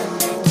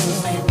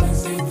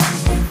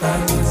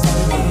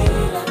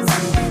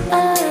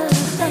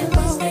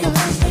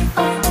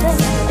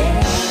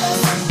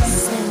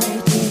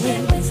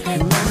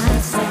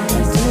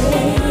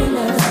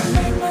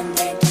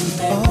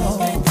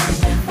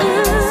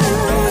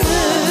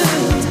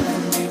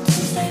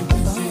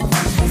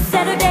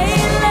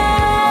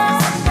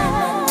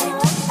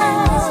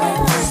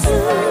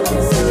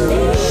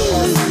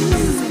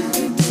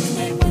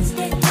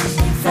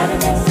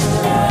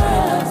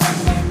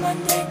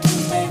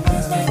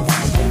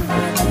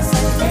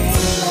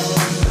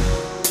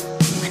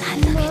 When I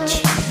look at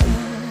you,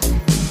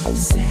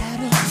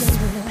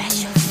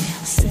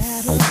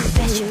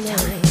 special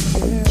time.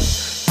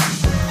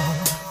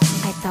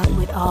 I thought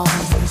we'd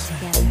always be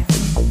together.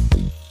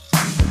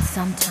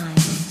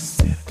 Sometimes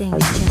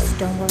things just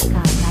don't work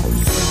out like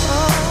we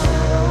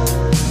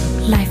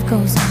planned. Life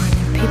goes on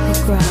and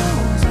people grow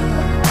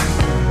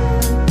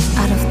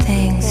out of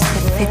things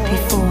that fit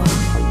before.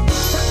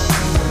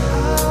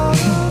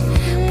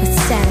 But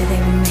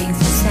Saturday remains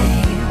the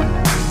same,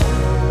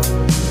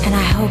 and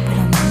I hope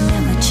it'll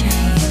never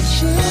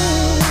change.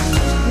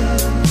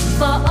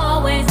 For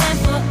always and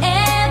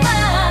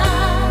forever,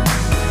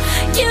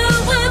 you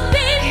will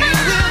be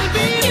mine.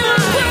 You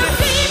will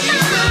be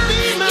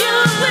mine. You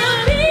will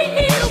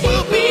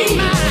be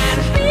mine.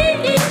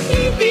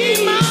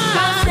 Be mine.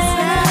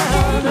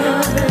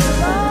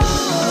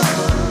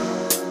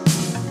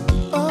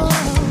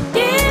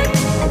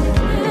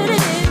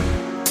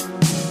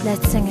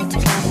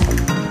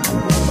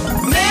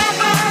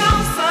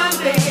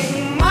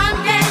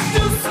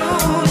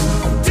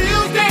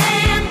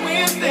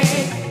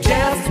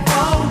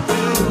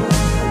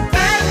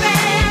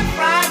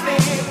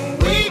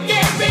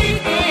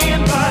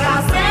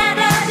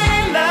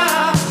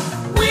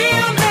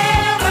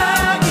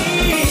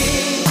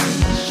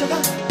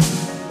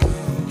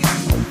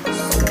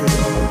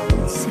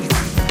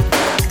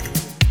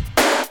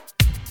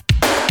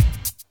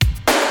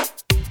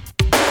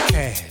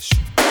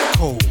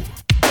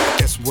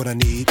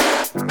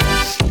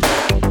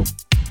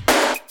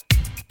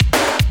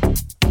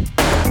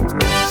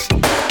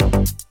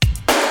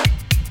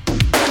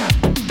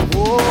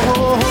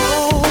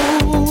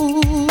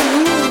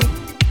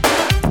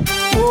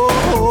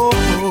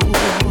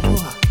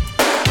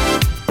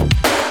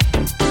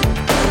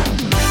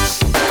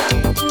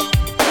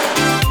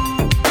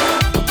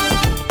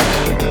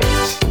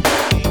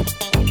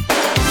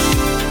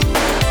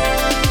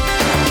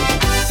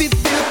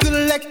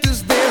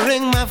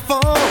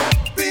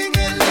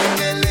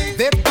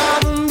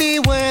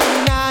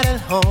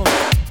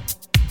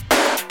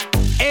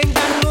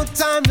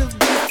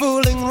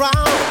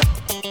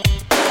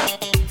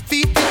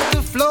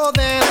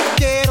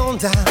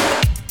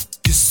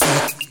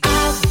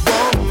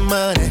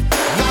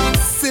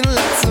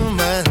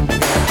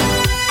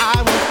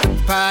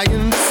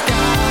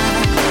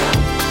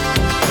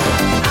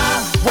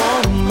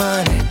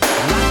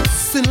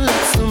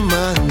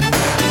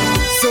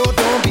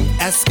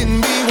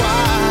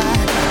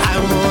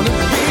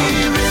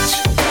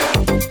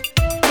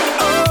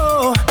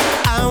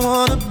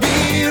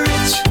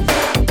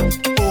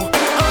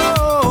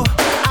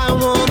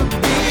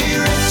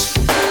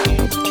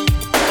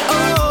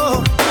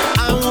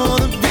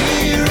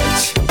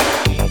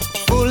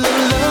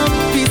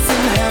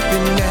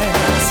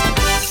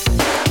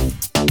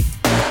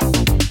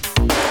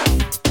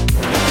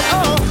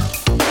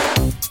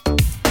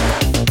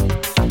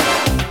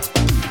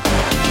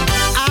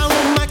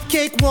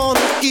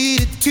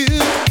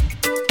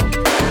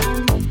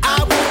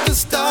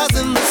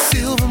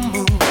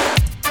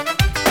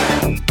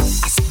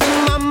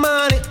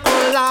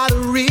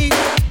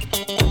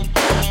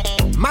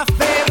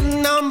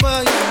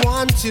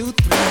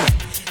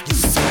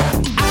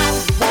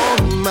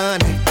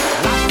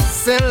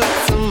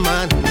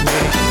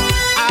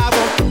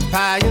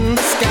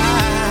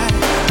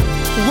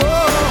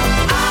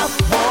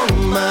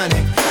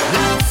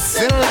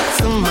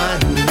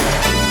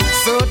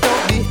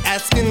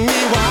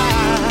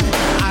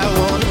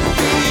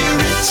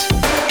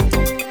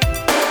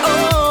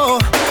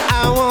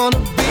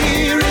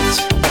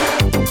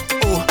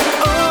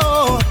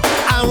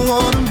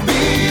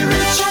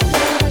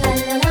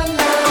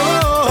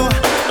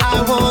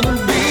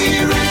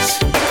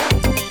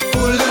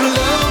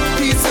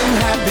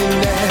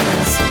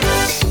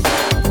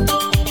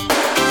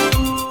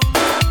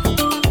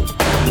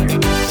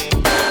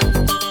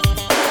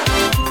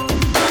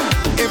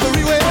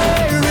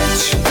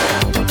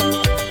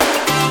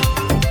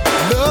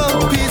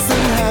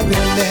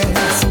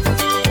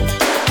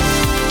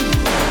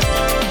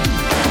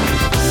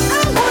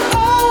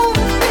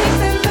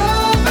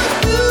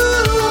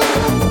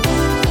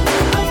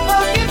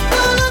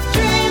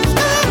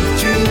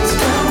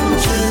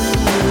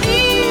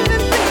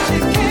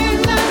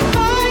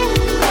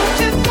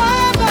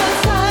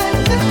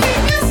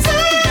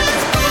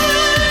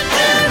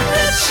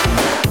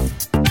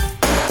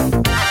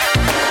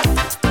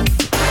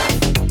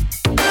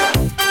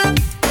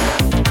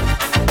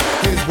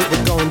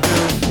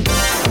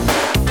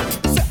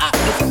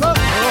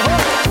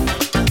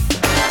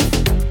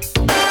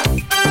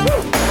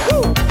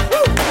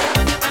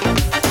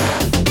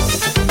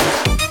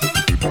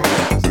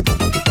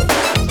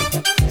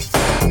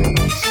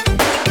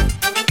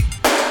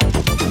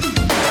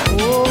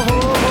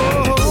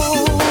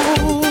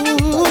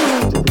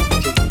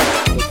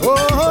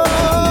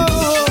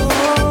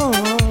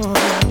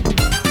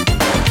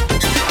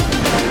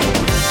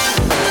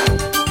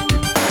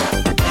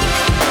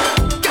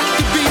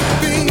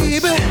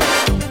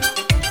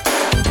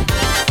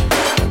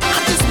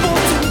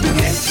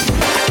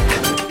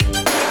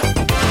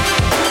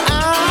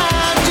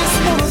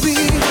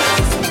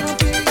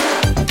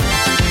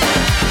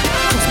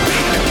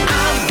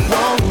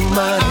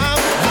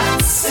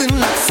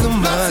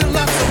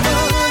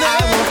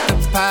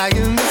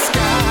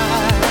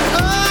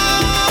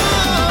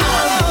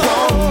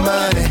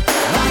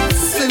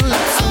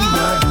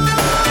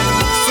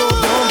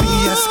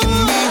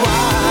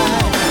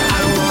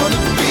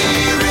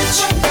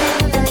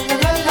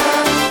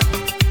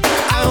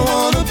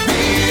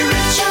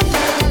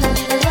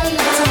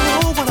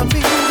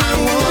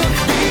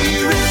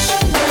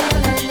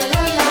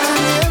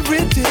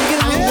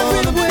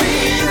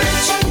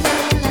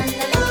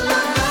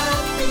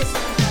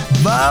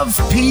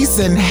 love, peace,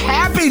 and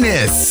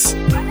happiness.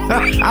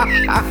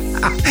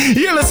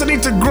 You're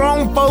listening to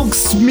Grown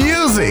Folks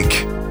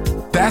Music.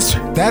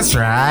 That's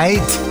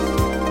right.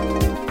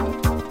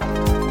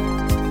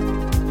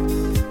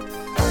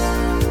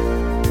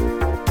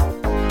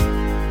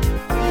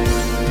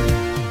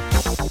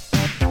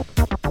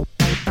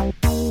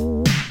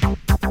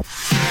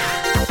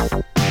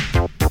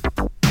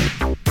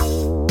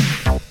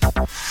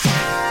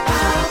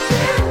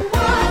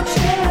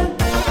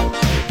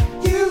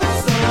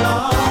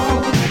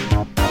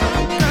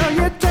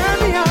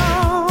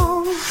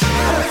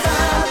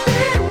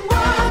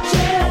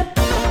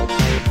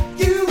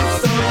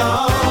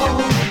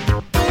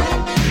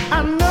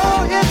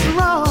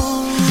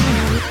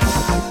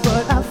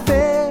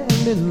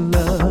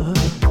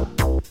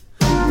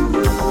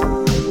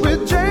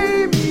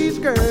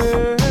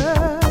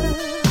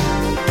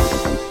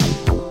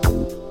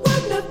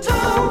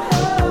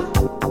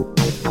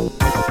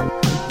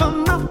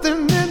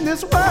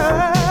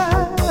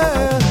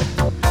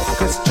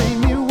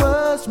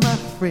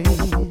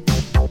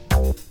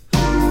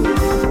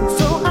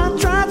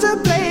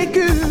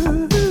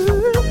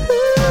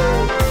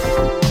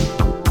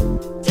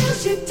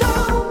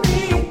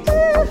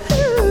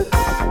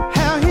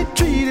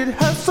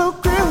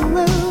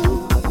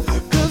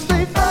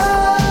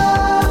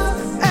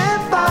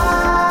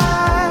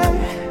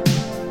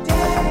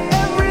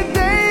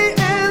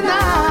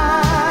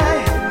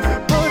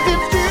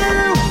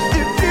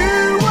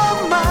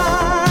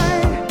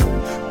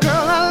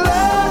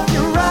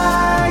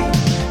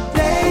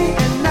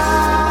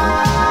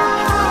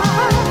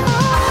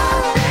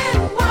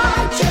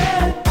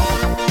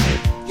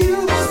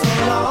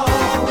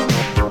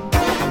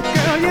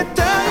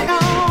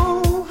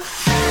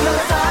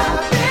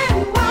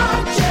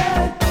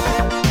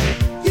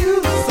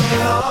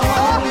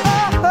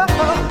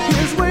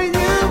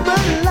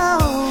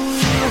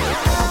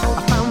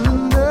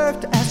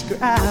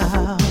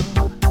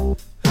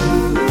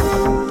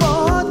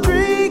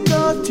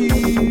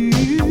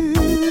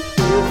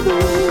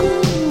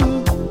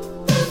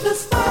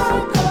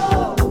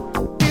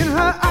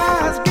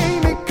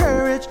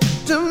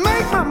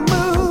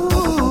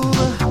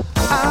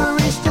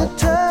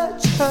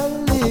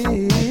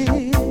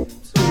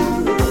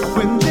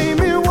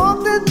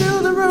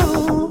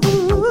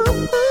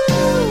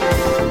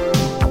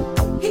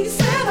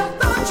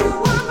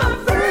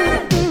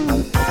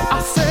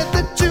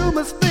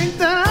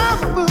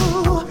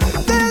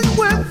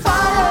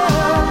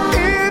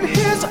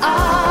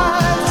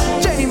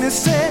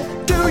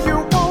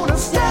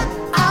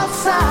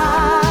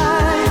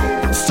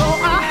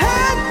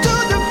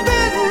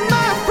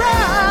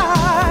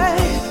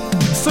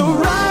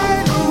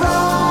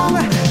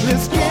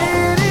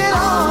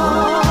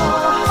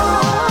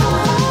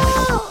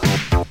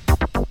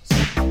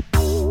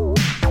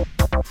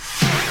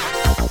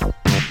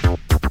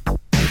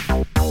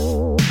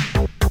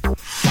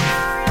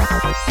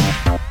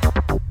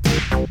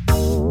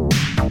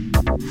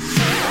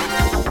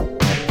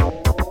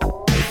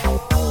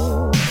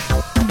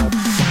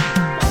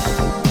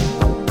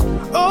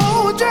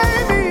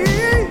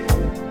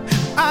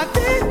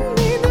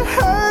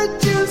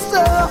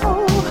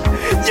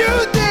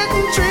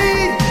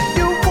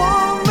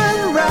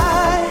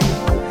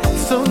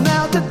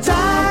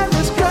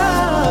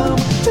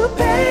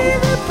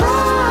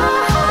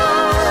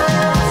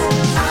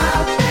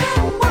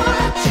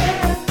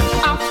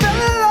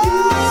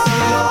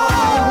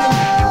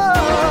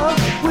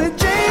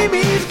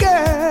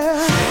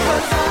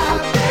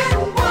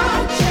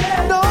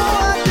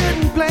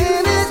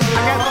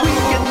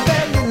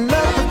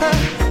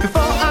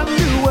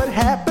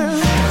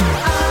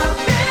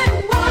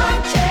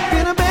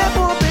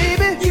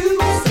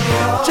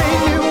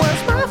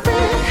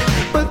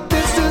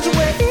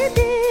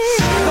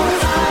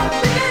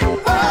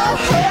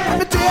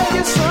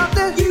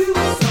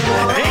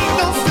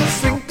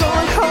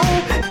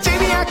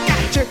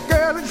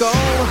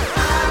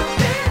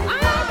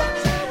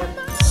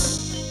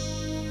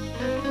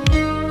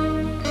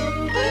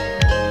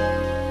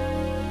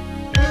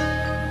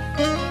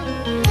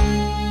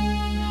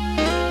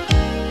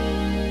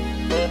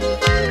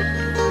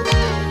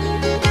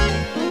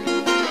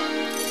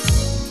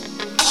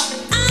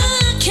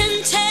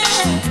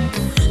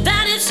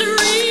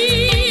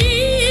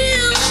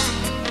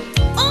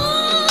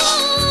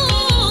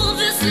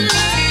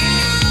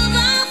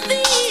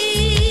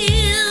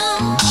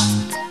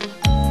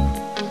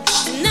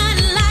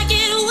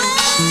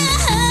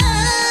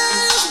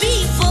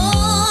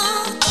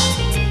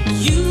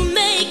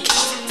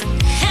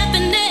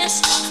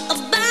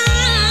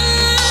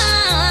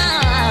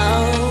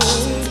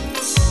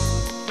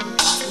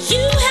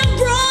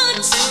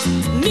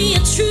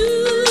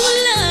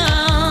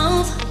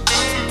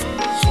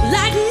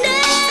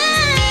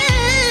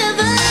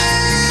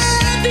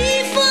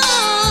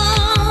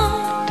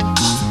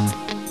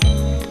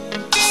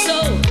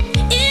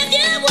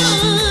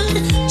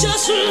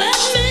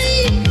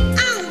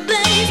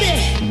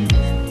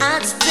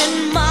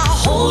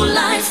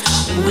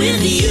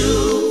 with you.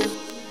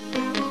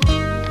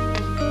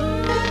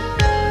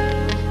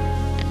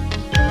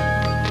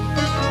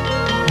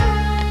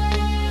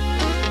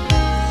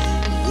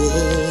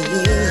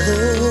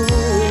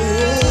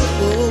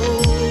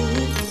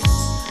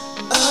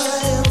 I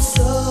am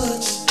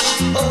such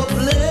a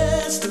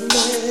blessed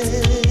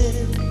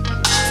man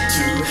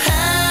to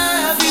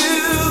have you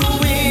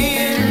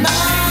in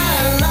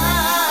my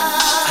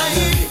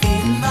life.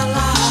 In my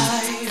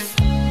life,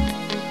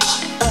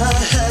 I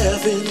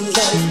have in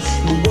life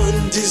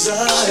one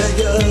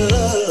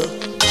desire,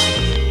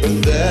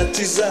 and that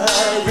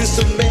desire is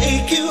to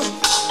make you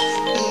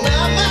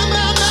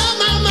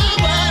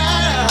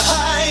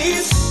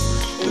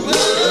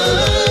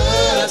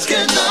words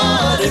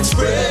cannot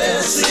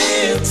express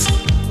it.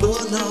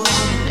 Oh no,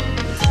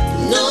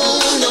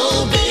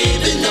 no,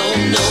 baby, no,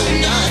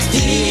 not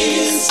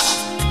this.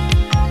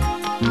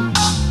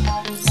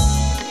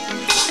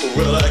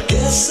 Well, I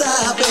guess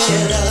I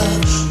better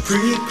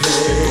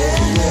prepare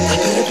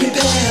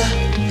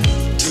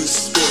to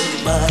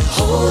spend my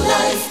whole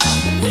life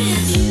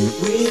with you,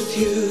 with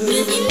you,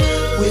 with you,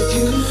 with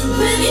you,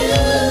 with you,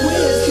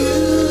 with you.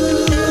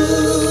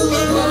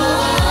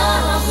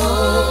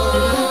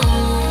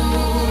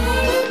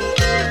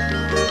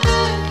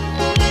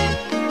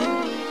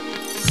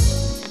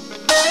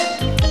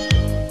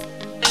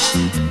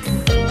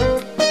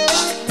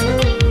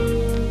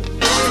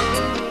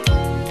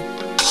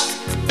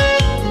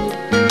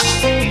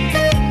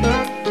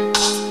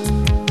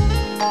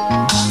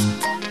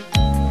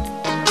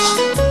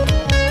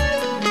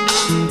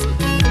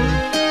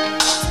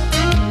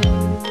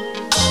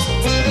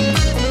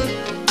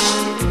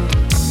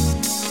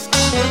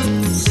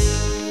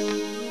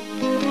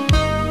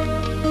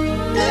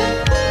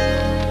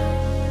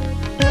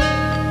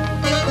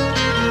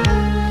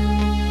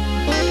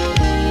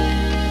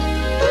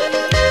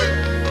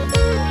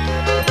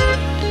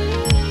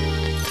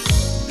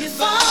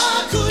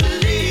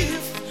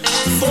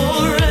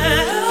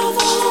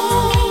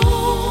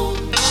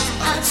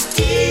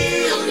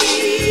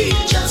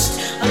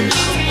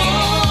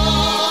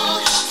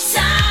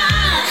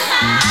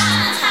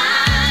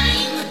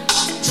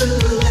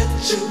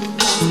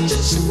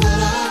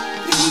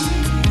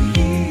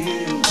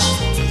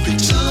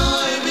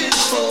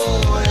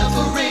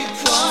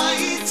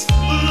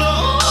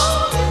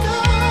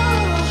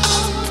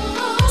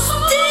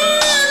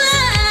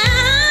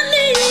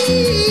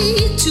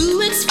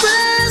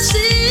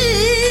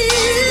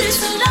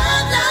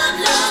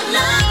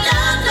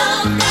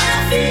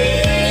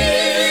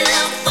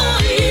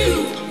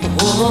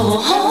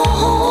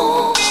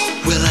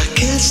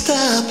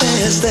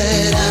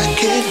 That I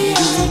can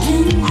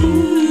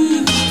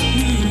do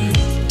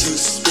to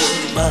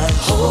spend my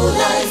whole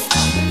life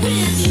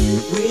with you,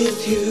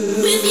 with you,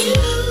 with you,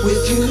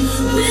 with you,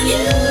 with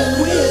you,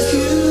 with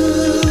you.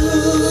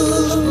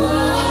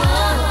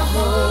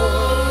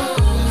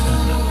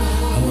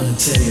 I wanna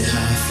tell you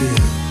how I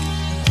feel.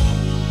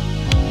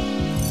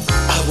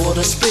 I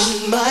wanna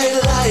spend my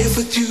life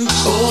with you,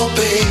 oh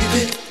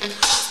baby,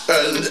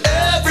 and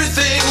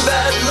everything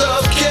that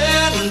love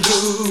can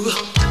do.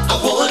 I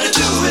wanna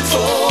do it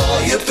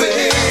for you,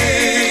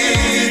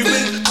 baby.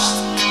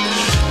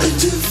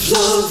 And if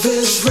love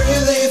is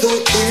really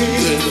the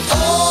key, then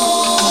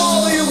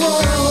all you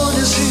want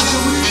is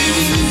here with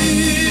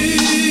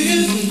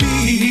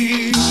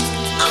me.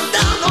 I'm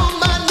down on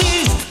my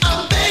knees,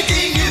 I'm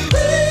begging you,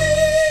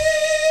 please.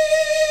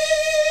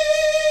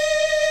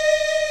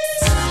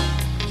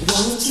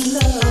 Won't you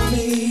love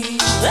me?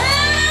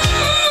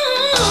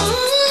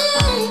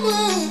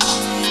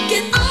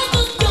 Get off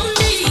of your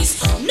knees,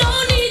 no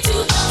need to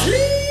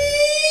plead.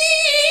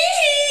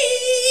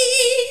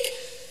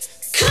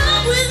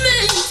 Come with me,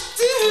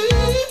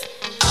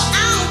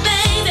 oh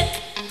baby.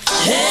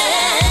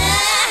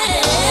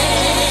 Hey,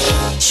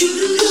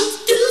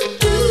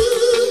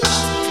 shoo-doo-doo-doo-doo.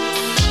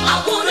 I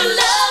wanna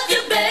love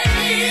you,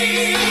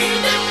 baby.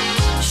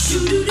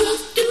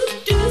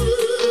 Shoo-doo-doo-doo-doo.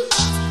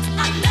 I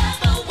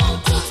never want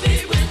to be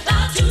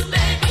without you,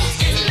 baby,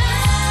 in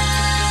life,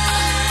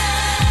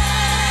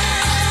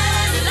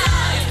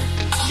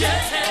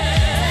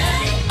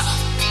 yeah.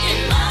 In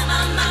my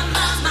life,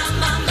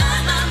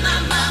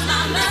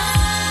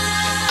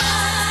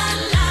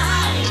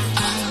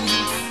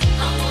 I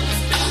wanna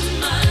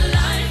spend my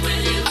life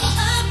with you,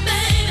 oh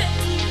baby.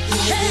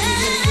 Yeah,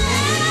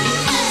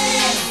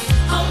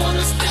 I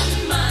wanna spend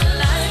my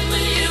life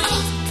with you.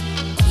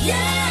 Yeah.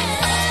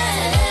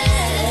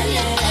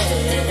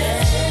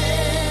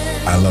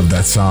 I love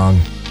that song.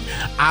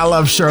 I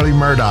love Shirley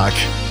Murdock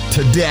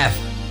to death.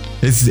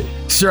 It's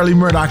Shirley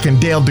Murdock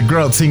and Dale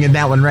DeGroat singing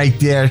that one right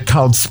there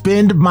called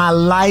Spend My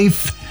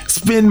Life,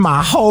 Spend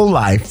My Whole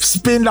Life,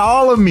 Spend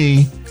All of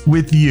Me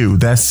with You.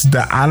 That's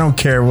the, I don't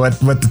care what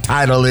the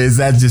title is.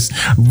 That's just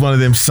one of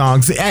them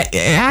songs. It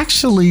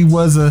actually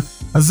was a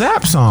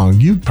Zap song.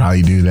 You'd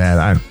probably do that.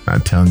 I'm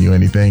not telling you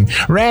anything.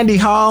 Randy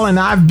Hall and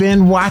I've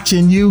Been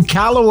Watching You.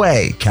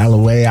 Callaway,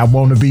 I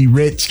Want to Be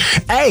Rich.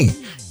 Hey,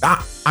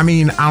 I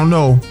mean, I don't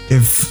know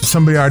if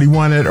somebody already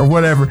won it or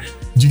whatever.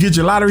 Did you get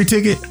your lottery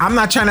ticket? I'm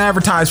not trying to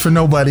advertise for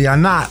nobody.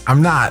 I'm not.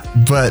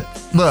 But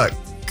look,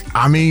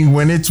 I mean,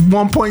 when it's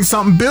 1 point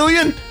something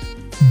billion,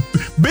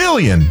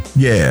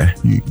 yeah.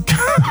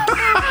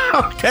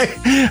 Okay.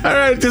 All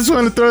right. Just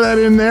want to throw that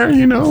in there.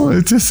 You know,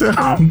 it's just,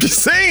 I'm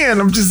just saying.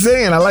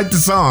 I like the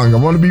song. I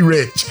want to be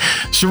rich.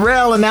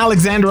 Sherelle and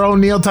Alexander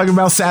O'Neal talking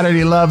about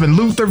Saturday Love, and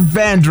Luther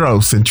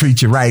Vandross and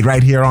Treat You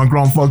right here on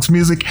Grown Folks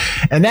Music.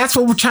 And that's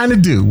what we're trying to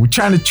do. We're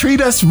trying to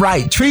treat us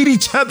right, treat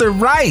each other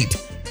right.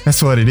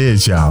 That's what it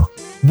is, y'all.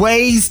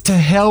 Ways to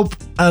help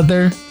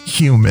other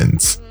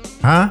humans.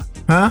 Huh?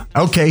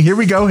 Okay, here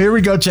we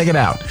go. Check it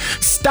out.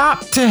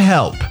 Stop to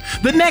help.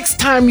 The next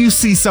time you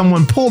see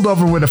someone pulled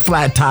over with a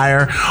flat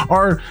tire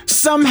or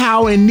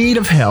somehow in need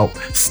of help,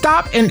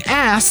 stop and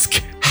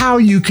ask how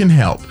you can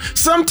help.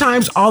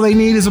 Sometimes all they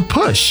need is a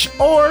push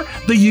or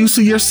the use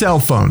of your cell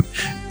phone.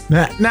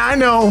 Now I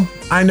know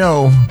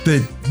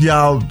that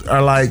y'all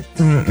are like,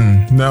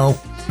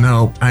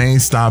 no, I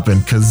ain't stopping,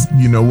 because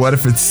you know what,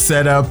 if it's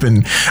set up,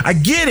 and I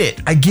get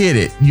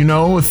it. You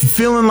know, if you're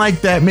feeling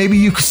like that, maybe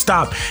you could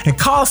stop and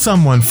call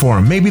someone for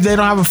them. Maybe they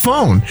don't have a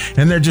phone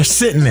and they're just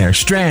sitting there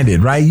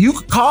stranded, right? You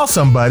could call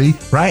somebody,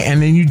 right?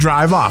 And then you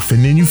drive off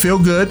and then you feel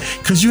good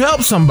because you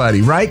helped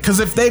somebody, right? Because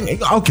if they,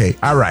 okay,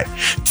 all right.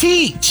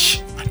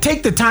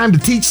 Take the time to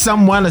teach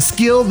someone a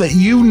skill that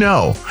you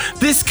know.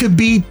 This could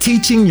be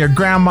teaching your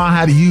grandma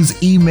how to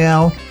use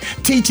email,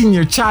 teaching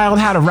your child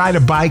how to ride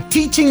a bike,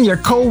 teaching your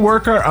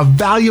coworker a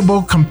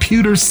valuable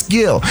computer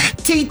skill,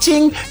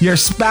 teaching your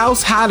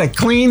spouse how to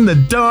clean the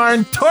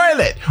darn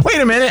toilet. Wait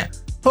a minute.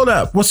 Hold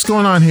up. What's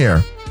going on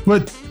here?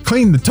 What?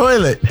 Clean the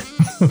toilet?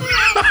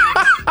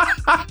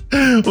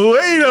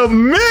 Wait a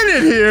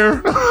minute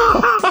here.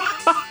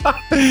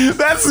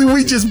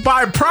 We just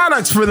buy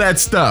products for that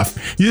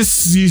stuff. You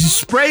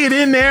spray it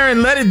in there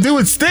and let it do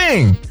its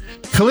thing.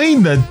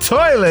 Clean the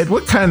toilet?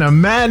 What kind of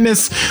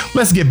madness?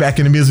 Let's get back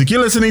into music.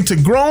 You're listening to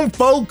Grown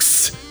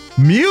Folks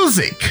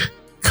Music.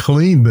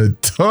 Clean the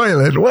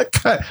toilet? What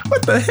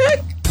the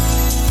heck?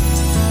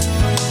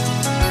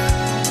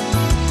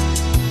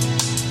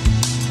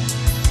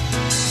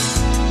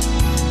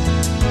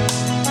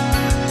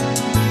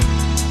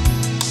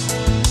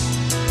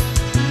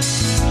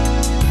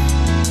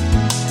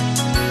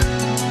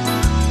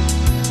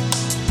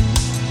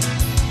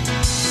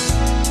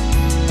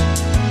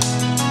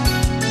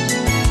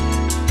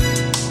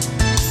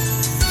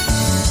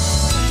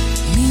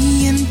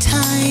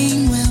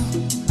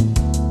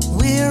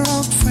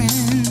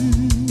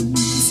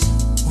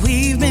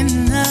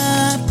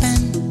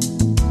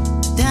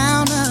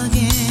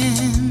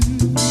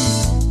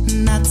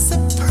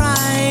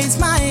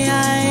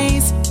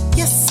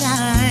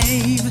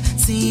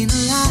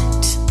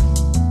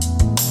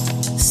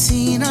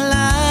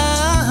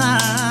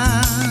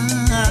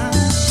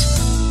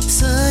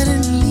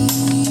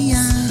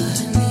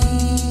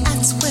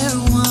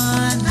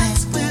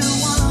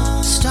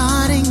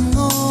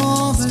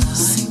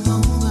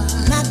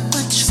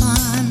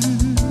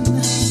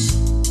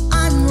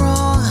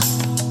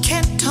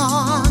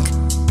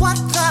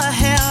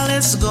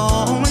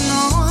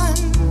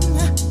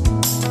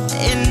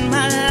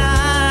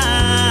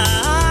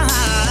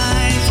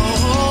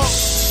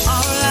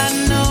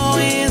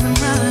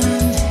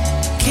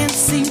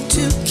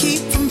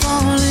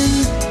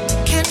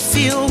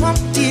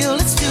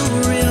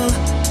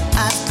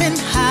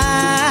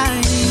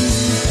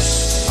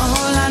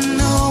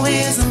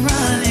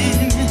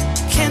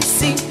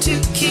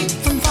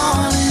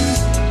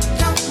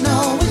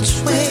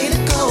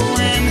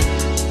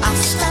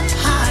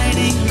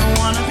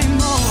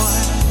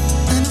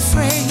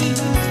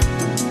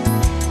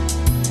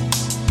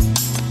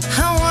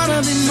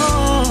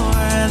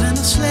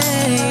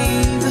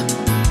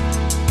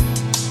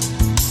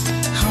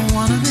 I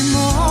wanna be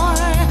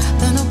more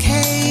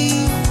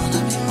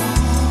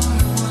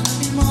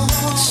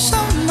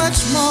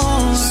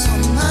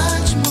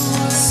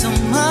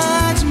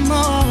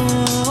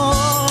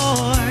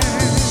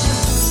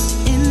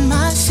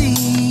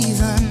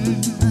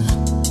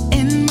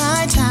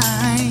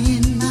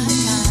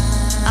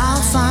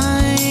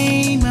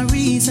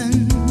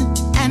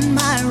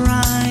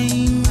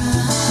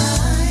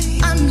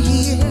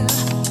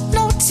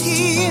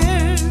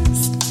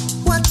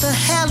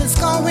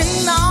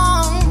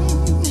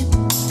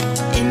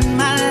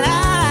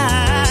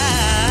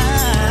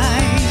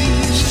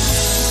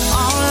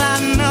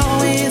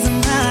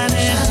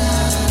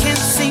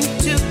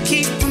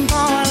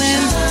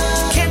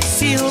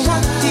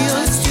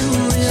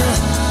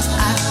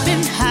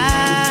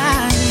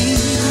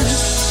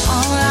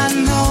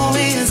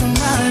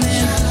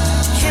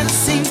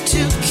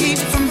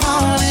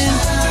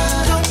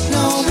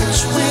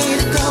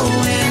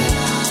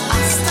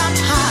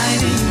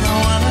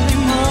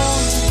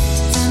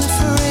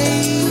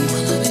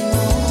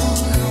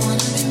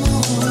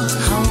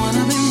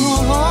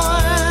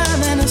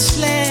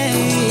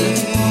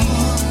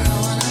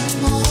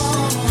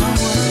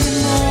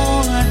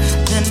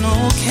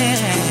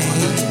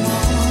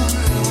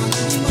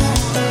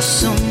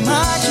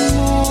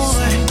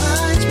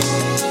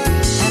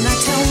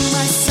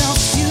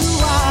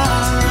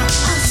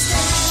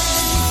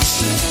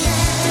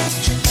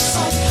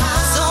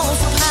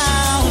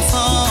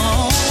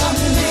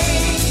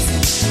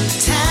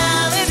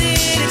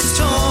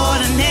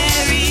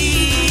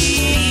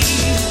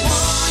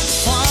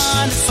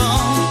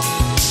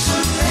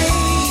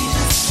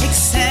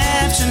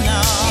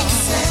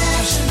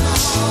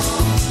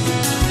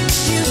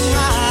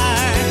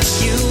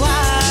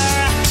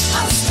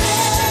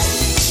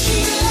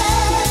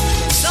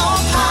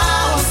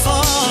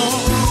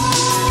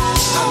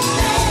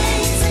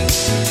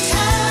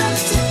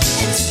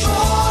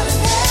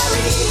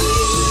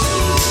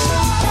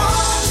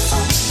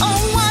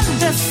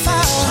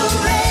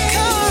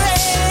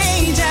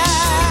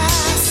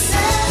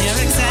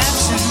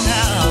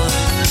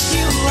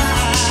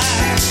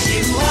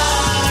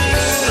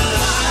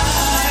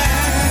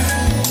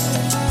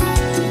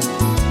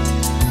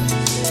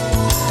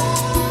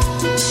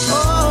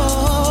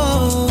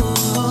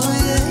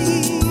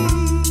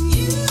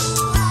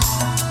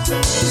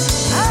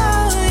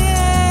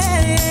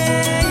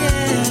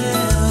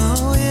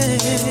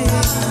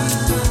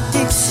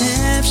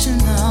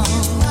Exceptional.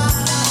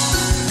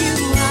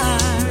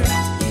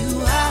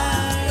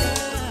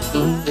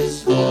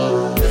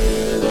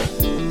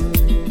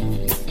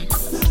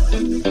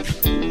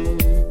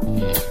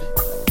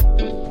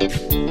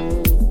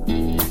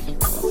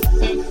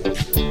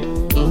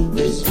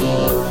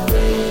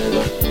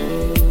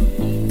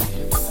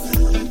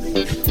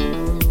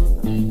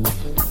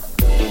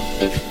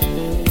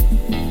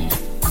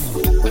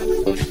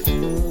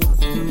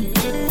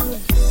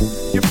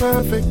 You're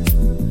perfect,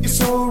 you're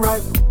so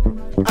right.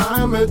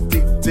 I'm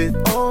addicted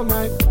all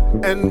night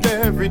and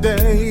every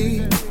day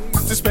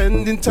to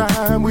spending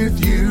time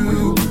with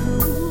you.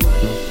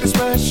 It's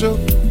special,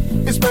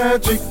 it's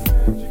magic.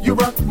 You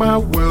rock my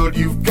world,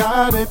 you've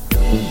got it.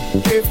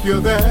 If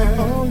you're there,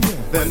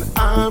 then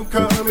I'm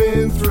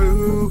coming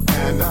through.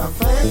 And I'm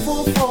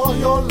thankful for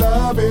your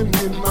loving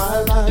in my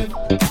life.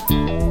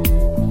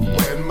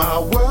 When my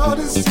world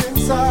is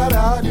inside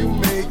out, you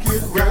make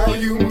it right,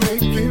 you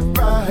make it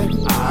right.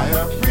 I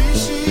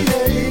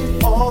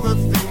appreciate all the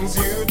things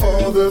you do,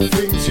 all the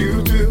things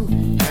you do.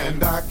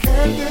 And I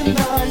can't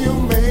deny you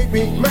make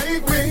me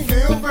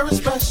feel very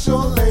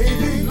special,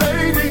 lady,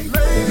 lady,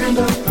 lady. You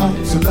know how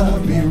to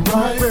love me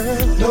right.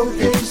 No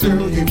games,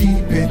 girl, you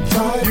keep it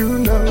tight. You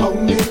know,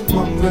 only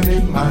woman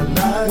in my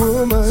life,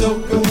 woman, so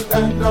good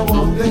and I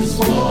want this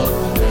one.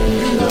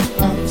 You know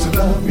how to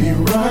love me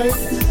right.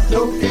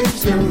 No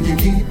games, girl, you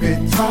keep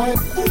it tight.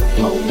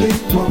 Only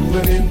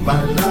woman in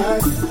my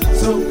life,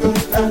 so good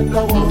and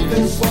I want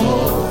this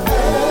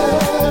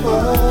forever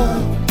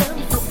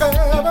and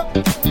forever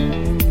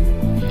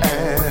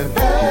and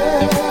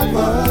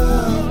ever.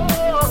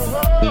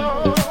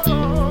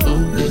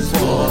 It's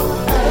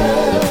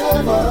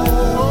forever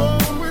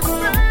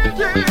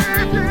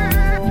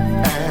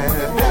and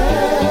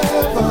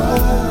ever.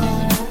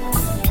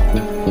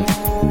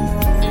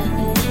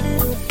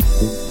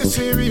 It's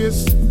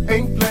serious,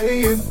 ain't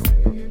playing.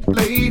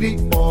 Lady,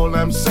 all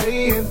I'm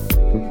saying,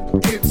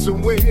 it's a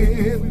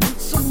win.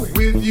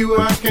 With you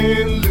I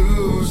can't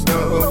lose,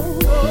 no.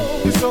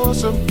 It's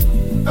awesome,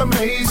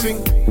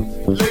 amazing.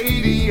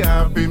 Lady,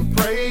 I've been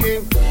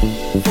praying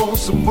for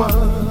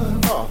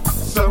someone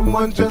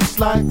just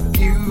like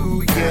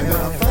you, yeah. And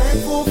I'm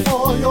thankful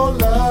for your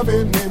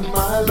loving in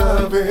my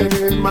life.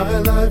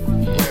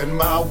 When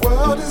my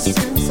world is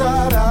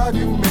inside out,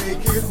 you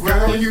make it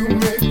right, you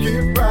make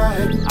it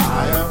right.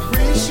 I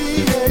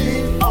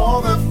appreciate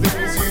all the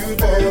things you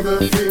do, all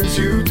the things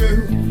you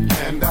do.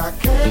 And I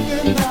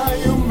can't deny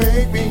you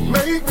make me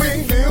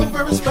feel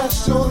very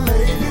special,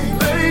 lady,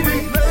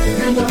 lady,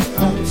 lady. You know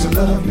how to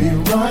love me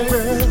right.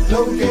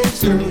 No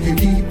games, girl, you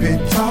keep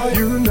it tight.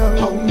 You know,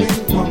 only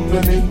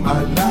woman in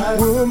my life,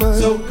 woman,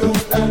 so good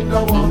and I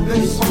want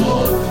this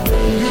more.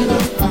 You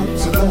know how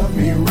to love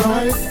me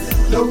right.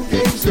 No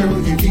games, girl,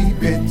 you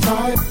keep it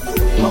tight.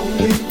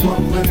 Only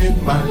woman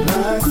in my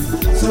life,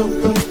 so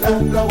good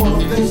and I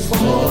want this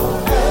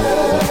forever.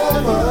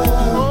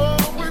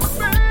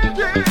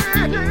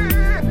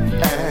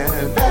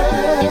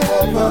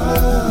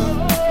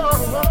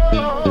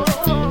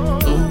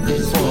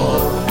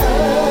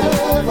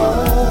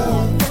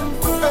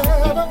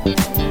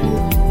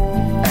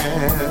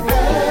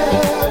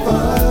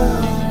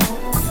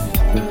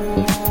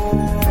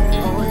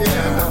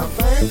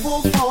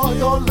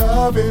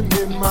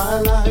 In my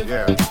life,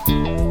 yeah.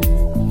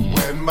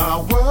 When my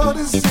world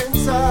is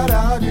inside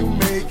out, you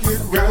make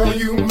it right,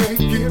 you make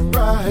it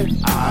right.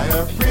 I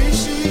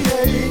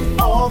appreciate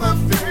all the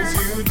things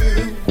you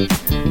do,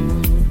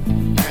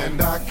 and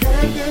I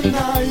can't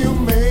deny you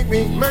make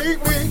me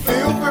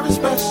feel very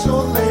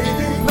special,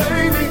 lady,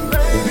 lady,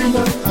 lady. You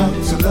know how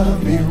to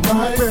love me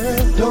right.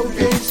 No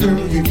games, girl,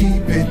 you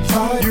keep it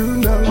tight. You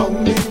know,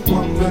 only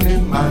woman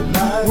in my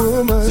life,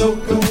 woman, so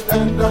good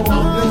and I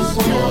want this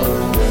one.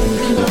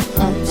 You know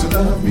how to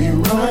love me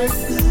right.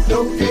 No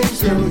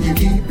games, girl, you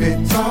keep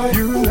it tight.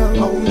 You know,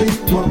 only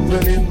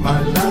woman in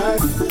my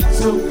life,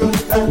 so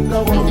good and I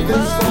want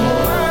this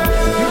one.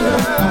 You know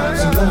how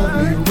to love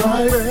me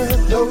right.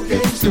 No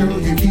games, girl,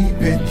 you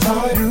keep it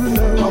tight. You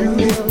know,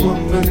 only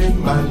woman in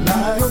my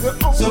life,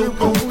 so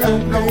good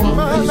and I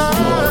want this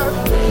one.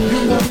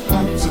 You know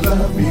how to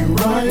love me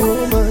right.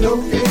 No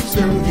games,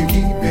 girl, you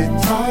keep it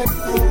tight.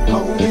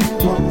 Only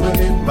woman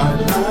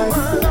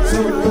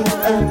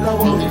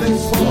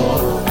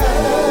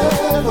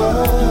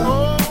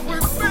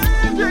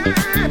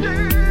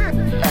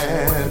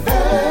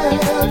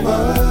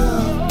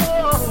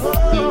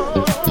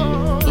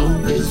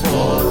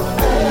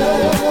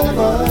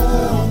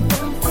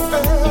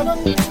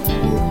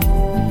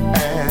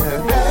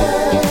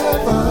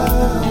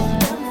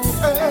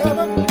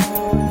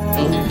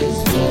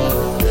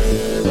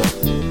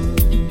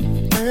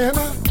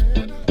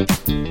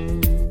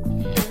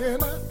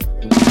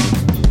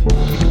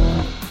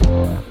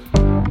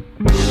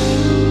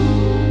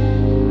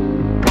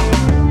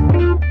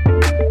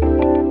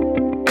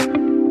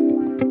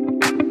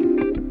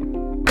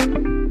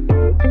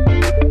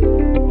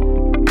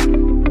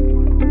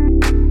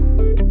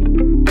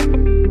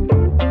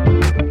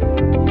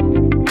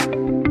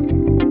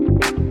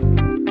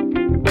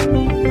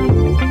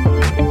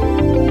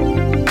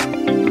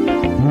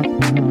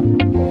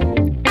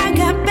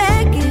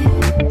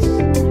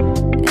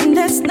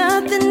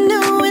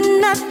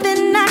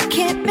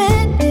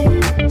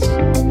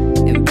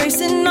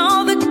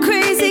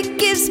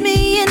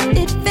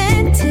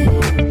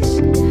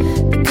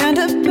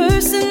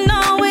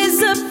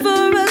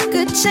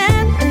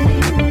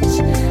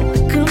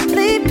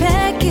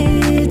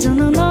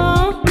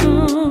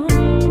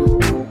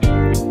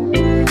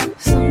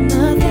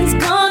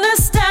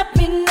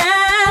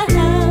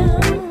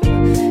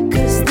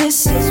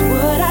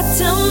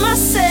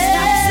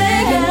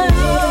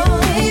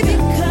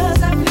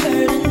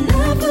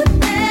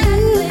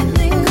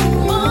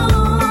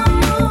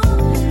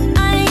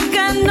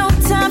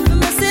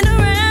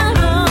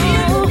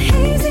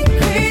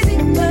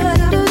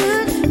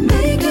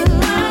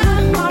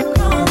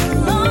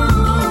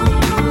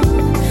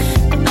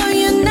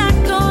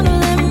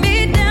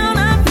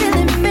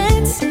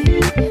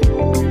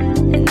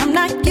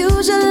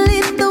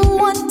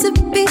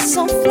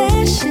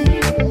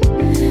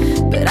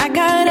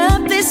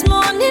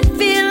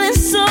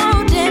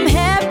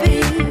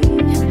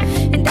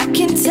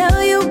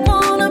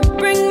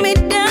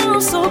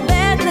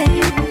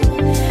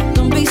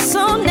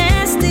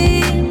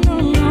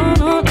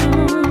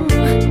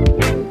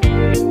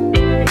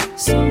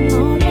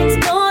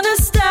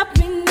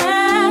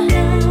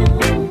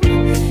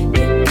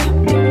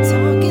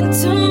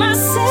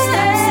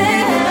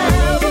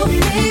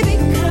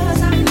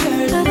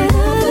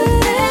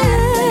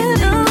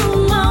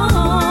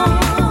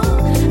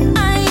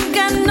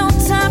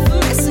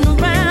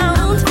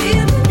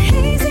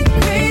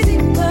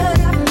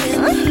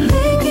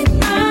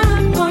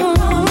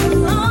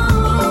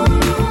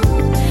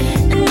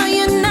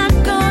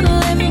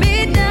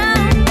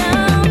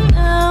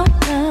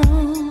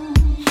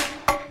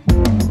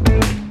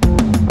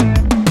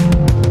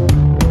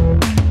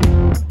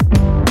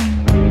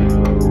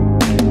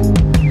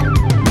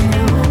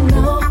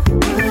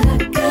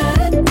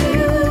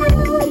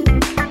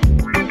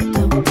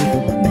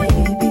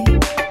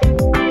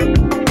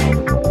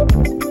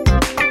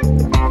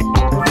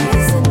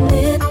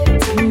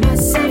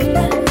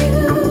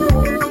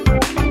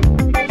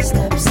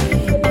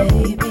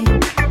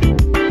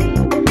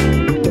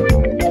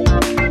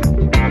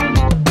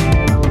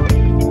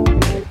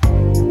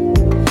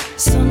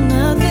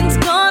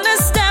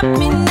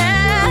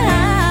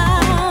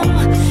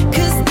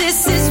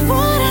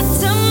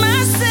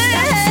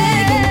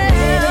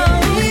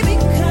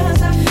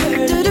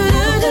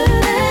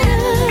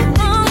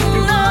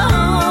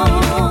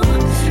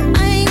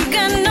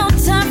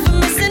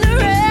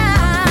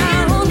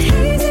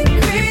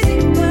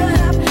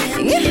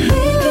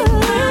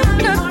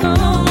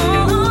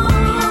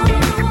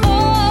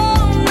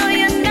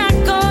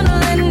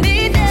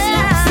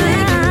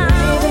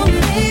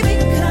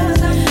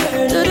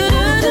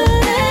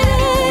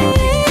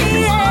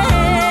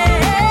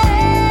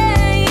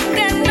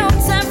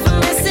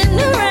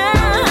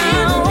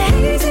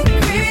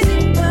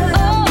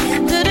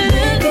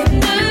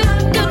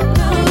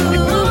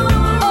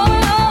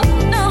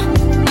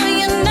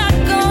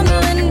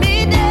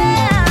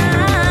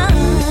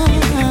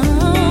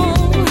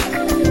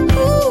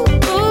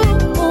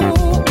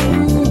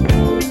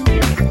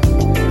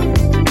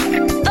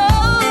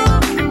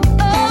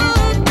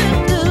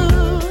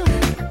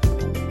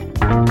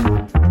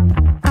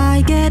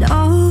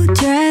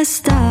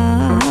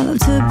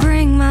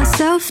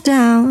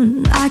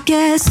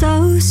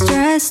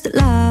stressed that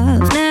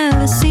love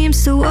never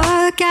seems to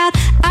work out.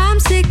 I'm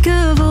sick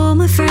of all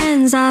my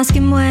friends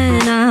asking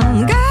when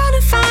I'm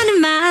gonna find a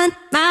man.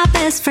 My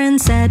best friend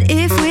said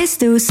if we're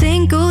still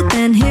single,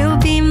 then he'll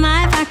be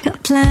my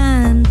backup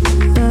plan.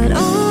 But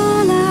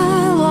all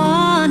I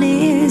want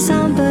is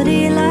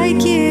somebody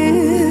like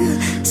you,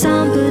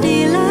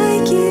 somebody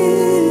like you.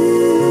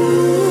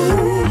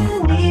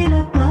 Need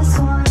a plus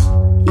one.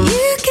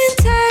 You can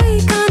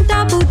take on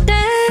double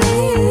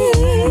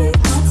dates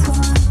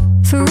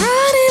for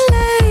running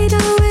late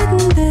or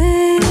waiting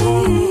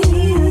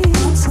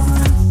days.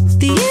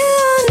 Do you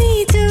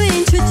need to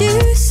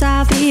introduce?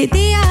 I'll be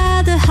the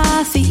other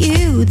half of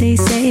you. They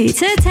say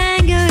to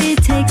tango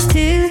it takes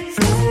two.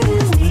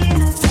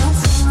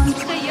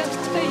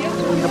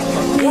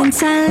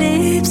 Inside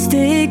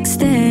lipstick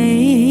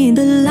stain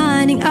the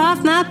lining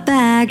of my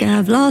bag.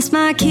 I've lost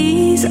my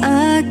keys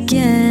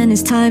again.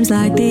 It's times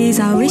like these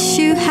I wish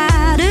you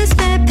had a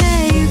spare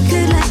pair. You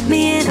could let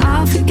me in,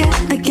 I'll forget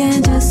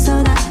again, just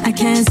so that I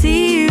can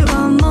see you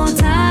one more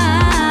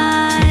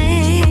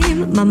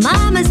time. My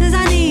mama says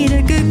I need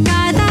a good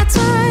guy. That's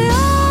why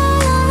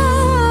all I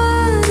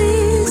want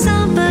is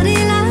somebody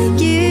like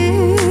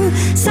you,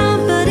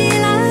 somebody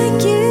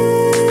like you.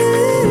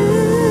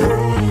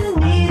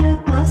 Need a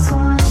plus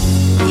one.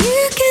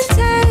 You can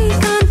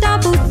take on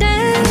double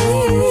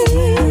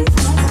dates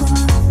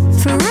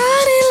for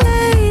running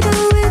late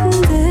or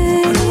waiting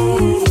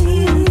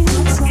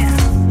days.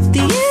 Do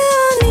you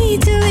need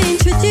to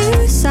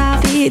introduce? I'll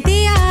be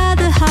the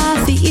other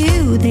half of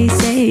you. They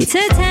say to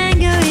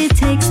tango it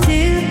takes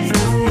two.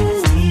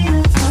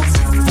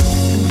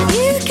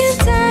 You can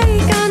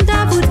take on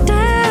double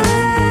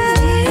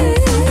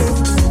dates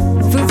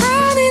for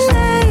running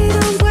late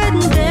on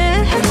wedding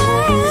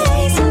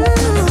days.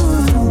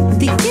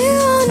 Do you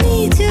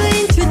need to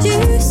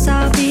introduce?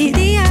 I'll be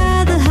the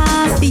other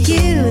half of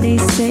you. They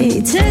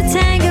say to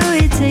tango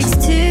it takes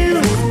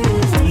two.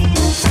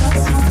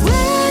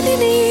 When you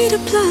need a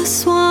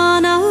plus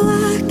one,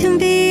 oh, I can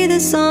be the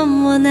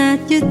someone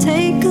that you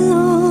take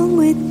along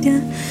with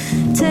you,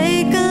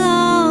 take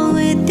along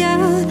with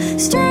you.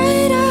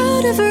 Straight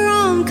out of a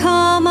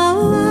rom-com,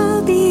 oh,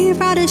 I'll be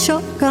riding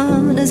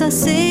shotgun as I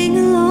sing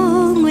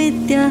along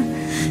with you,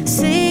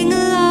 sing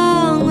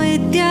along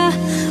with you.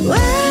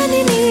 When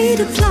you need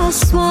a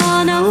plus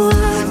one, oh,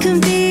 I can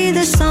be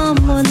the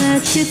someone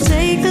that you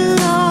take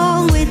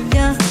along with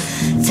you,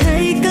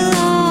 take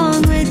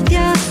along with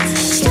you.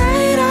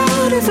 Straight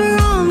out of a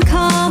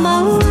rom-com,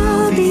 oh,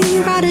 I'll be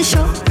riding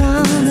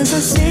shotgun as I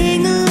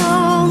sing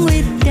along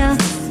with you,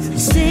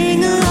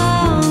 sing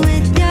along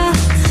with you.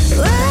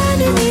 When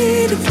you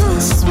need a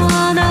plus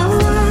one, oh,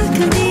 I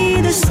can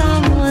be the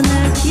someone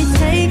that you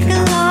take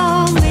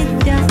along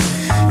with you,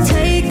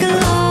 take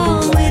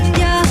along with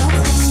you.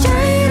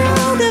 Straight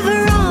out of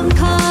a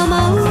rom-com,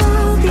 oh,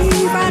 I'll be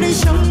riding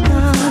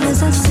shotgun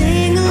as I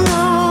sing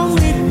along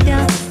with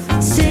you,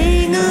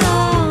 sing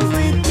along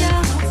with you.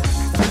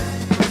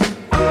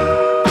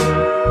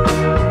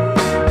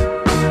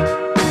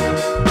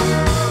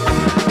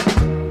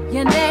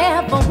 You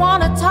never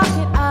wanna talk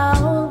it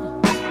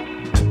out.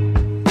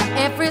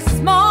 Every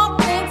small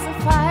thing's a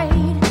fight,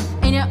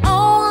 and you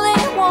only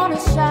wanna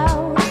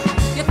shout.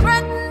 You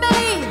threaten me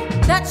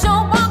that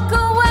you'll walk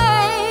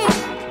away.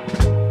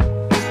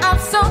 I'm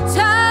so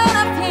tired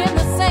of hearing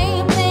the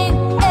same thing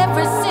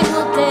every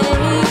single day.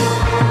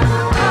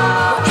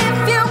 If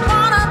you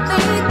wanna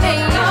leave me,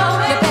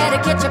 you better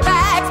get your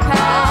bags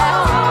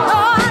packed.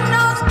 Lord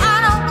knows I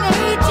don't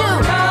need you,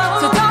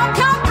 so don't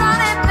come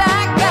running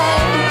back,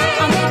 babe.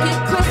 I'll make it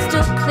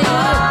crystal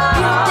clear.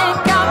 You think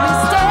I'll be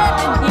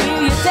standing here?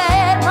 You're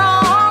dead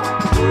wrong.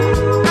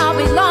 I'll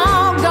be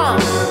long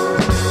gone.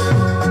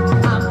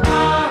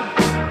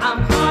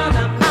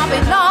 I'll be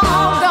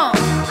long gone.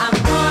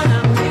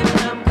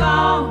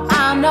 I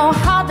know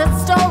how that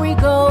story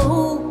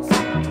goes.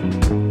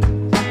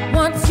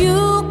 Once you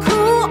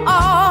cool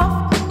off,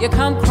 you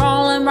come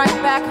crawling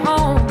right back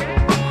home.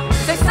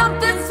 Say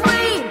something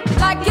sweet,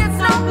 like it's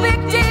no big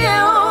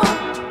deal.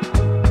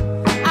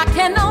 I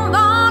can no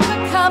longer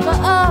cover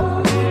up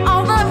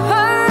all the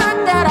hurt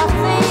that I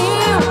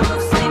feel.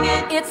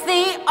 It's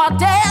the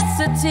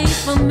audacity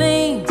for me.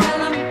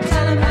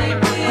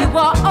 You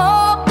are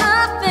all the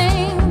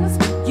things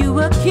you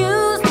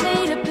accuse me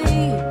to be.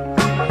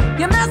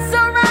 You mess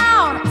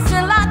around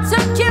till I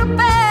took you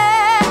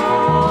back.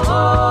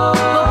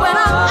 But when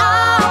I'm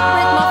out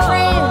with my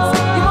friends,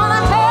 you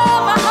wanna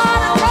have a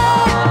heart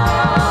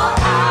attack.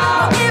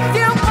 If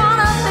you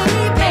wanna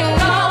leave me,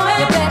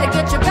 you better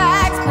get your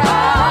bags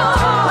packed.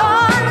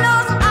 Lord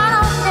knows I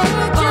don't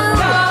need you,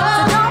 so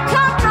don't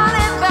come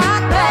running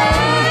back,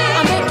 babe.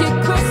 I'll make it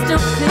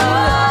crystal clear.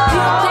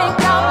 You think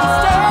I'll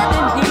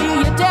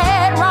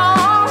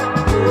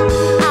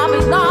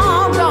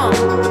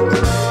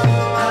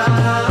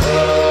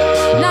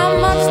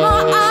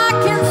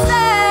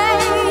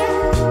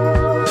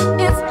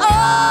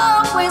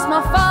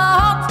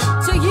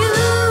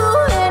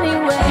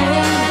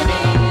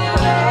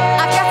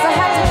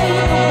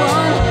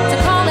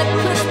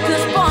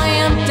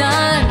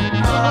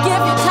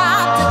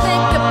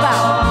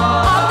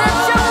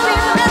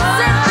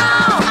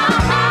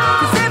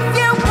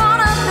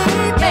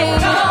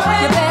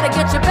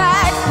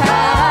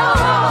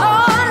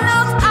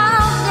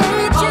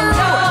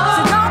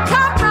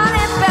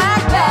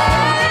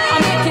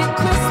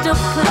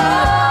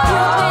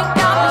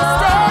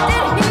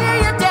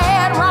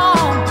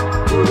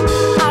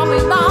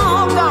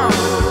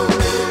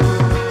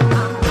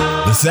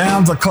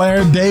Sounds of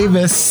Claire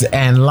Davis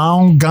and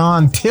Long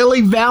Gone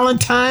Tilly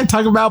Valentine.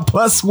 Talking about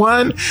Plus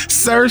One.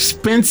 Sir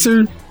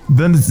Spencer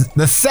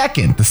the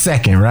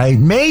second, right?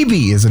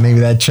 Maybe is the name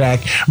of that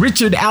track.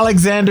 Richard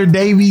Alexander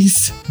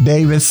Davis.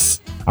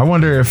 I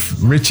wonder if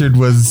Richard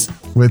was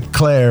with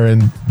Claire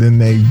and then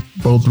they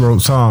both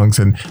wrote songs.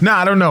 And no,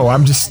 I don't know.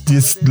 I'm just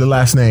the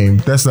last name.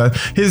 That's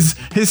his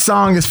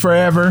song is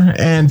Forever,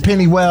 and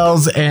Penny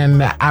Wells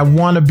and I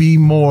Wanna Be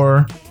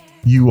More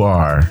You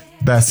Are.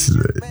 That's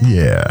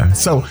yeah.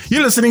 So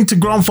you're listening to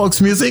Grown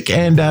Folks Music,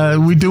 and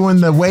we're doing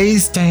the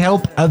ways to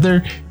help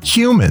other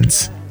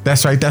humans.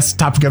 That's right. That's the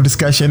topic of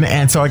discussion.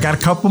 And so I got a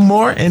couple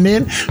more and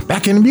then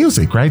back into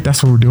music, right?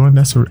 That's what we're doing.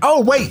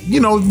 Oh, wait,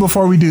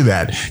 before we do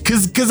that,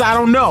 because I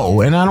don't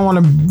know. And I don't want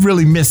to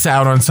really miss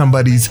out on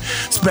somebody's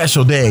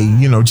special day,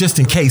 just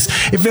in case.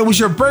 If it was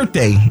your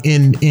birthday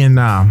in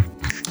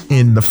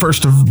the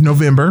 1st of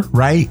November,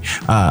 right?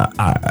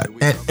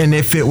 And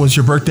if it was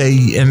your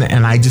birthday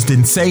and I just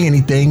didn't say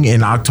anything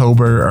in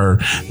October or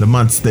the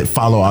months that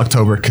follow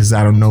October, because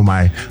I don't know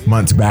my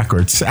months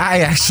backwards. I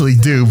actually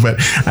do, but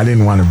I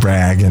didn't want to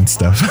brag and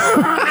stuff.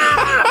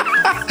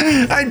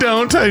 I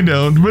don't.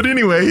 But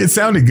anyway, it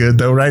sounded good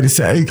though, right?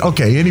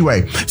 Okay,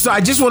 anyway. So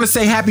I just want to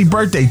say happy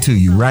birthday to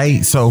you,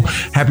 right? So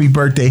happy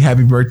birthday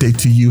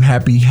to you.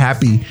 Happy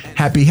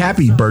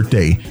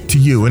birthday to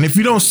you. And if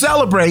you don't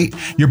celebrate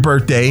your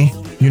birthday,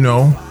 hey,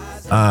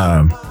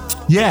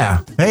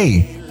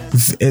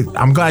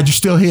 I'm glad you're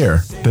still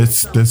here.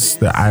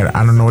 I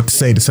don't know what to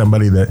say to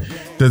somebody that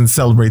doesn't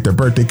celebrate their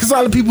birthday, because a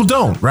lot of people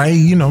don't, right?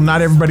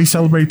 Not everybody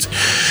celebrates.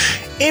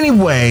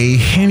 Anyway,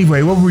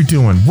 what were we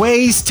doing?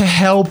 Ways to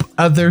help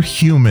other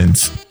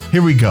humans.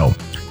 Here we go.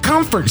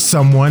 Comfort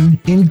someone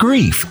in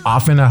grief.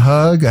 Often a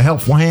hug, a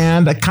helpful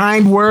hand, a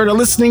kind word, a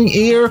listening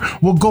ear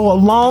will go a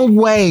long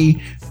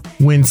way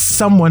when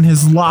someone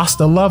has lost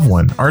a loved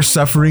one or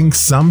suffering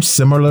some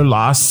similar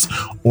loss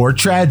or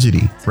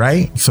tragedy,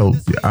 right? So,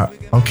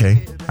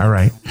 okay. All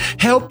right.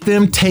 Help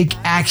them take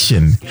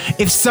action.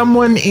 If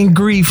someone in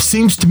grief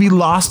seems to be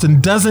lost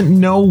and doesn't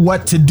know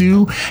what to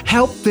do,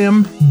 help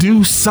them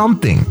do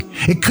something.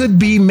 It could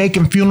be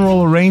making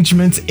funeral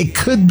arrangements. It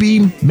could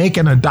be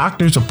making a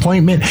doctor's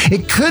appointment.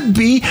 It could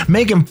be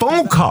making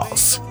phone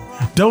calls.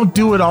 Don't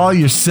do it all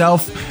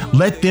yourself.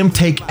 Let them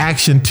take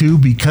action too,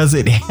 because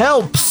it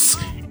helps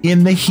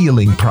in the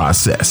healing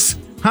process.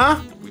 Huh?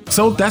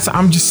 So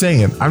I'm just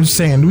saying,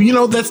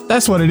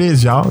 that's what it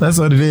is, y'all. That's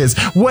what it is.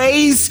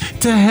 Ways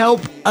to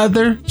help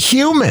other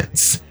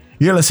humans.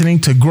 You're listening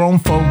to Grown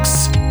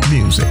Folks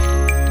Music.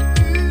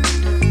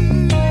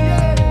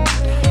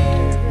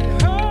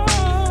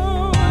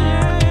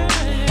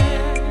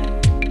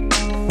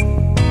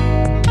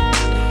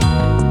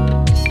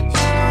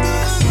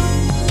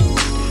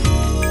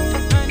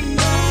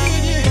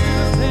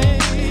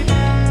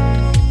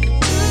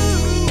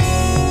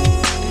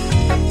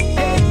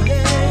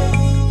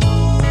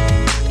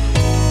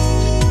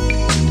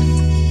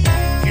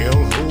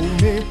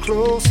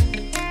 Close,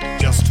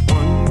 just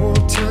one more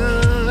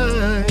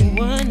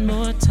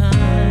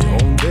time.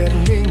 Don't let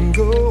me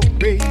go,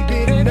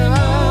 baby,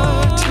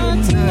 not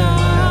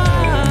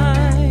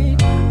tonight.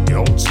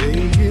 Don't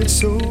say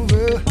it's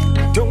over.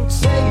 Don't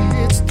say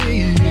it's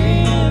the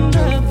end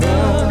of the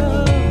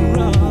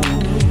road.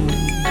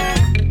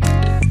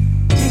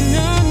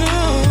 No.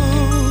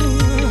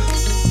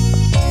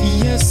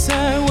 Yes,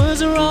 I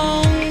was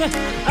wrong.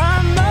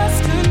 I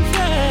must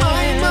confess.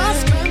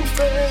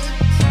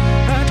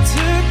 I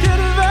took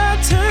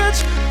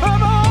advantage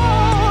of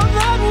all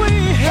that we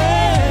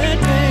had,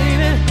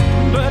 baby.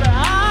 But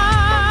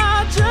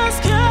I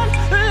just can't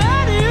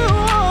let you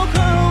walk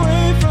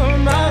away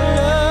from my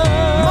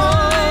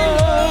love.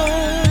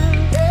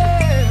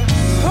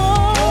 Yeah.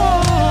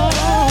 Oh.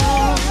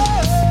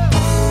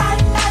 I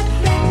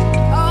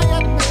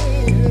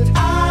admit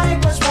I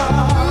was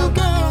wrong.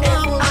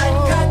 If I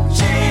could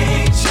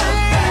change your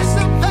past,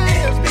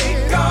 it'd be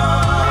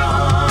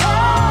gone.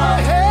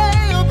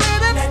 Hey,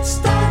 baby, let's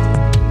start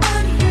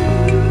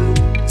anew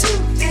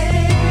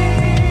today.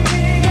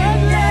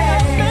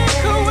 Let's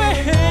make a way.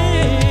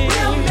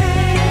 We'll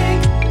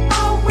make a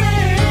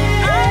way.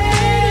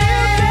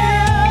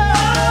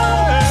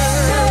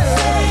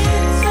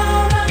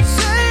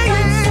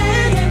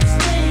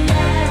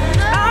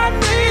 I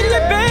need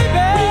you,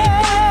 baby.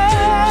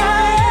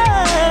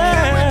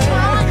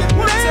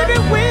 Maybe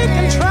we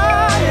can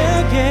try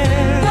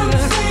again. Don't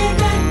say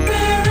that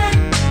we're at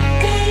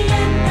the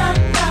end of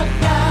the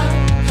road,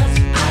 'cause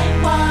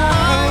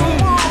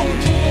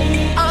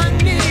I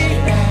need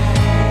that.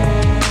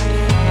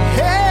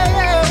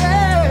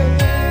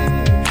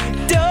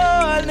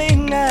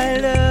 Darling, I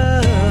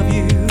love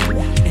you,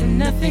 and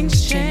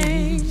nothing's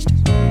changed.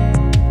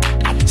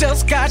 I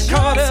just got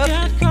caught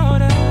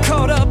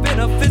up in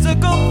a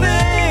physical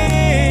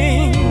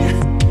thing.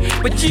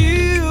 But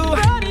you, all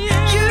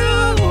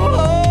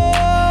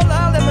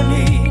I'll ever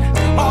need,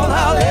 all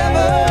I'll ever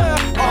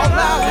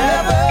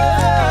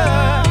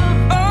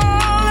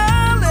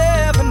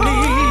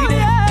need.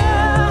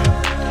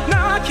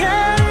 Now I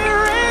can't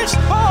erase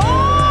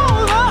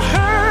all the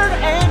hurt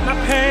and the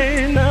pain.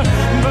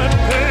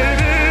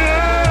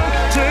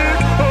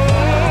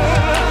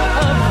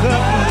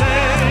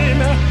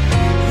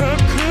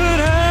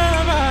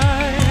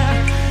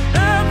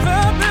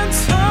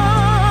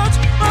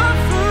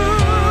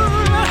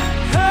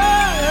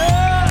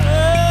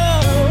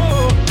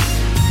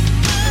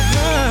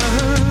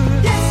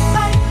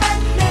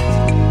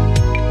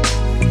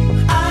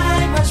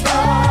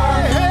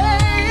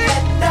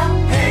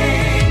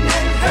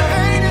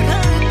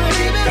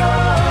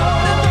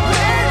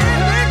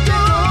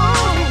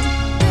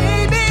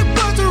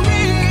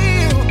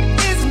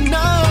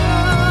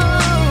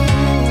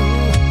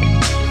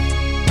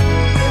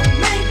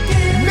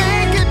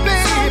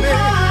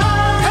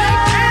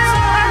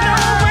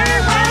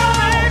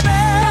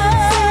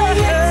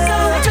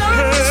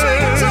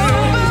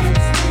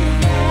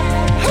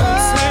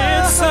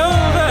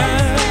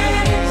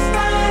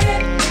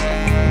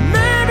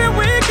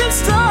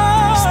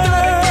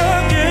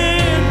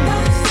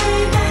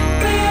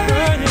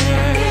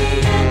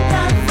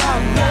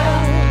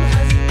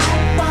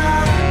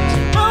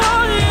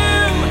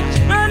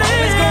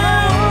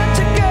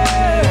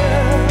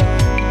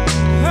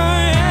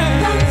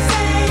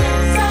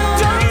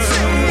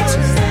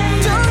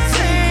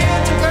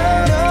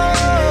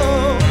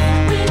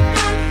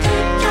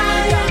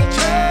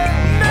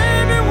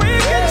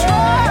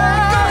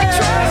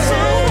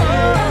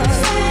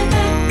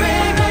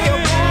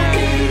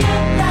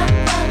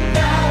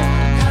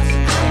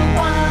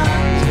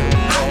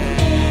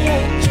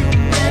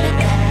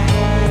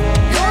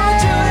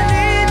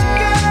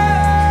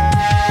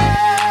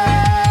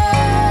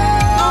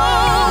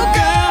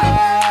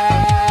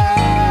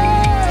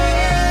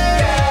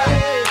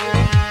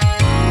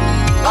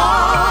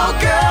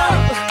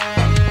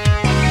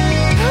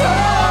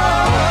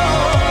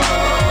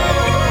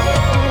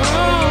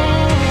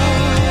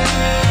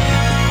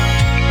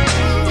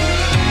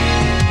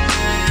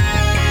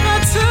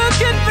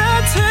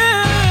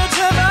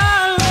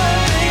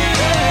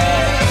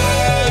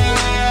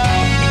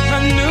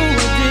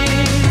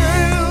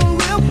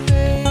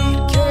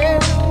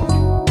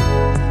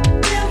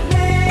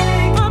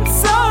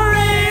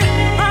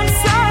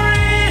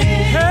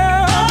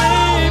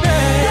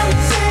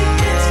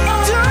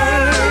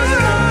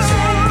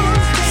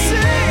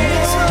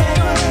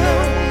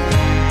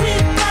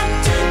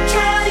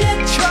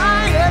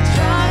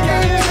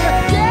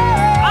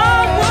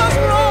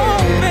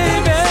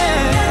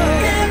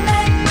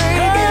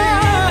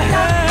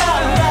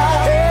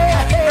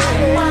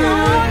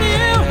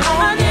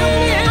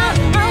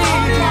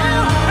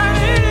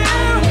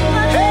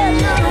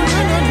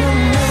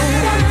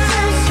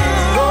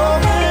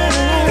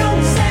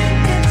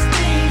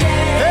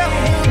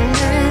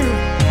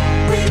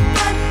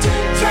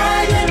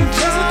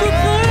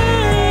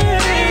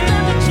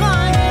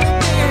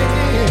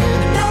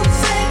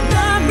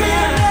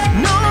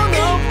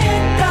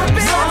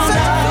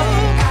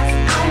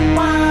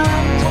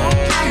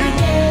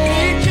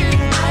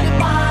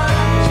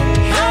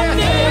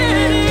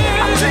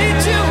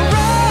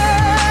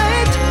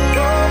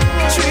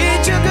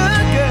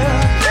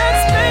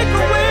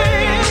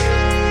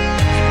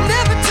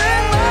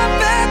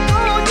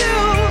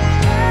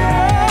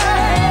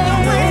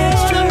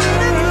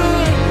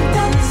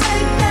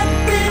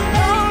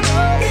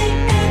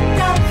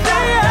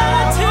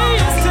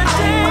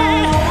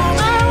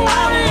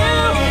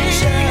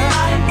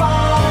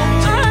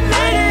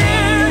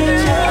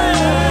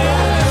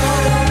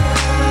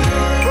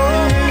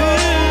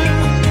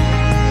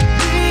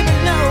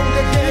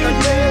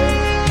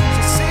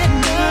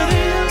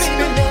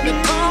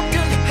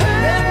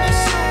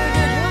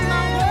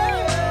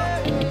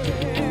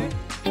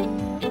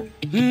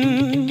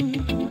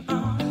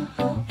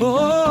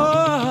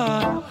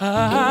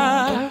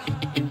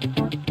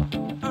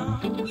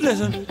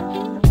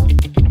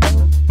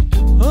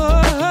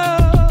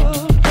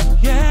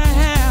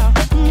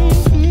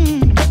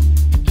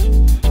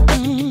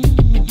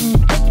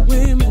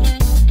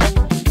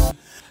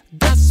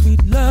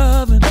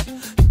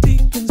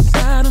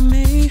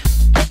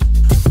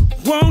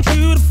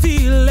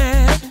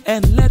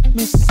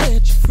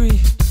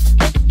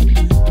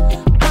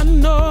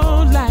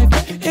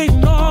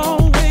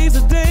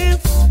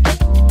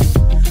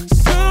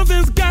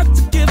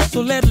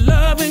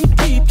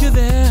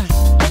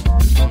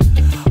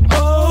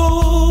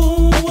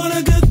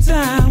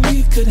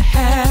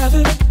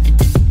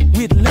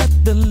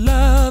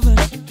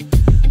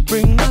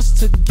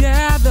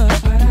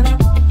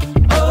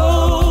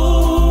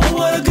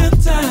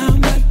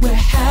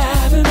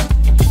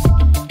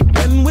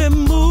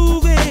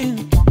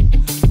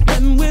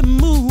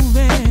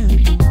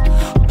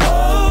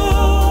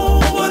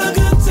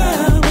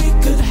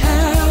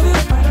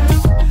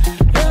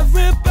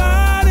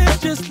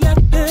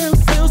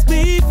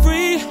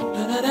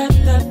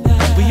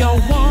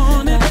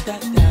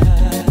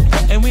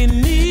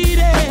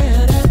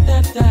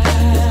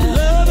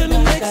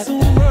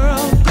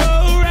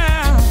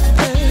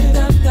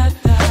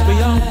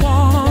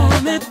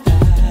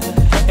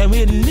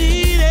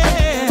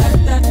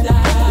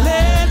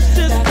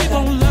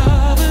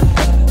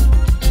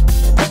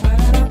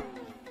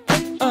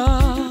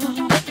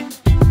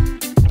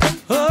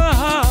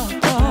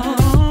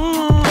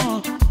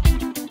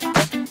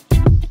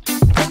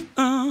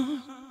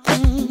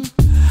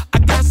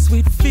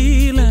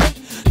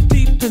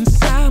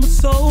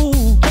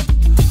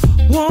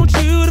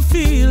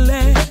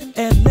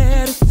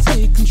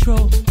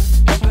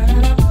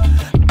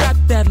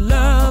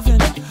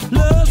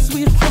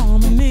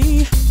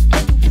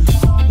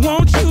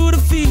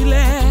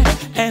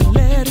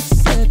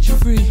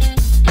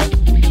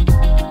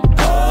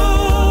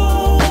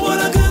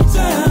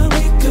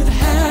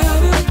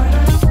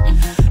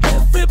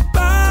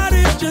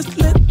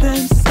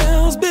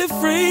 themselves be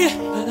free.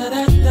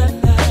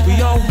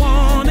 We all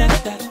want it,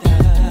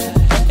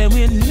 and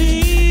we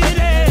need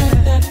it.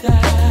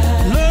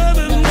 Love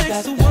it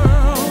makes the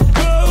world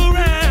go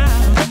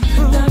round.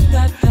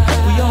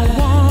 We all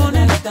want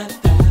it,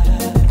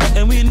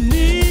 and we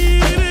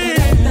need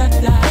it.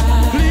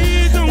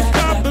 Please don't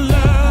stop the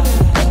love,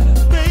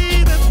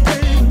 baby,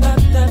 baby.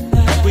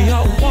 We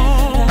all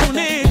want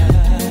it,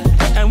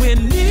 and we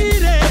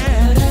need it.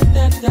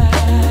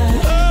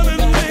 Love it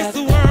makes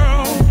the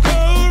world go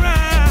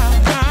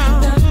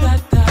round.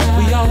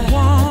 We all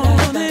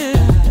want it,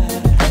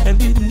 and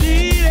we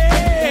need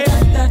it.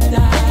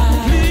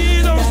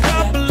 Please don't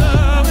stop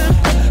loving,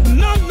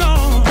 no, no.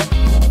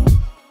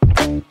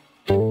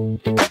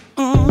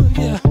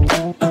 Yeah.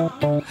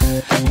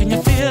 Can you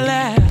feel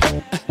that?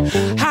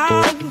 I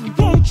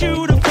want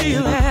you to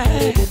feel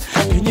that.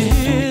 Can you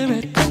hear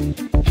it?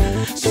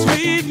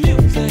 Sweet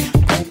music.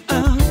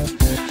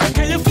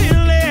 Can you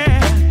feel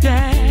it?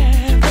 Yeah,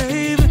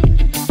 baby.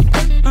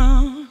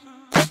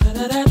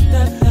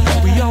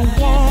 We all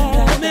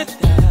want it,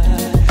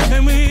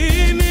 and we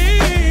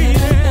need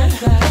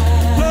it.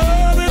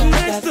 Love it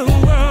makes the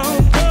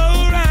world go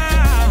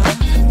round.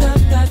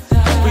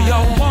 We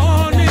all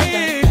want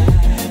it,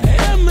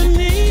 and we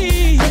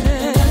need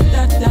it.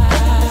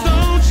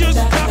 Don't you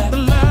stop the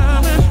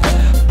loving,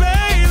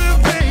 baby,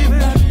 baby.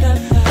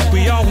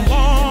 We all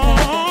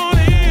want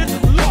it,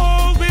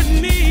 Lord, we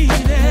need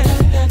it.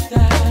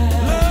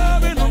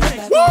 Love it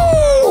makes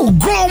Woo!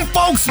 Grown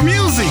folks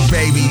music,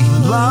 baby.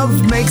 Love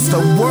makes the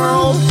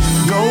world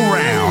go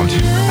round.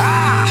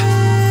 Ah!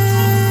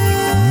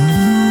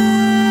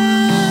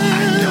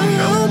 I don't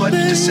know what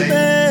to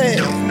say,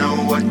 don't know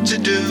what to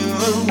do.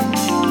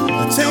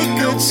 Don't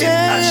know if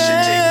I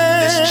should take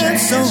this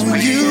chance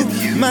with you,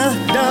 my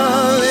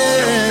darling.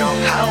 Don't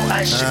know how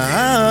I should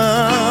feel.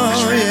 Will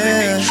this really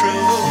be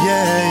true?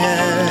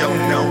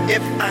 Don't know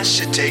if I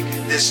should take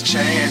this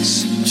chance.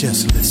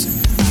 Just listen.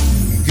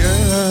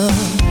 Girl,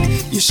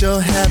 you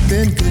sure have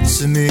been good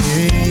to me.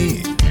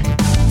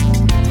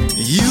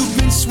 You've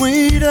been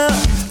sweeter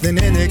than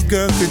any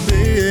girl could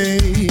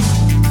be.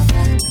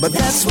 But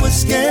that's what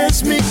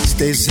scares me,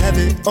 stays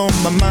heavy on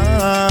my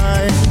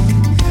mind.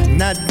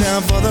 Not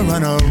down for the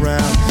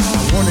runaround, I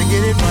wanna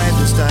get it right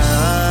this time.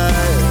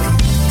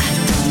 I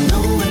don't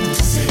know what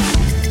to say,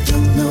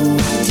 don't know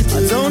what to do. I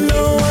don't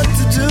know what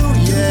to do,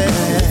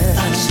 yeah.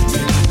 I should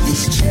take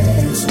this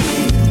chance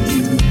with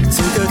you.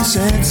 Take a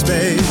chance,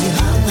 babe.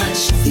 How I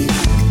should feel.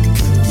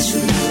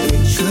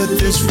 Could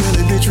this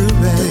really be true,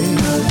 babe?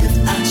 If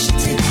I should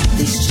take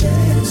this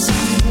chance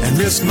and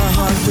risk my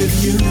heart with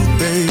you,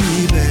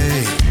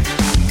 baby.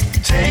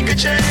 Take a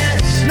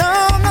chance. No,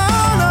 no,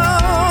 no.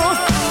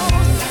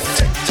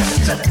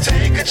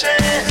 Take a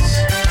chance.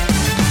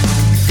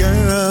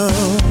 Girl,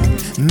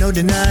 no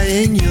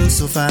denying you're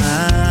so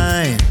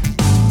fine.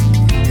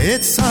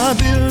 It's hard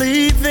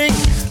believing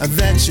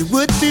that you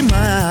would be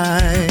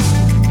mine.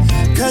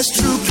 'Cause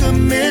true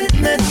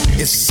commitment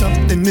is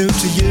something new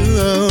to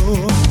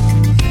you.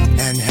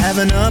 And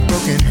having a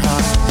broken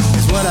heart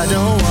is what I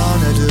don't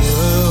wanna do.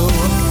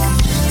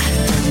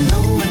 I don't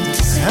know what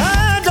to say.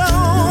 I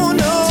don't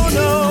know,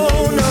 no,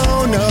 no,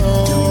 no.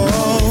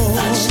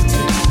 I should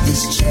take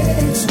this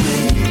chance, babe.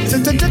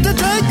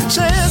 Take a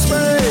chance,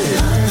 babe.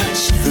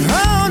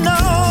 Oh no,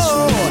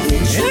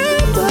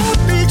 it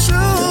won't be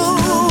true.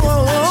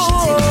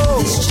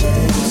 This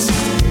chance,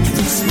 and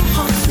it's my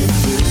heart with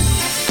you.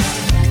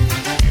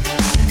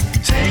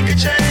 Take a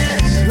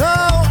chance.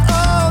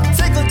 Oh,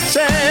 take a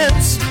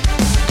chance.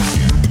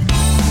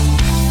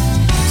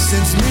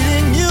 Since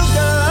meeting you,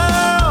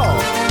 girl,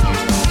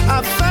 I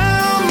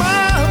found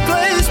my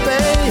place,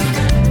 babe.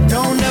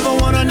 Don't ever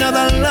want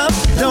another love,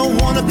 don't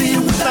wanna be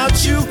without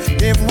you.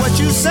 If what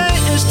you say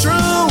is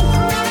true,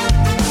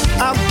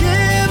 I'll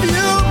give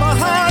you my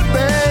heart,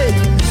 babe.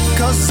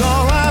 'Cause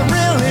all I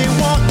really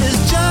want is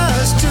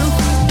just to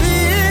be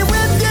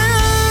with you,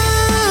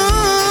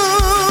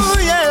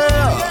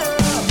 yeah.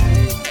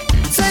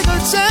 Take a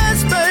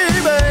chance,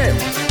 baby.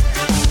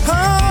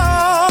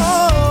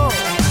 Oh,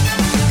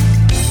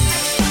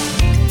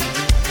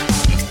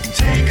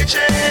 take a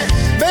chance.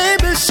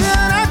 Baby, should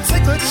I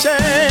take a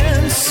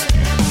chance?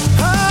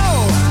 Oh,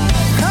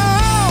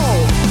 oh.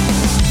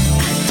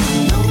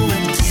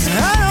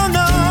 I don't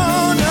know.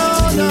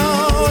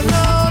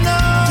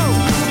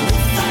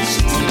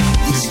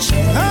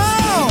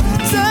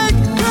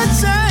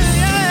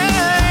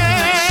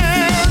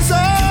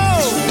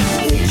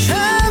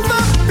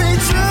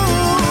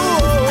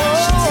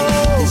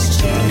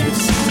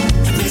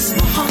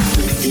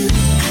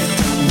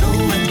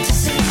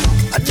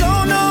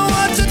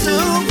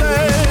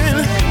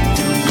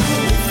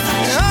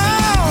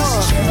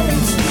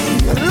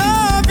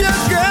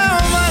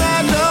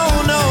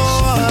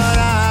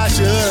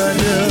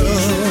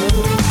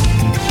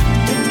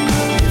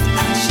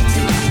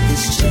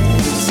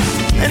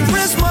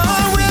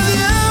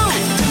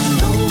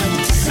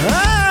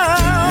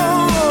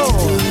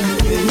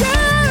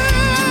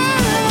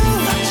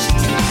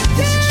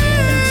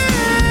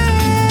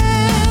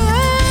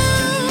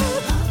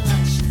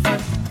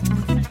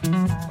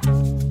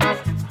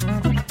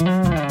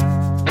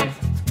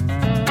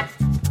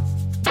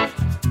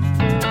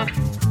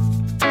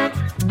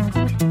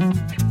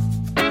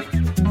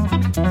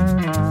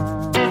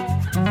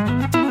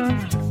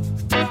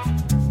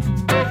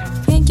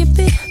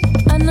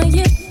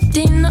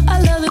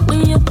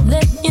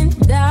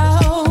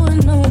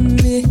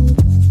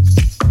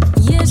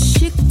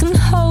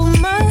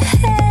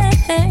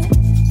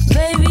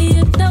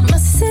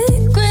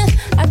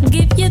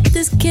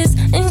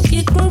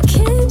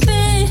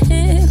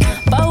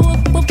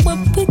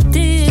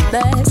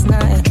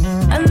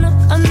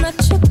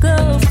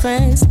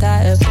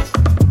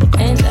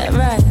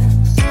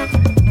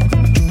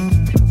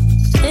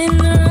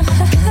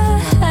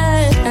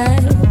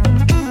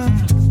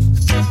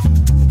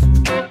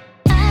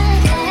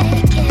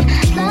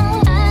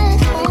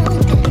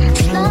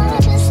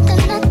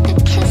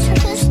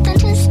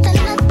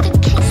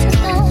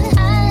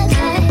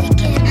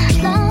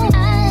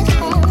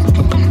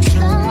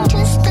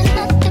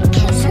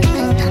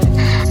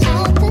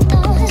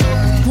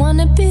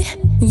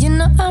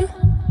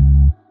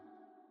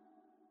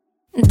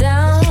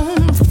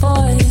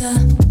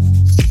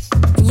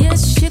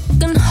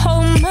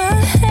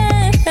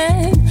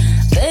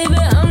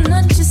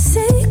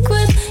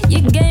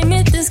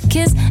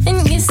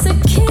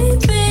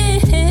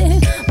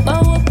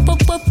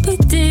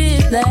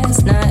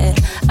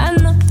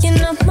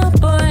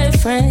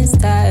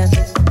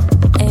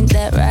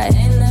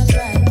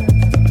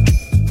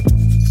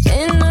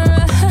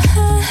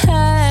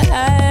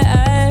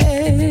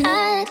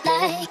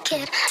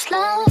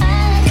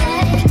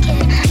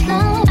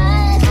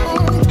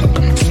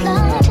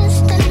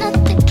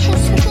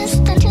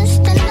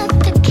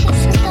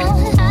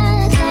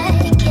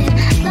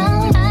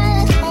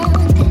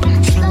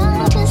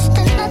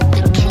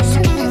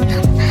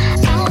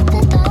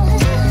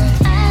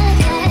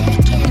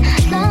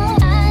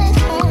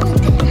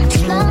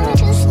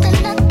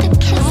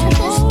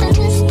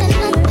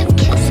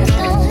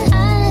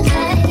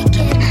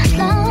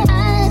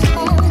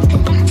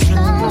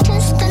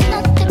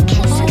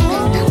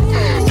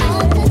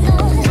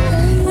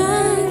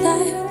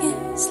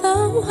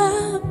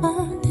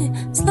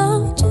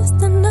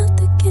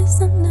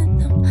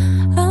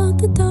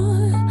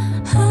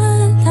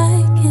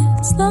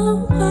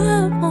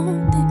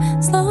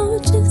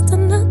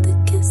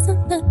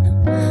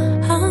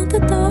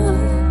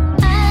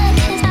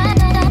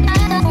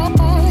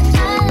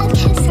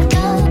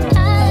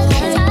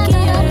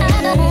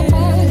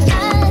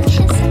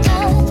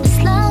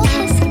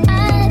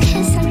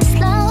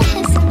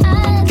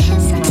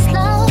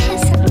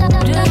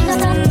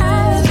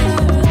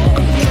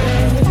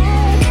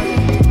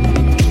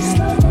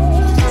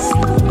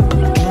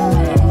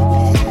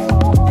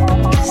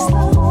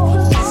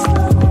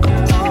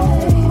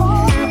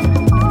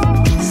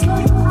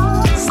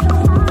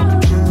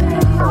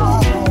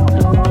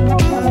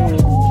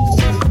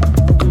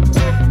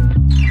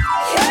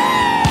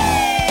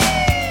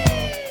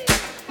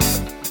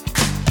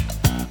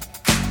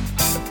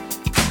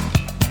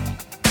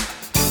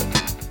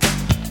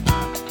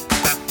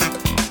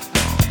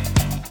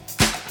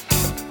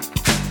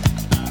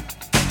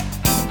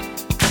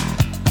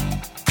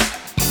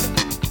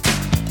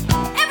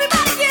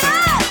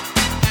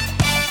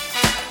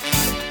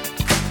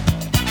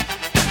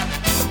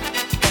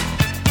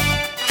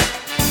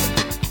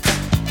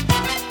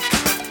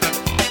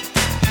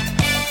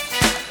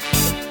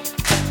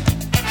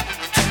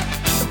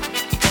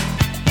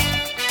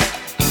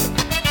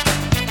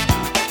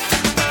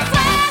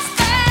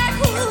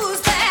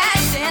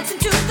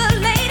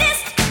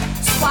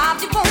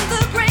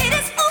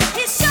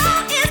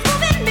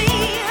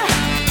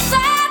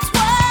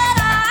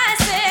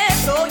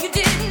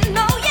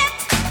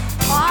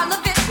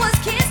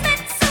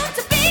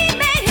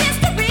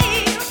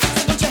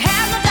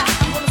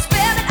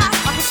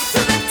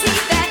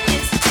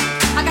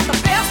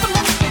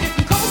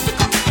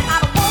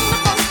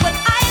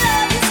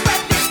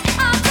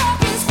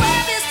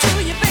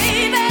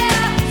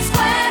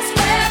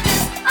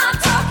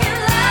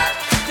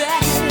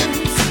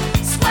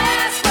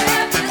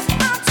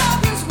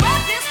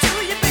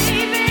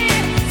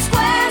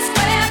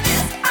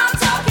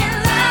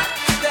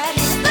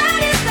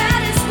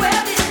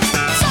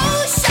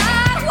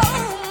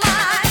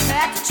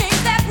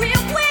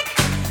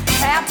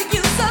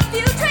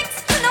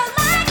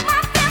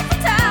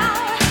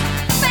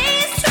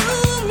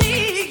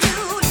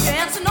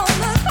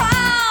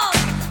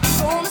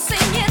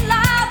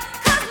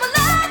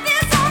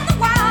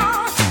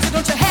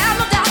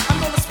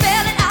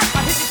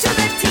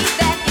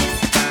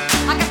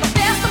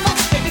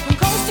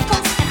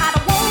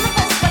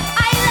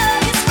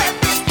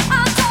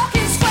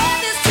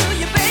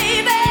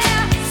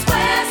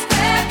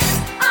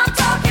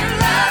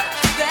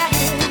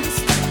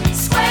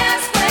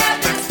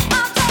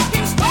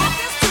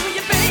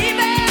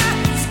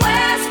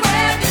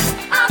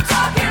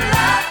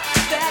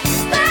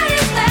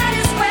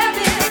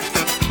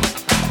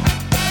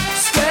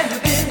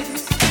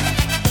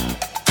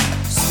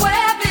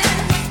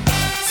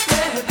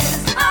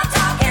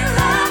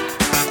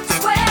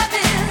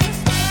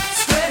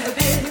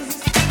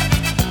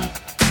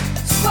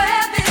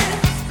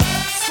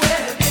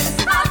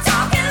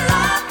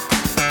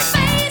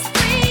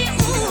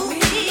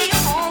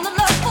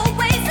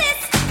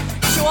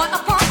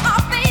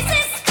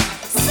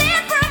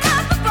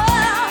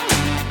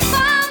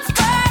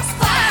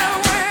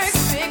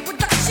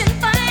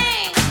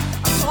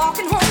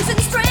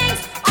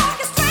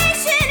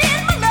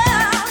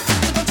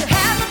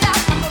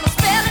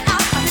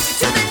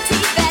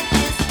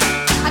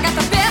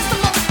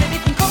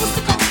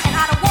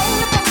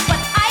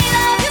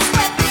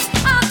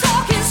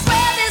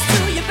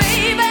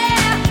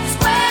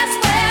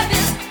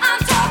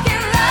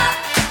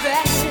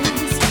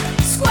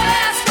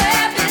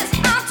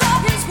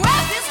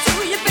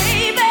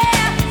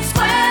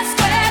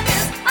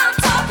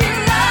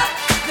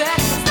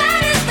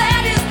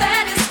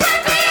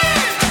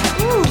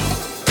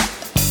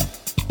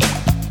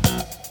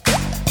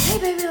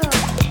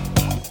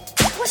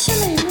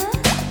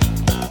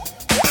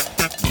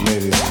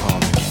 ladies call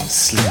me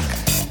Slick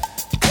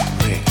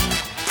Rick,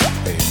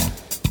 baby.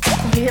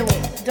 Really?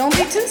 Don't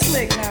be too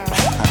slick now.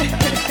 Talk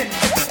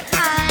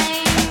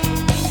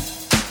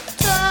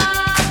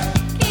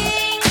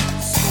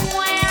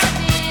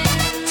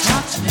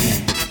to me. Talk to me.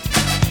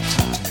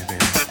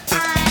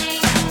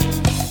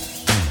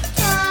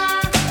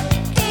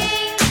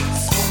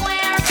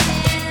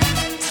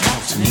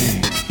 Talk to me. Talk to me.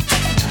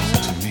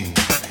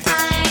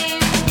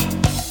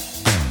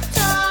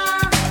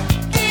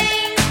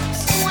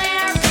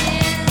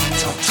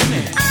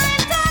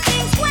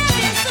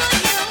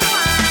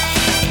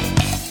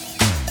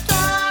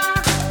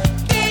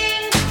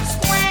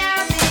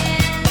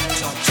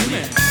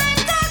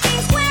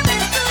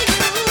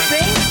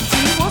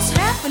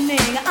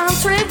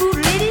 Entree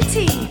Lady T.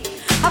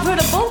 I've heard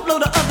a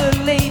boatload of other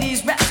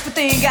ladies rap, but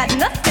they ain't got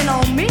nothing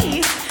on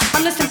me.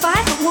 I'm less than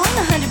 5'1",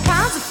 100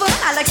 pounds of foot.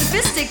 I like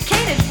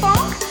sophisticated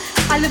funk.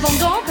 I live on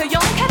Don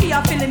Perignon,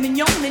 caviar, filet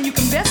mignon, and you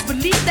can best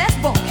believe that's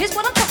bunk. Here's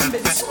what I'm talking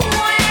about.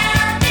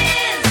 Square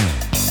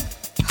biz.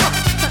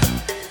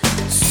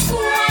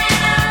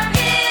 Square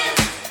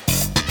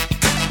biz.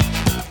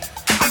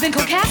 I've been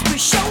coquette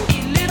with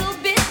showy little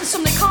bit, and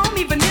some they call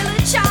me Vanilla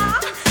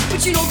Child.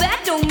 But you know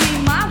that don't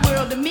mean my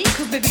world to me,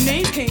 cause baby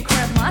names can't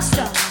cramp my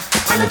style.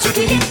 I love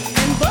chicken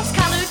and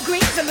bus-collared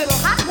greens, a little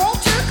hot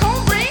water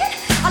cornbread.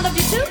 I love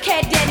you too,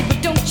 cat daddy,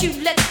 but don't you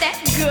let that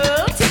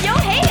go to your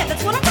head.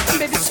 That's what I'm talking,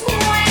 baby.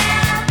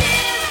 Square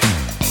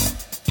biz.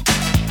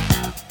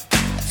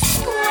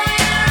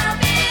 Square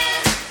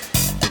biz.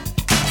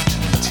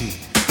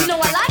 You know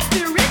I like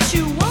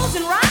spirituals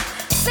and rock.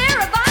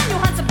 Sarah Vaughan,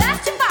 Johann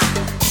Sebastian Bach,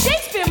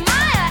 Shakespeare,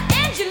 Maya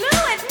Angelou,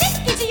 and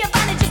Nikki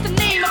Giovanni, just to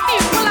name a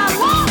few. Well, I'm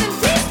more than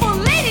peaceful,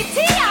 Lady T.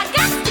 I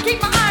got to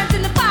keep my irons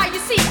in the fire. You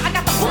see, I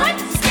got the point,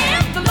 the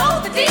scam, the low,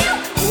 the deal.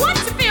 What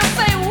you feel?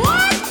 Say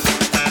what?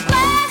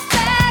 Flash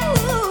that,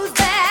 who's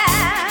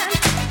that?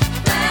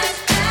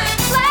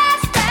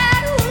 Flash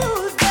that,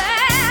 who's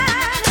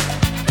that?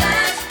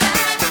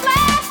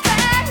 Flash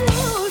that,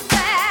 who's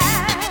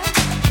that?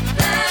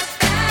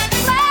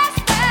 Flash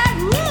that,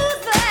 who's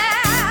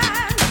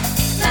that?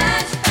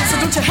 So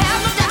don't you have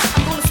no doubt,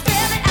 I'm gonna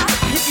spell it out.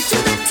 Hit you to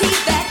the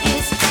teeth, that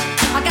is.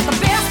 I got the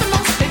best of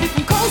most, baby,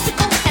 from coast to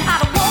coast, and I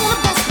don't wanna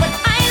boast, but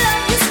I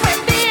love you,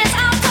 square biz.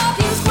 I'm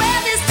talking square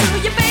biz to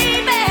you,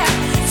 baby.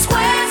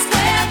 Square,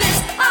 square biz.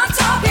 I'm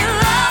talking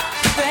love,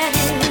 that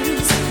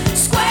is.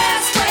 Square,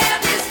 square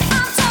biz.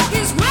 I'm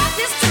talking square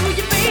biz to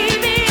you,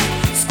 baby.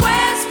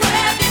 Square,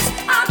 square biz.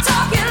 I'm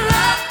talking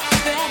love,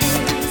 that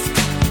is.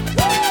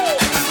 Woo!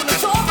 I'm gonna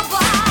talk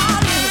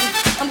about it.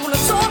 I'm gonna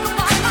talk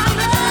about my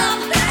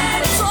love.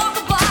 Talk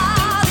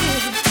about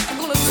it. I'm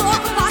gonna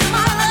talk about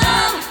my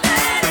love.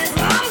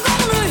 I'm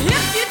gonna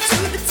hit you to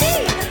the T.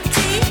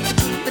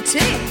 The T.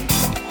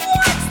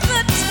 What's the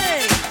T?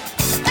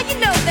 Oh, you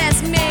know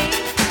that's me.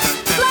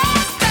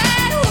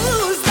 Flashback,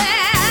 who's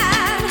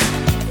that?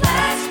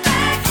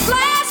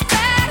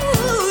 Flashback,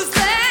 who's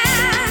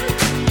that?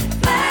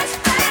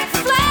 Flashback,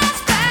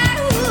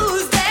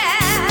 who's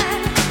that?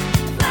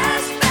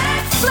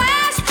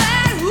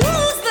 Flashback,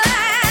 who's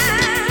that?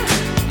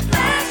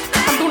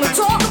 I'm gonna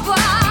talk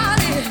about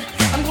it.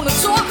 I'm gonna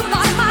talk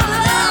about my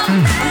love.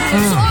 I'm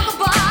gonna talk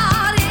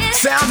about it.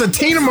 Sounds of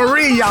Tina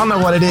Marie, y'all know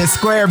what it is.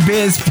 Square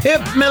Biz,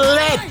 Pip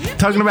Millette,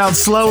 talking about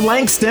Slow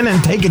Langston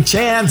and Take a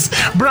Chance.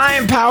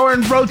 Brian Power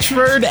and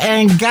Roachford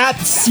and Got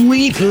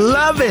Sweet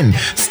Lovin'.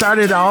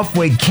 Started off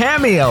with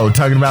Cameo,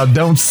 talking about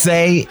Don't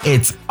Say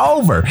It's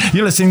Over.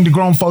 You're listening to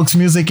Grown Folks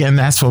Music, and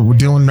that's what we're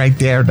doing right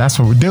there. That's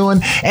what we're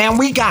doing. And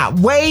we got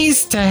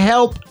ways to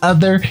help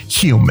other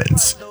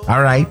humans.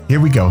 All right, here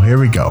we go.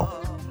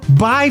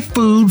 Buy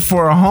food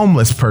for a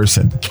homeless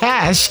person.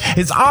 Cash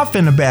is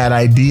often a bad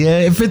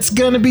idea if it's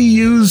going to be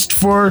used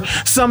for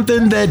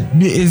something that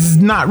is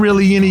not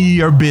really any of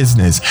your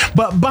business.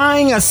 But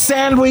buying a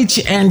sandwich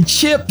and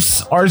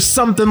chips or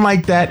something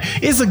like that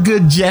is a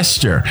good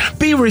gesture.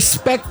 Be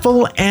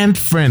respectful and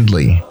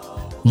friendly.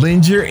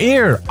 Lend your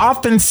ear.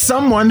 Often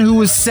someone who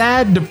is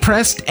sad,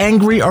 depressed,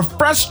 angry, or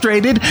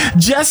frustrated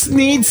just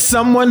needs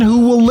someone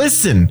who will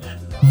listen.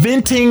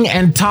 Venting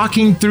and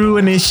talking through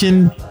an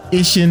issue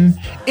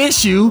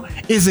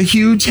is a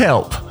huge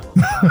help.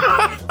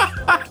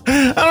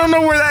 I don't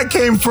know where that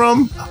came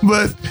from,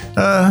 but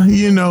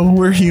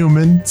we're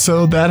human,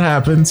 so that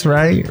happens,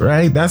 right?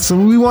 That's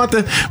what we want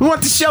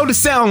the show to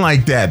sound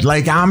like that.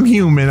 Like I'm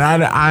human.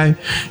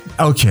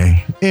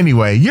 Okay.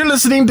 Anyway, you're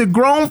listening to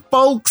Grown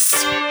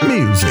Folks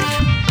Music.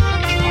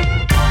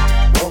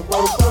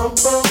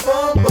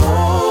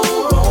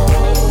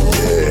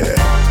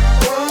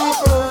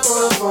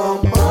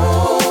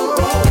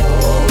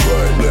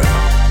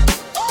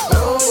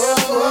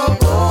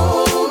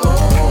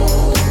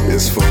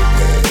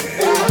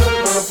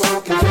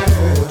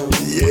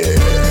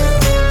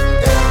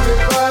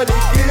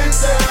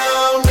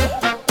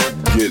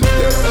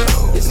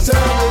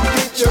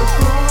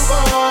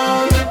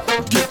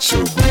 Get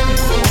your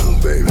groove on,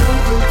 baby.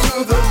 Moving to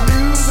the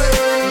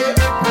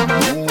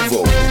music.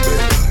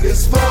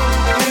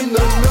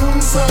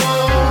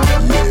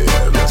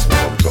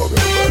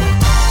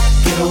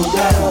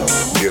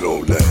 Get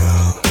on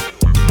down.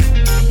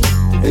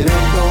 It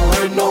ain't gonna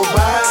hurt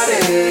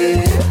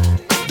nobody.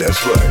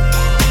 That's right.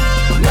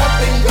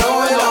 Nothing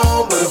going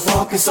on but a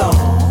funky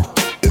song.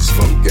 It's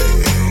funky.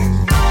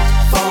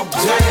 Funk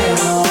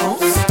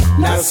jams.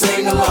 Now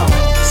sing along.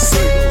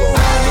 Sing along.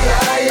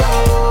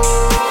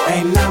 Aye-aye-oh.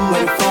 Ain't nothing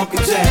but a funky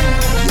jam.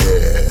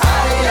 Yeah.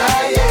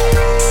 Aye-aye-yeah.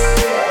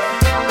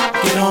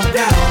 Get on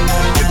down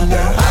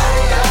now.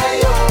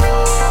 Aye-aye-oh.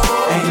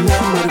 Ain't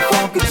nothing but a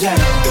funky jam.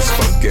 It's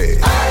funky.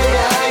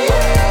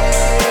 Aye-aye-yeah.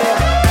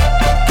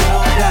 Get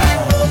on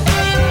down.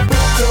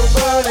 Put your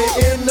body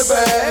in the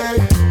bag.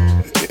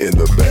 In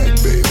the back,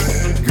 baby.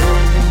 Girl,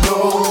 you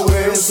know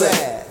where it's at.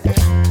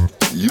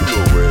 You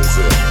know where it's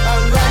at. I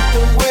like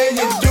the way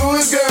you do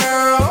it,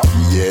 girl.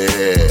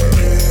 Yeah.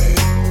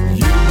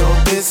 You know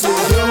this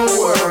is your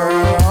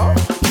world.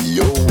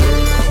 Your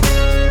world.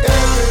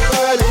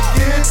 Everybody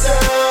get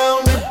down.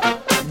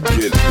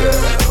 Get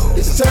down.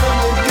 It's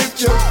time to get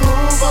your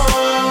groove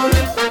on.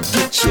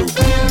 Get your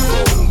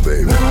groove on,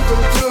 baby. Move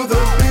on to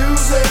the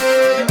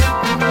music.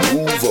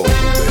 Move on,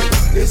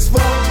 baby. It's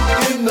fun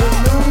in the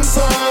new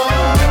song.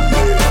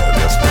 Yeah,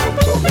 that's what I'm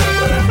talking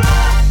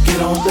about. Get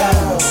on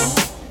down.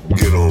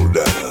 Get on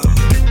down.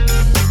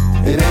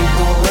 It ain't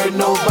gonna hurt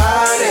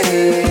nobody.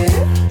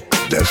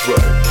 That's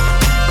right.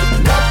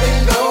 Nothing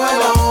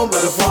going on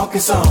but a funky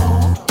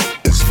song.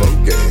 It's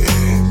funky.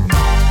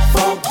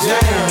 Funk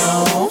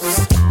jams.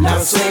 Now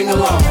sing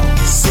along.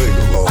 Sing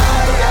along.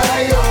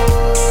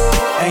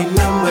 Aye-aye-oh. Ain't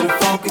nothing but a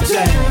funky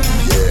jam.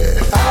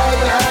 Yeah.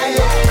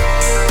 Aye-aye-yeah.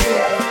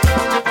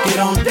 Get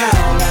on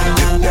down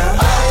now.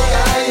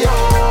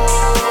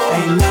 Aye-aye-oh.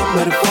 Ain't nothing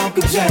but a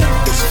funky jam.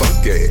 It's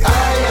funky.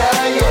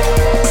 Aye-aye-yeah.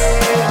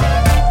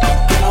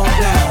 Get on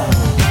down.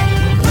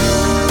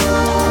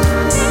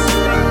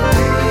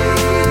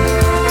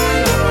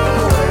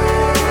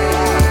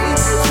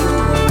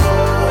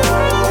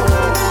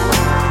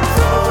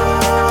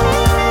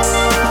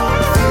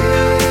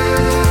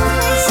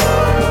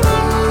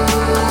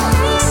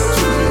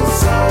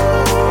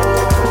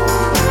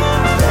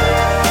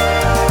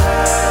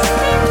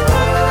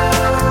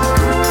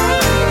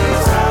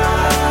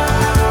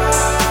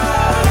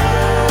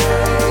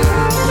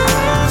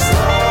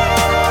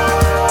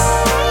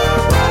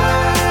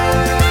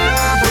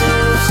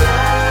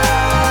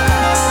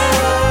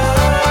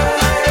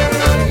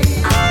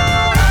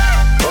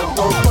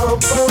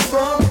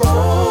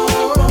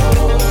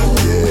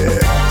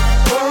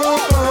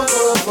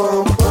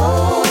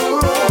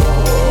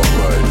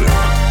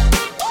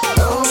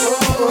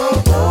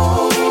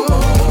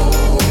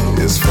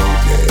 It's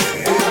funky.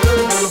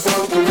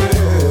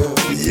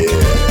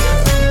 Yeah.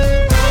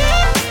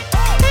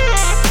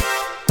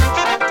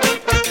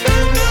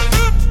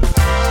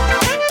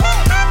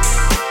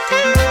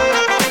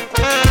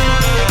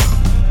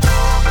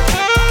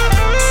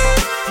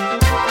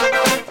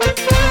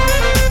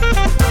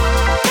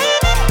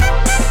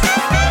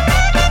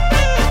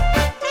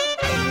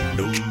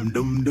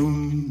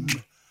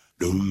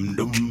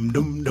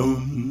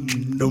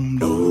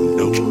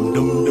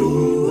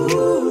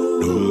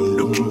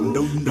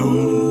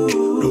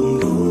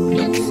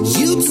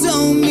 You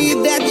told me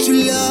that you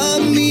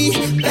love me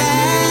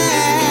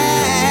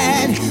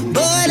bad,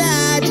 but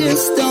I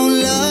just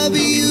don't love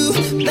you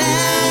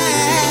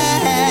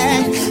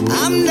back.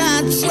 I'm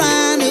not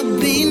trying to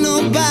be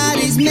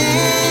nobody's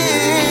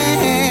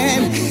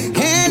man,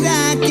 and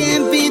I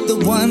can't be the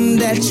one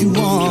that you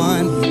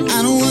want.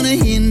 I don't wanna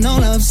hear no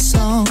love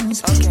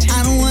songs.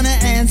 I don't wanna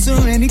answer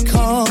any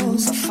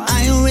calls.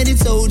 I already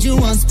told you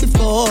once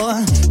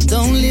before.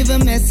 Don't leave a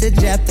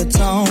message at the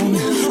tone.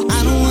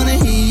 I don't wanna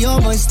hear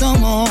your voice no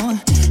more.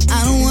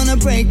 I don't wanna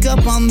break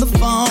up on the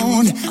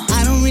phone.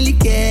 I don't really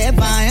care if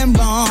I am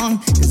wrong,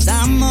 'cause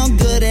I'm all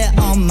good at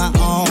on my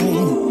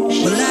own.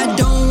 Well, I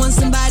don't want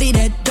somebody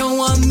that don't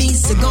want me.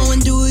 So go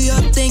and do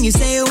your thing. You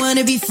say you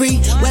wanna be free.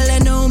 Well, I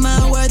know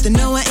my worth. I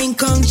know I ain't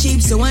come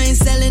cheap. So I ain't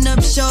selling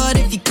up short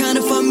if you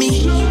kinda for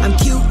me. I'm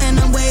cute and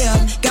I'm way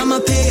up. Got my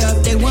pay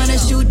up. They wanna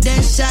shoot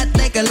that shot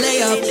like a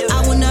layup. I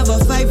will never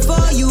fight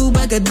for you,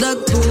 but good luck,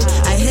 boo.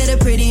 I hit a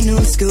pretty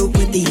new scoop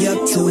with the up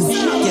to.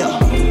 Yeah.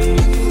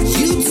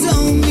 You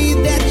told me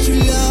that you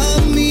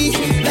love me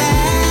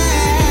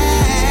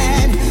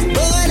bad,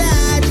 but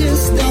I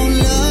just don't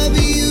love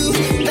you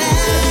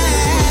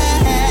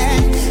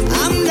back.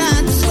 I'm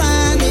not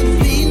trying to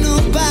be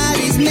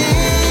nobody's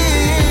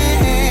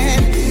man,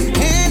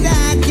 and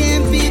I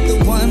can't be the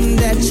one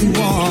that you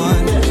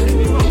want.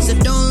 So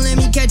don't let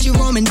me catch you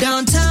roaming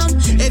downtown.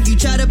 If you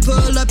try to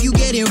pull up, you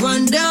get it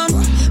run down.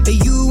 But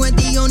you ain't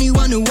the only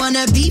one who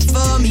wanna be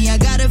for me. I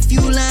got a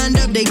few lined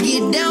up to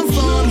get down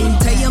for me.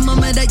 Tell your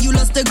mama that you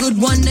lost a good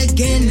one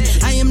again.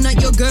 I am not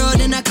your girl,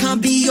 then I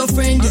can't be your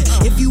friend.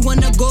 If you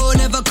wanna go,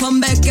 never come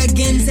back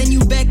again. Send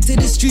you back to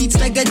the streets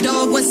like a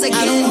dog once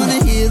again. I don't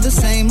wanna hear the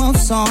same old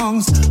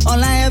songs.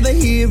 All I ever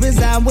hear is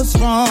I was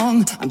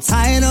wrong. I'm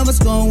tired of us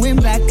going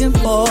back and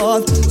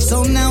forth.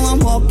 So now I'm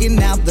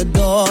walking out the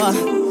door.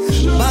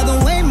 By the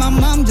way, my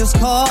mom just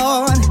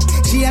called.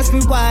 She asked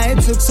me why it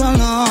took so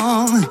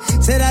long.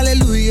 Said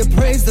hallelujah,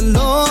 praise the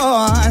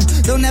Lord.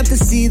 Don't have to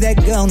see that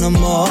girl no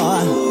more.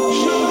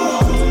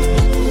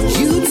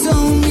 You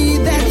told me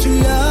that you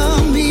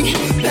love me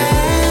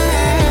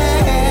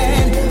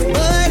bad,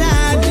 but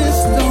I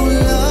just don't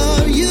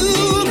love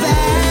you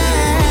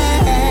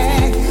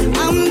back.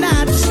 I'm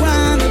not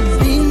trying to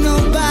be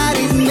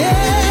nobody's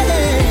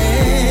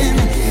man,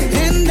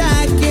 and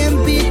I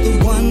can't be the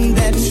one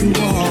that you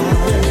want.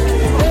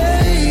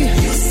 Hey,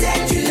 you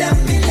said you love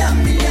me, love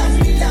me, love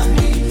me, love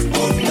me.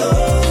 Oh no,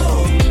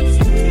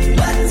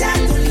 but I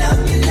don't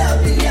love you, love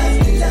me, love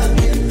me, love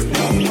you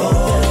no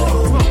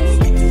more.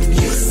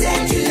 You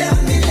said you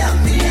love me, love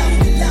me, love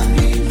me, love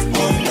me.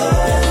 Oh no,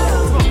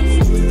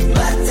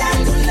 but I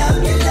don't love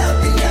you, love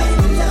me, love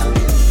me, love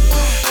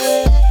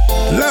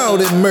me. Lord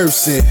have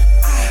mercy.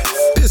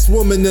 This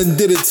woman done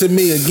did it to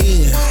me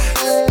again.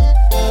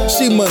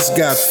 She must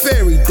got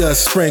fairy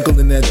dust sprinkled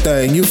in that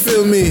thing. You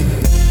feel me?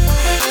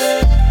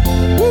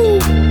 Woo!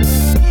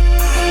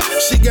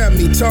 She got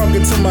me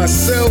talking to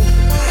myself.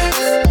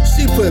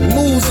 She put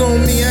moves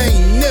on me I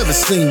ain't never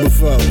seen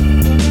before.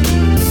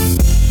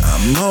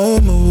 I'm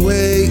on my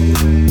way,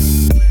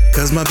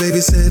 cause my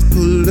baby said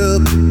pull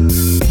up.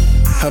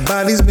 Her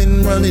body's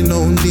been running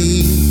on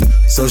D,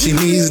 so she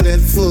needs that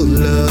full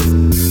love.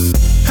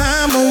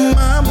 I'm on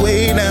my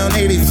way down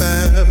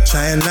 85,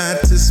 trying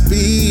not to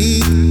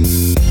speak,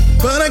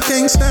 but I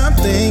can't stop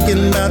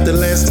thinking about the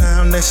last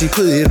time that she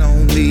put it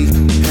on me.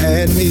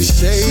 Had me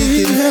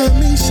shaking, had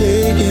me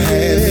shaking,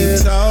 had me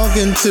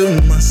talking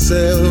to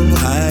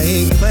myself. I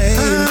ain't playing,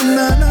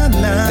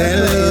 that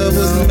love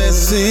was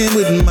messing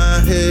with my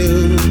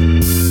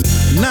health.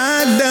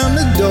 Knocked down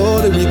the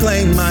door to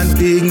reclaim my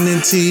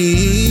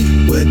dignity.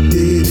 What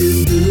did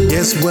it do?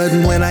 Guess what?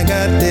 When I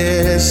got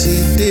there, she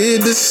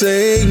did the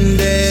same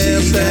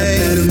damn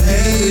thing to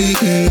me.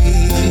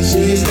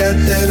 She's got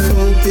that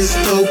hocus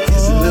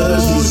pocus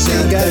love. She's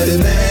got that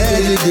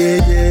magic,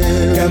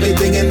 yeah. Got me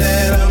thinking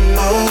that I'm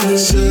on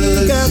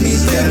sugar. Got me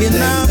thinking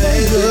I'm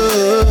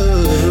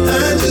good.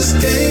 I just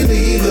can't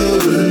leave her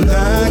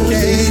alone.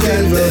 She's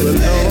got that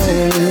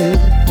magic.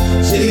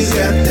 She's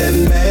got that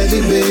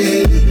magic,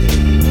 baby.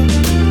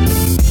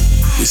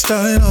 We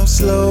started off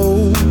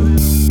slow,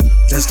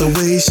 that's the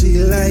way she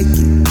like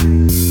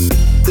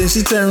it. Then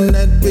she turned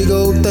that big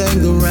old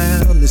thing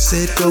around and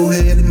said, go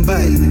ahead and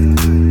bite it.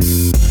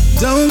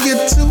 Don't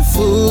get too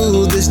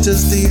fooled, it's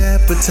just the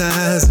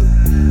appetizer.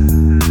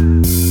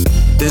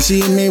 Then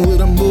she hit me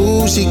with a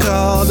move she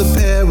called a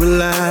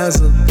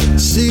paralyzer.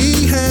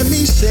 She had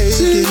me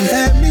shaking,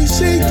 had me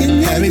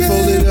shaking, had me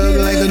folded up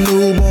like a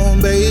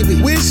newborn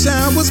baby. Wish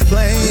I was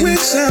playing,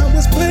 wish I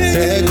was playing.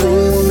 That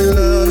grown woman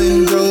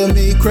loving drove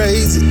me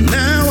crazy.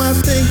 Now I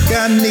think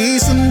I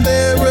need some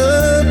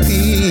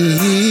therapy.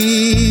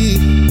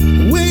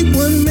 Wait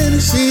 1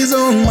 minute, she's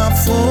on my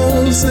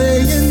phone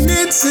saying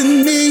it's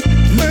in me.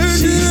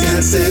 She's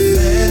got that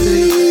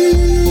magic.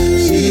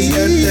 She's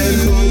got that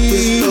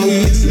hocus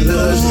pocus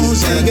love.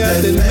 She's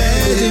got that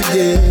magic,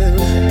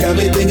 yeah. Got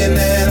me thinking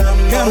that I'm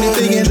on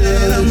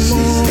drugs.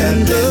 She's got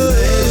that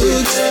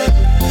magic.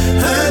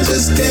 I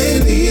just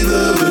can't leave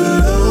her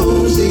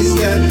alone. She's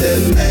got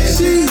that magic.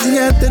 She's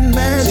got that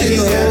magic. She's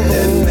got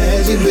that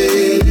magic,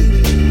 baby.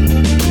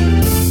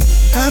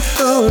 I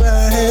thought I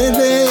had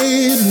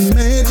that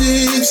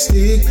magic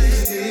stick.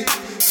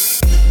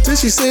 Till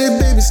she said,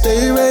 baby,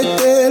 stay right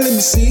there. Let me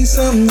see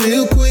something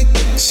real quick.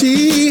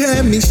 She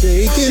had me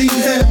shaking. She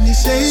had me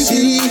shaking.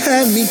 She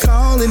had me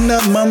calling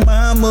up my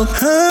mama.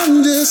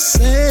 I'm just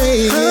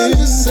saying. I'm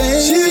just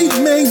saying. She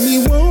make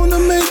me wanna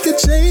make a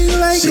change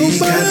like Obama. She's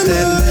got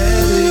that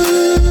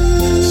magic.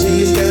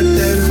 She's got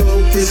that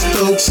focus,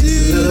 focus.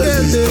 She's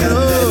got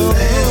that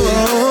magic.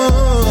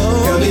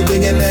 Got me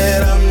thinking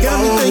that I'm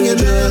on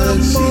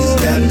drugs. She's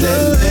got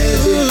that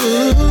magic.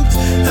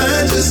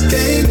 I just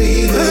can't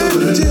leave her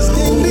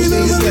alone.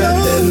 She's got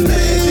that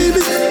magic.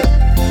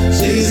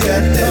 She's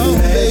got that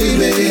magic,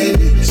 baby.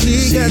 She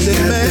got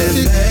that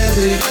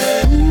magic.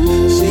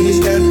 She's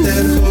got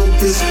that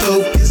hocus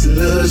pocus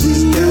love.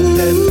 She's got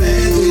that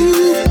magic.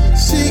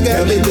 She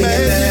got me thinking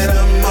that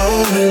I'm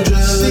on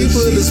drugs. She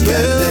put a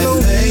spell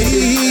on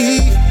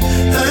me.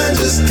 I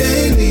just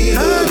can't leave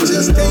her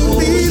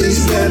alone.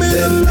 She's got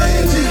that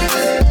magic.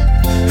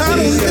 I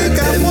don't think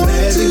I want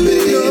to.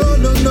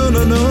 No, no,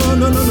 no, no,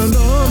 no, no, no,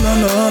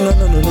 no, no,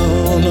 no,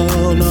 no, no,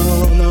 no,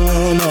 no,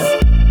 no.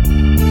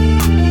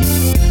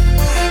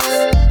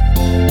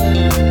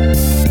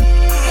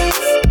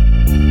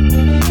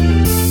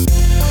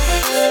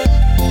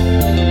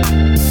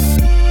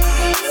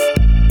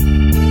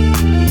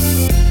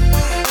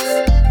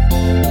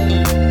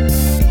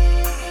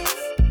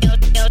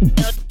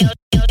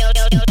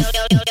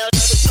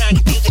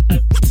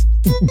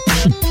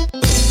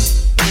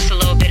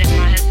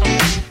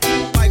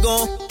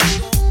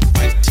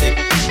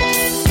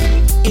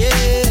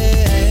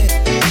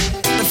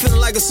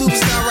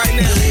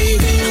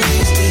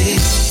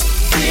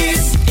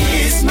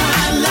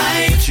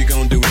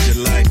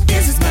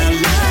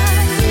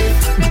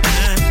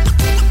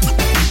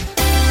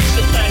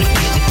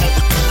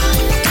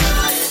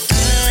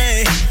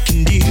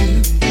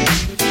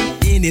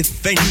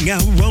 Anything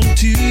I want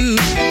to you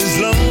as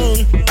long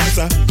as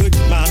I put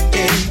my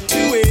hand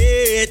to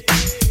it.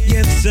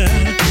 Yes, sir.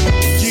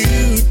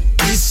 You'd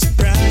be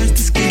surprised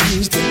the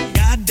skills that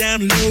I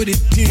downloaded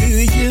to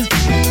you.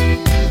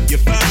 Your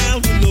file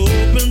will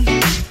open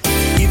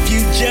if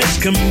you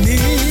just come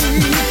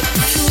in.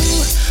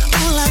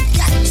 All I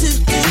got to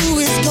do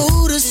is go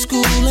to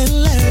school and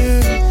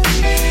learn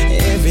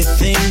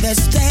everything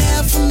that's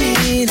there for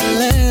me to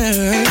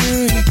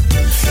learn.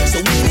 So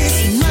when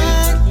it's my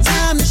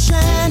time to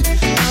shine,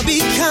 I'll be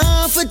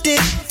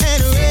confident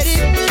and ready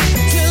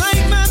to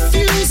light my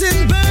fuse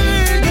and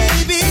burn,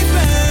 baby,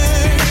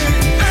 burn.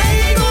 I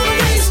ain't gonna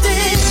waste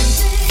it.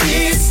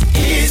 This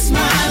is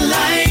my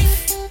life,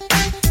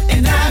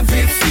 and I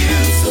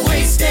refuse to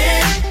waste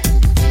it.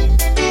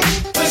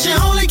 But you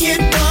only get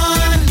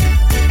one.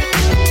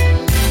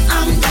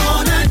 I'm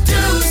gonna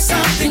do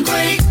something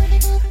great.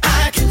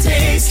 I can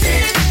taste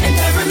it, and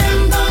I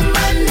remember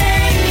my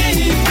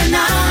name when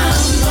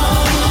I'm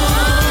gone.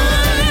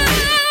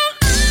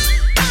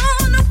 I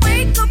wanna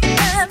wake up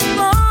every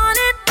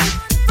morning.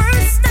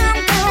 First I'm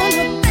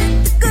gonna thank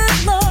the good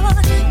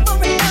Lord for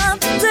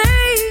another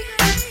day.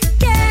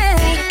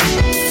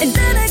 Yeah, and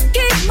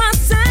dedicate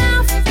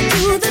myself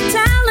to the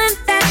talent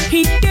that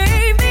He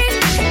gave me.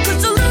 'Cause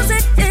to lose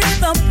it is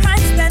the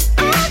price that I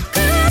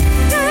could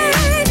pay.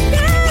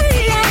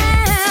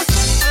 Yeah,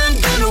 I'm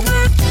gonna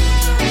work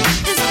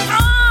as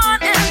hard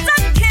as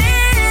I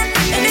can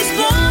and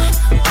explore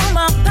all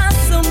my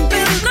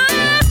possibilities.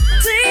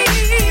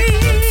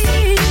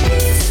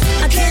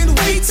 I can't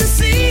wait to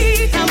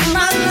see how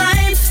my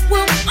life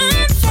will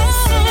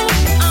unfold.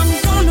 I'm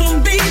gonna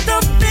be the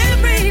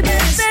very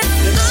best that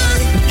I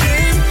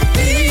can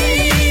be.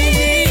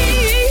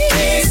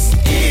 This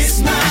is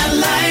my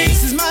life.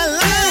 This is my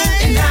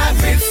life. And I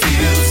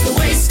refuse to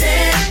waste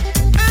it.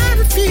 I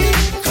refuse.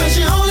 'Cause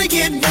you only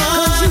get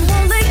one.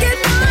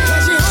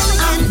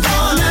 I'm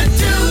gonna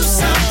do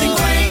something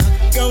great.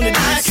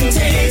 I can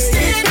taste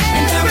it.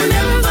 And I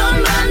remember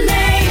my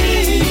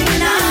name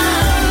when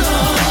I'm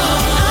gone.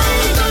 I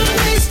ain't gonna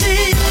waste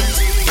it.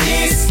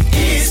 This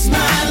is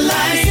my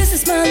life. This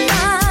is my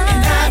life.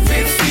 And I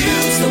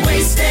refuse to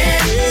waste it.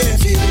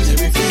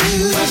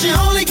 Refuse. 'Cause you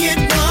only get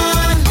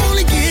one.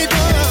 Only get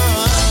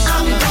one.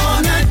 I'm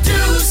gonna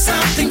do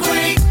something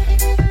great.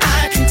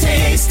 I can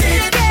taste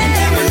it. And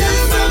I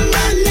remember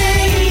my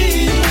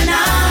name when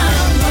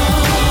I'm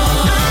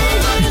gone. I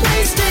ain't gonna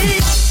waste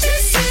it.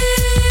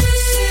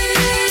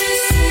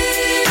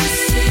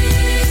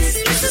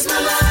 This is my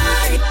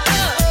life.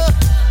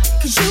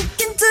 'Cause you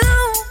can do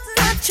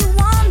what you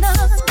wanna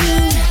do.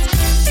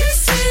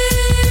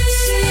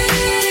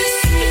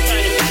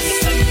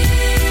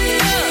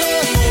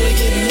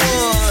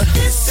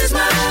 This is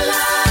my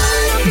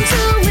life.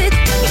 Do it.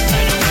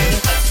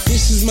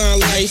 This is my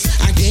life,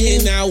 I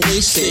cannot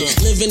waste it.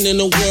 Living in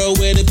a world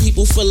where the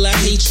people full of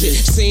hatred.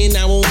 Saying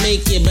I won't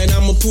make it, but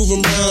I'ma prove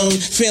them wrong.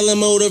 Feeling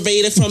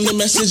motivated from the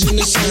message in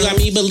the song. Got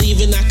me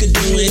believing I could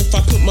do it if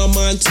I put my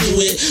mind to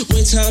it.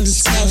 When times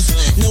is tough,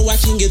 know I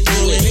can get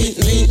through it.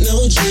 Ain't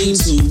no dream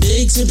too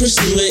big to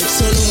pursue it.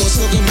 So no more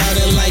talk about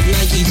it like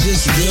Nike,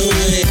 just do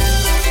it.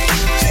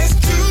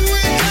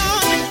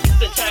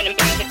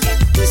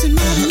 This is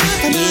my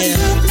life. And I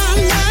love my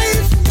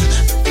life.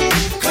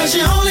 'Cause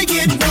you only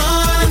get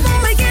one.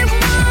 Only get one.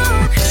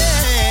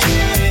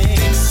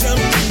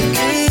 Something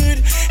good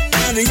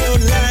out of your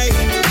life.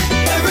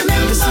 I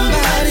remember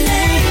somebody.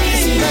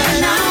 Help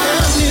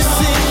me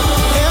sing.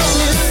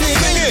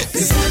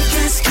 'Cause I've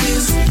got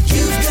skills,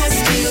 you've got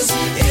skills.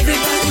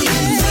 Everybody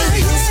in the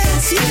house got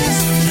skills.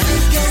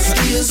 I've got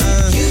skills,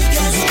 you've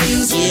got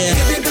skills.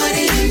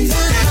 Everybody in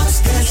the house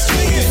got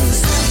skills.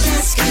 I've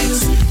got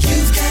skills,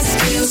 you've got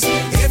skills.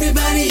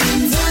 Everybody in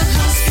the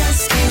house got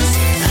skills.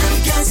 I've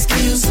got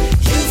skills,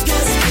 you've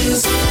got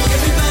skills.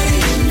 Everybody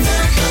in the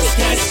house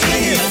got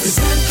skills. 'Cause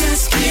I've got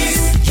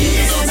skills,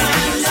 it's my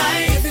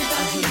life.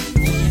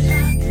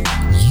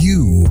 You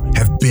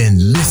have been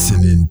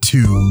listening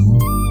to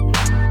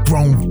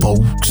Grown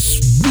Folks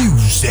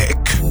Music.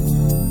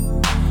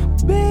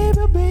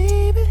 Baby,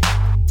 baby,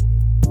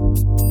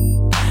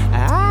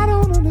 I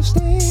don't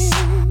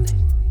understand.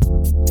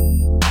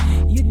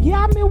 You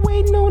got me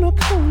waiting on a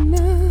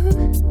corner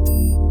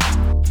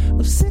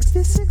of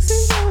 66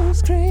 and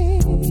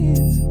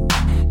Rosecrans.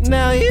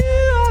 Now you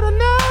ought to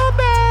know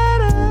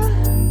better.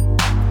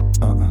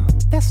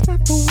 That's not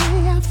the way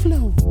I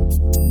flow.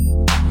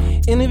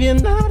 And if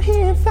you're not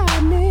here in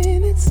 5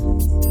 minutes,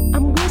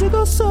 I'm gonna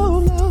go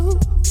solo,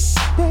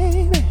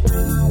 baby.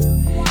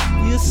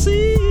 You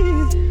see,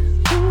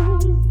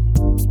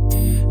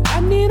 I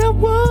need a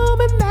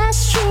woman that's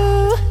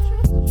true,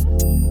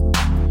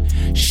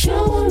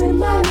 shown in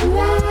my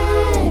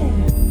life,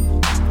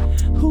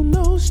 who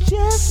knows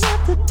just what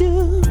to do.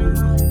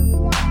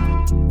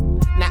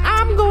 Now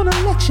I'm gonna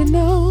let you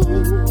know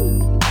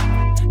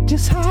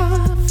just how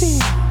I feel.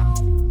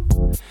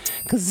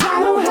 'Cause I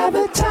don't have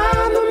the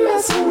time to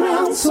mess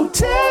around. So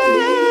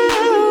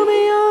tell me,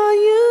 are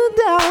you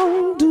down?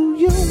 Do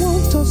you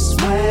want to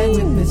swing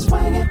with me?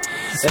 Swing it.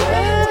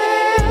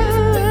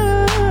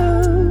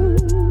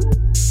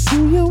 Do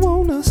you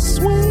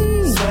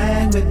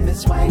me,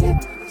 swing it,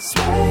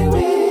 swing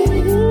with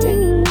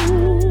me.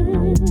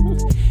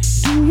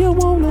 Do you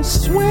wanna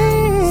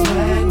swing?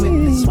 Swing with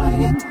me,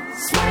 swing it,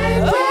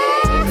 swing with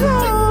me.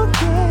 Oh,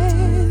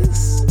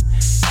 yes.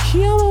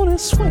 You wanna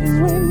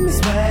swing with me?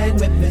 Swing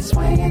with me,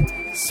 swing it,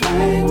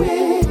 swing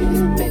with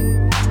me.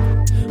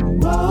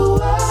 Whoa,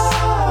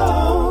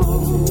 whoa.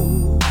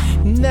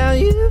 Now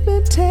you've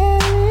been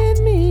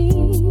telling me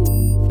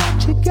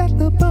that you got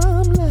the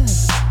bomb love.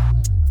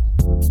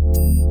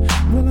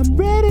 Well, I'm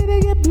ready to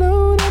get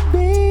blown up,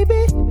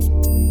 baby.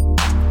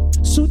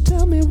 So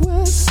tell me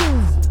what's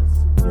up.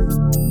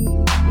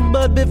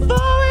 But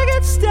before we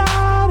get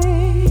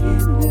started,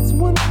 there's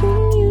one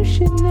thing you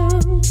should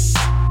know.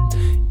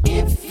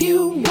 If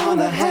you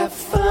wanna have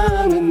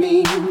fun with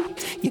me,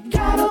 you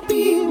gotta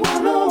be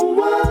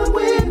one-on-one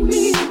with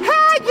me.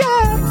 Hey,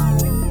 yeah.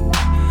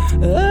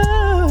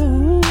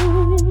 Oh,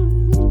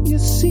 you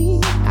see,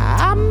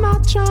 I'm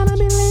not trying to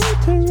be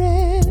late,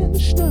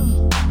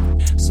 no.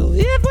 So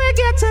if we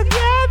get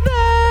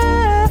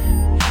together,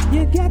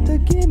 you got to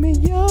give me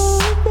your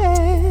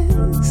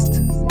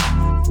best.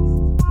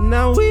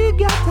 Now we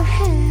got to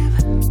have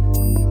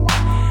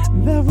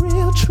the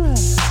real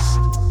trust.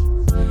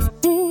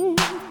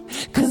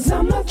 Cause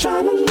I'm not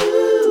trying to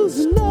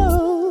lose,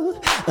 no.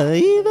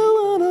 Either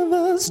one of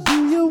us,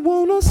 do you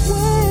wanna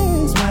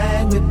swing?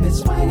 Swing with me,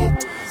 swing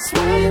it,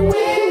 swing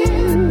with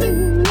me.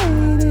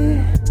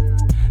 Lady,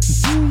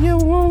 do you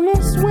wanna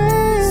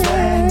swing?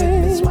 Swing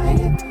with me, swing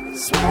it,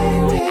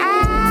 swing with me. I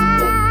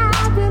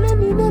really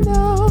need to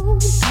know,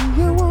 do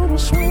you wanna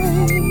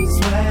swing?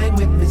 Swing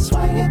with me,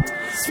 swing it,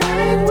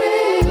 swing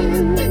with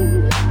me.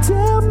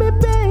 Tell me,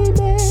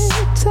 baby,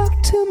 talk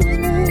to me,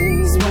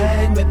 baby.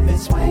 Swing with me,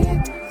 swing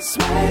it,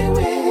 swing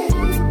with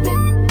me.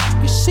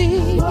 You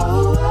see,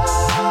 oh,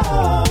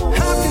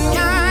 how can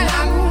I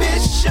not be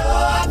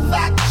sure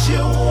that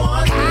you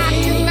want me? how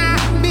can I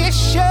be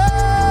sure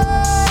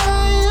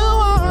you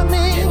want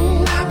me?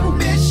 Can I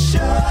be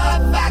sure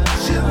that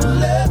you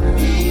love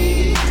me?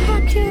 How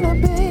can I,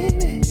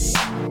 baby?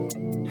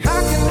 How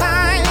can I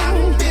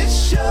not be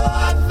sure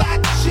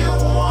that you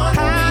want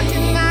me? How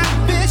can I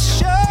be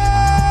sure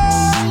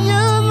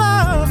you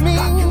love me?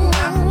 How can I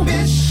be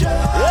sure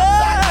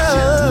that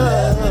you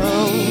love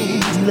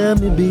me? Let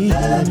me be.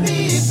 Love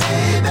me,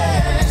 baby.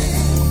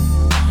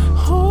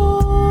 Oh,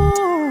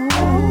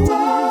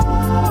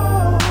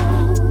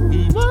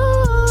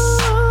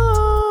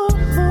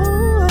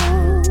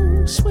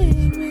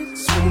 swing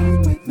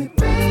with me,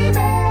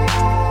 baby.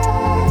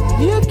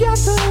 You got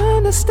to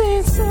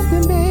understand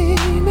something,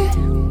 baby.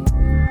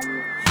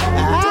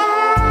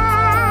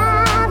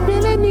 I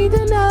really need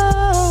to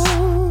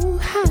know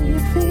how you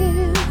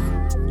feel.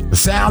 The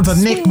sounds of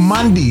Nick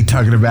Mundy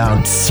talking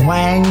about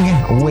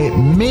Swang with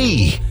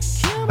Me.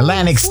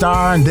 Atlantic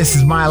Star and This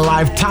Is My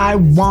Life,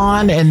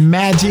 Taiwan and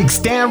Magic,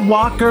 Stan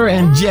Walker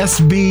and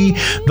Just Be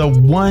the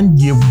One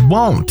You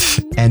Want.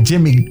 And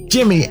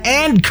Jimmy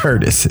and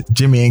Curtis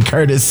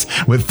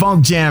with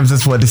Funk Jams.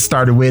 That's what it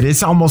started with.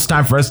 It's almost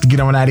time for us to get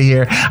on out of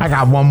here. I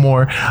got one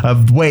more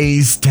of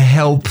ways to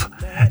help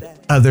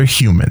other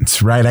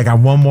humans, right? I got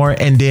one more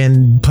and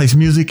then play some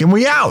music and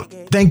we out.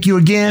 Thank you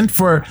again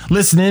for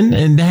listening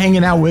and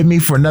hanging out with me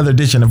for another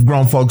edition of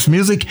Grown Folks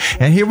Music.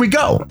 And here we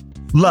go.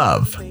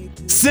 Love.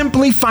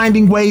 Simply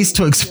finding ways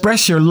to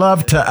express your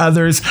love to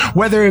others,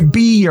 whether it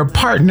be your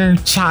partner,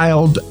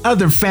 child,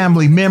 other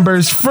family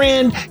members,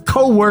 friend,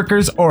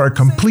 co-workers, or a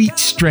complete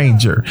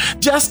stranger.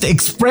 Just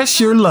express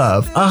your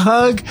love. A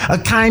hug, a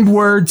kind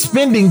word,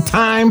 spending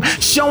time,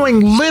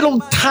 showing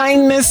little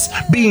kindness,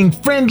 being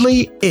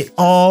friendly. It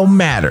all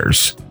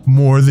matters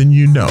more than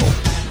you know.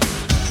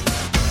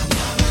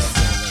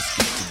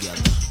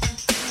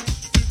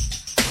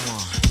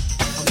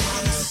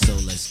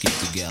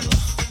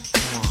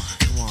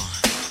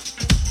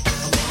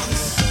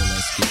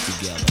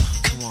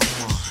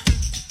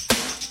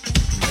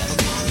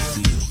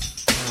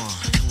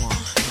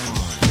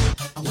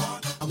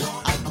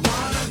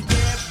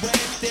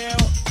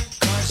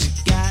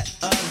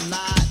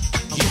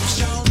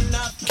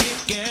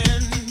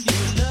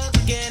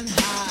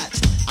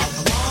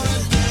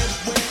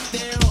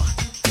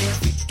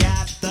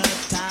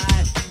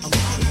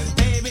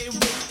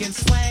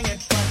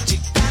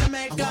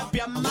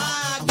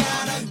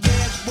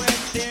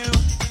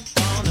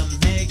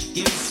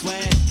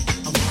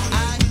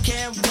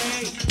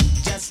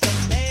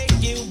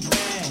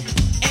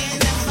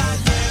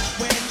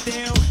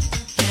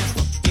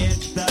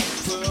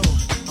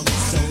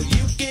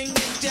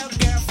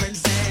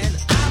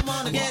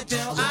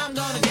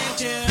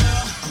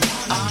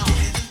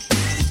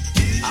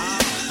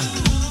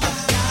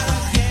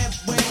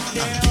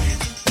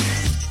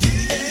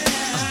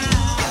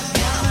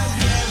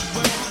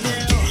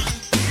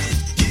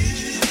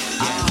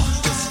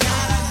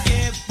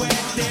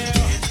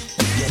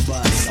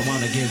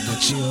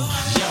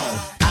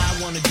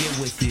 wanna get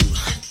with you.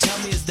 Tell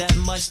me, is that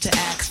much to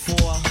ask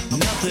for?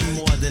 Nothing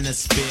more than a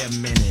spare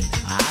minute.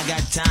 I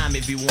got time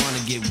if you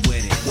wanna get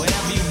with it.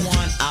 Whatever you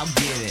want, I'll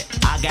get it.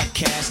 I got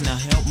cash, now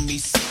help me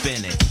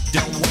spin it.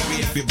 Don't worry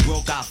if you're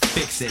broke, I'll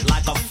fix it.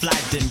 Like a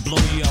flight, then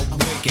blow you up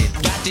wicked.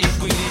 Got the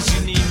ingredients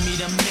you need me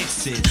to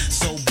mix it.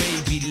 So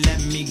baby, let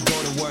me go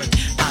to work.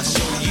 I'll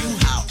show you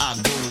how I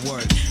go to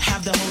work.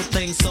 Have the whole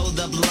thing sewed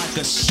up like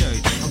a shirt.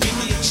 Give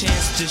me a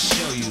chance to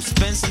show you.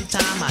 Spend some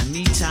time, I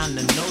need time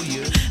to know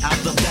you.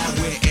 After that,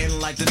 we're in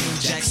like the new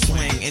Jack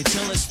Swing.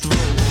 Until it's through,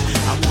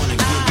 I wanna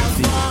get with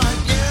you.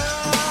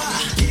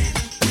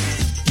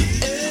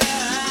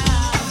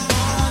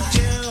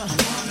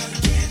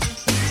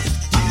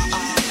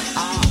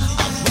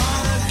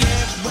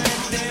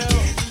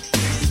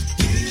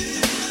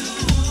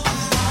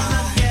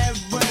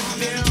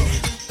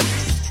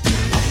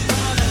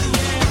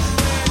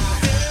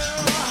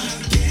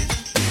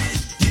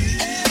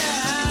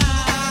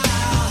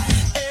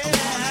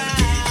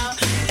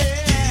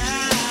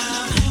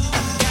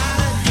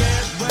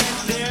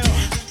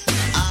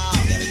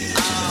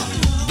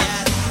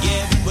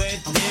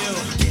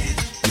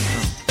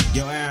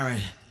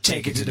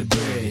 Take it to the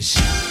bridge.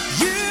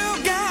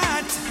 You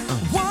got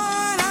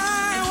what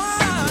I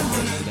want.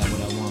 You got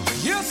what I want.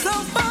 You're so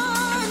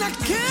fine, I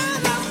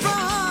cannot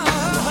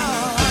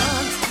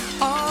run.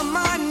 On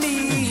my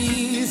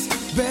knees,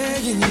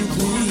 begging you,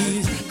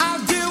 please.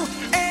 I'll do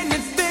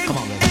anything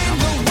in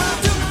the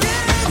world to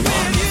get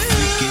with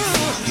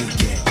you.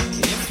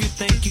 If you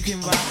think you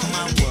can rock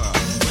my world,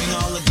 bring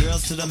all the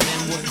girls to the men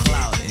with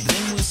clout, and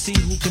then we'll see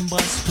who can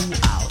bust who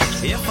out.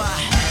 If I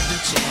had the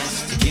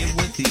chance to get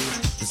with you,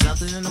 there's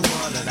nothing in the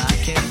world that I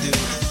can't do.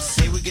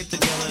 Say we get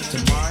together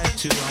tomorrow at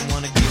 2. I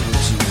wanna get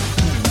with you.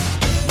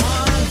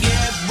 Wanna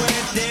get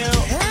with you.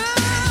 I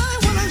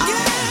wanna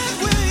get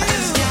with you. I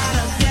just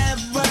gotta get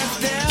with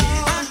you.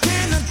 I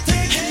cannot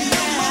take it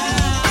no more.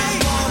 I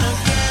wanna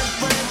get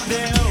with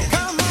you.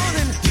 Come on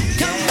and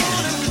get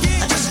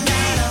I just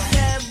gotta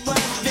get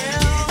with you.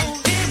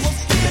 It will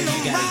feel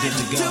You gotta get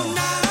to go.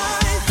 tonight.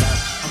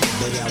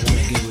 Baby, I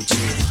wanna get with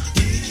you.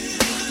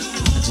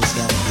 I just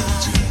gotta get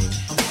with you, baby.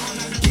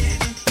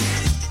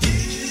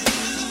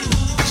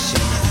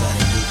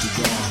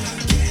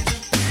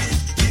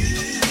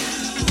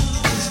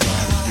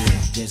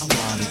 Just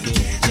gotta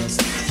get, just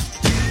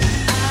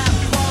I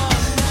wanna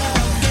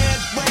get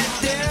with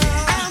you.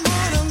 I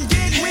wanna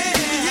get with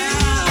you.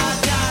 I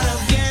gotta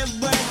get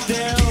with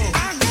you.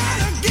 I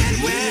gotta get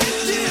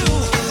with you.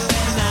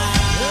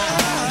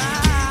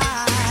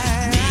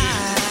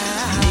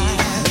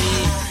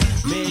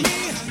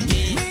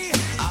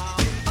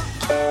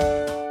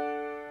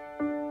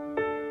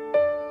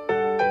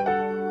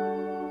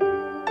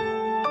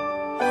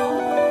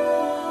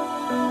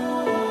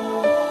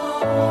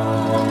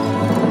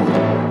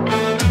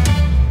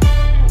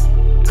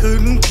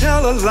 Couldn't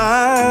tell a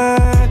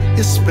lie,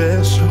 you're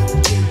special.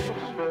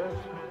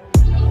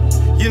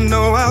 You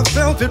know I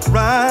felt it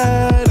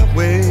right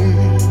away.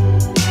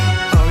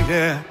 Oh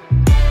yeah.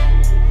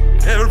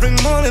 Every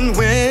morning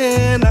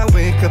when I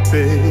wake up,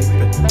 baby,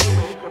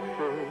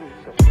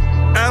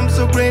 I'm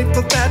so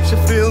grateful that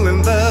you're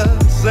feeling the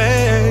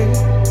same.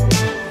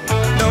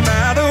 No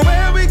matter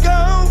where we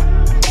go,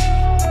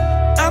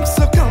 I'm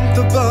so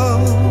comfortable.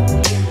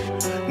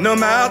 No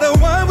matter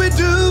what we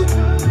do,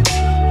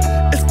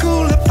 it's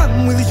cool if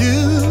I'm with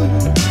you.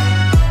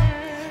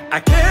 I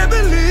can't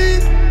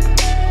believe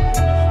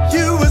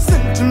you were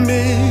sent to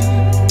me.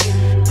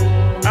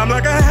 I'm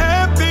like a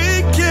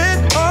happy kid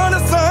on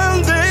a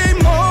Sunday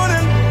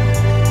morning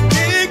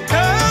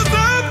because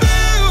of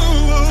you.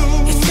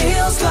 It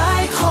feels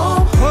like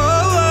home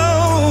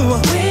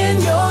when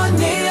you're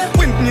near.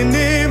 When you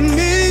need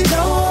me,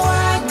 No,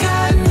 I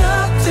got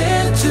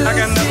nothing to I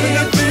got nothing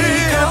to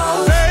fear,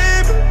 because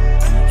baby.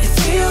 it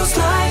feels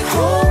like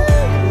home.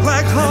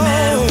 Like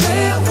home,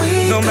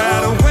 no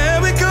matter where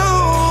we go,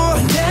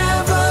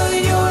 whenever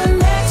you're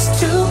next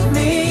to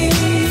me,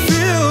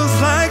 feels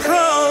like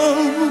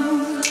home.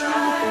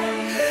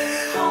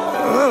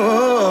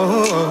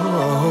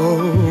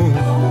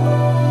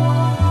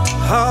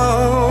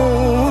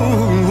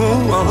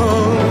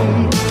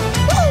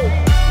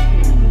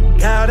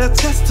 Gotta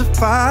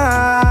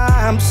testify,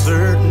 I'm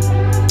certain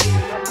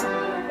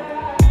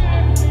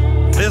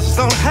this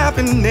don't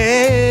happen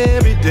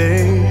every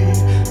day.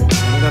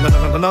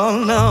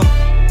 No.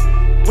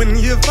 When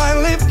you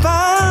finally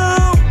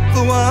found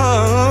the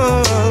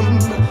one,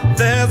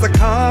 there's a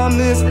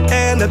calmness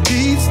and a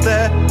peace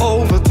that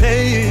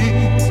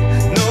overtakes.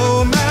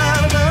 No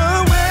matter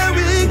where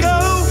we go,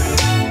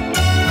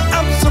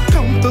 I'm so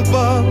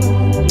comfortable.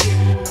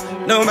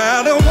 No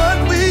matter what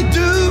we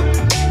do,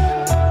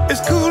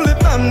 it's cool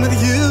if I'm with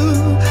you.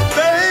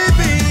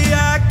 Baby,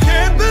 I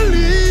can't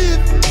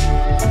believe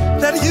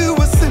that you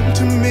were sent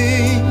to me.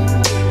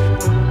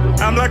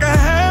 I'm like a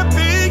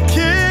happy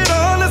kid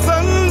on a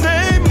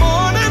Sunday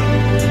morning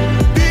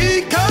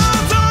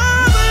because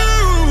of you.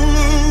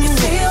 it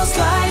feels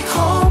like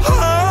home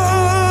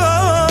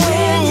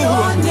when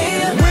you're near.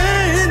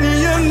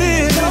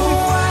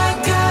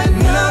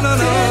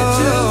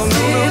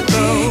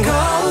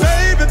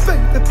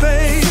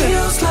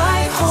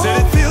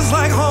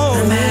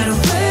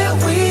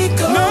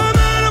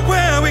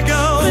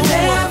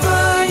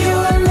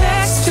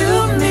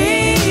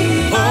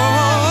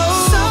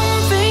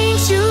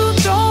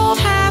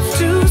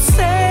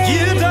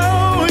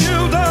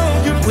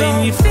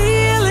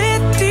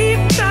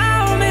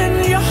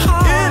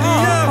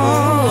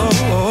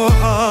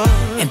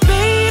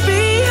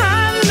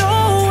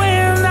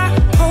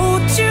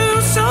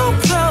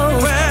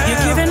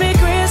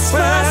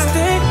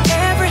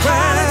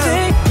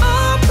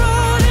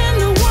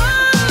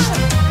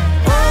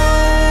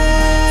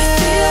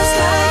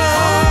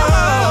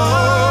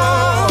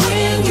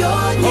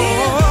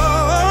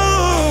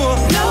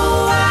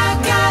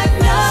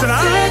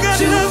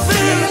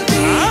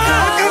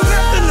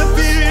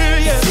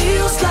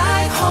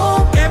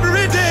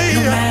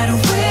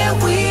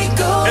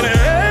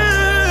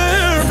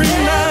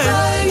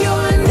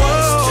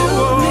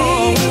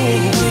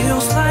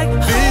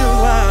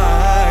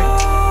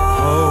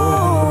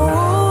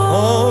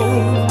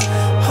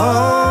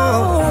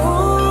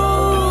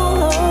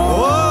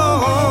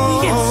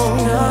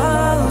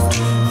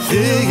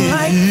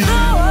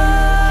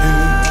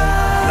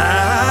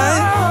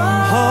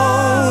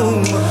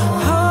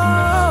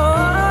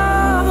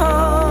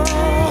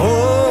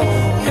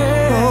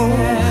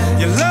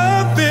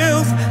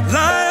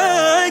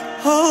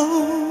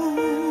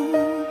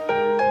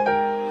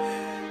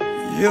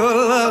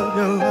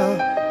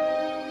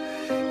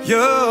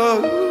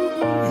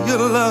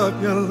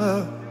 love, your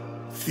love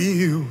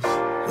feels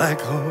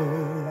like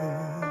home.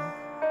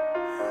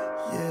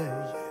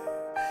 Yeah,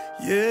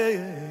 yeah,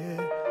 yeah.